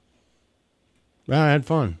 You? Yeah, I had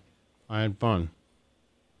fun.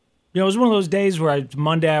 It was one of those days where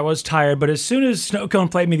Monday I was tired, but as soon as Snow Cone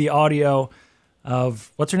played me the audio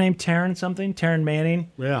of, what's her name, Taryn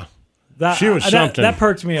Manning? Yeah. She was something. That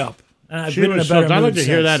perked me up. And I've she been was in a better something. I'd like to mood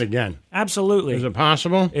hear since. that again. Absolutely. Is it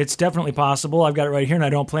possible? It's definitely possible. I've got it right here, and I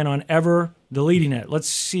don't plan on ever deleting it. Let's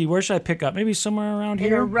see. Where should I pick up? Maybe somewhere around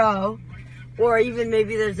here? In a row. Or even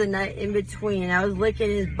maybe there's a night in between. I was licking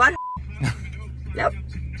his butt. Yep.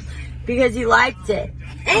 Because he liked it.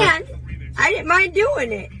 And I didn't mind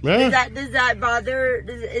doing it. Yeah. Does that bother?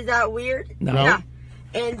 Is that weird? No.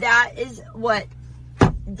 And that is what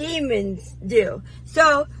demons do.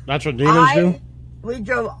 So that's what demons do? We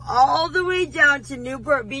drove all the way down to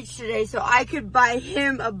Newport Beach today so I could buy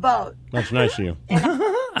him a boat. That's nice of you.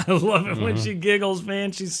 I love it when she giggles,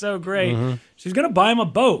 man. She's so great. She's going to buy him a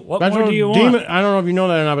boat. What more do you want? I don't know if you know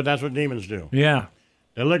that or not, but that's what demons do. Yeah.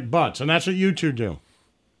 They lick butts, and that's what you two do.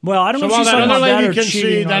 Well, I don't know if she's talking about that or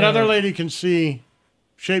cheating. That other lady can see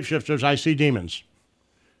shapeshifters. I see demons.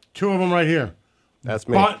 Two of them right here. That's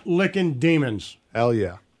me. Butt-licking demons. Hell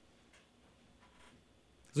yeah.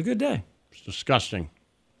 It's a good day. It's disgusting.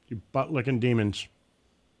 You butt-licking demons.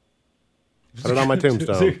 Put it on my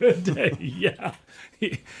tombstone. It's a good day, yeah.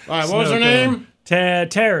 All right, what was her name?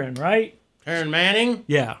 Taryn, right? Taryn Manning?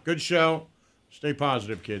 Yeah. Good show. Stay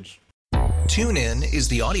positive, kids. TuneIn is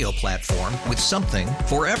the audio platform with something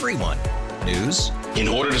for everyone. News. In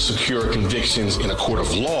order to secure convictions in a court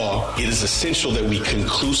of law, it is essential that we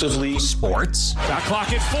conclusively. Sports. Got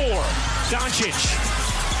clock at 4. Doncic.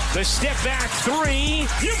 The step back 3.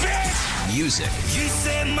 You bet. Music. You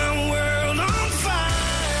set my world on fire.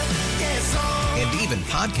 Yes, and even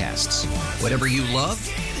podcasts. Whatever you love,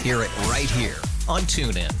 hear it right here on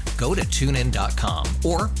TuneIn. Go to TuneIn.com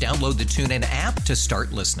or download the TuneIn app to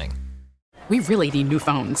start listening. We really need new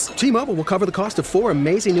phones. T-Mobile will cover the cost of 4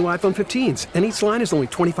 amazing new iPhone 15s, and each line is only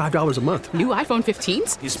 $25 a month. New iPhone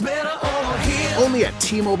 15s? It's better over here. Only at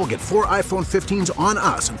T-Mobile, get 4 iPhone 15s on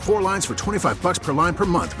us and 4 lines for $25 per line per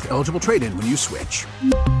month with eligible trade-in when you switch.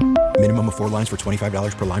 Minimum of 4 lines for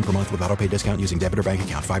 $25 per line per month with autopay discount using debit or bank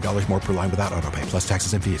account. $5 more per line without autopay, plus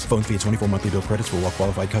taxes and fees. Phone fee at 24 monthly bill credits for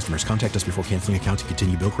well-qualified customers. Contact us before canceling account to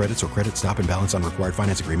continue bill credits or credit stop and balance on required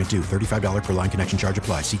finance agreement due. $35 per line connection charge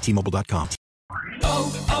applies. See T-Mobile.com.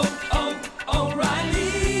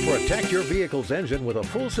 O'Reilly. Protect your vehicle's engine with a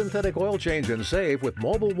full synthetic oil change and save with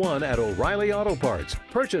Mobil 1 at O'Reilly Auto Parts.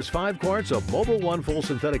 Purchase 5 quarts of Mobil 1 full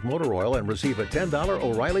synthetic motor oil and receive a $10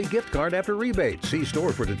 O'Reilly gift card after rebate. See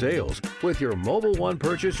store for details. With your Mobil 1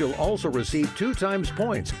 purchase, you'll also receive 2 times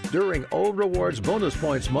points during O Rewards Bonus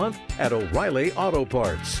Points Month at O'Reilly Auto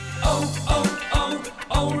Parts.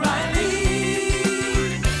 O'Reilly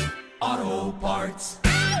Auto Parts.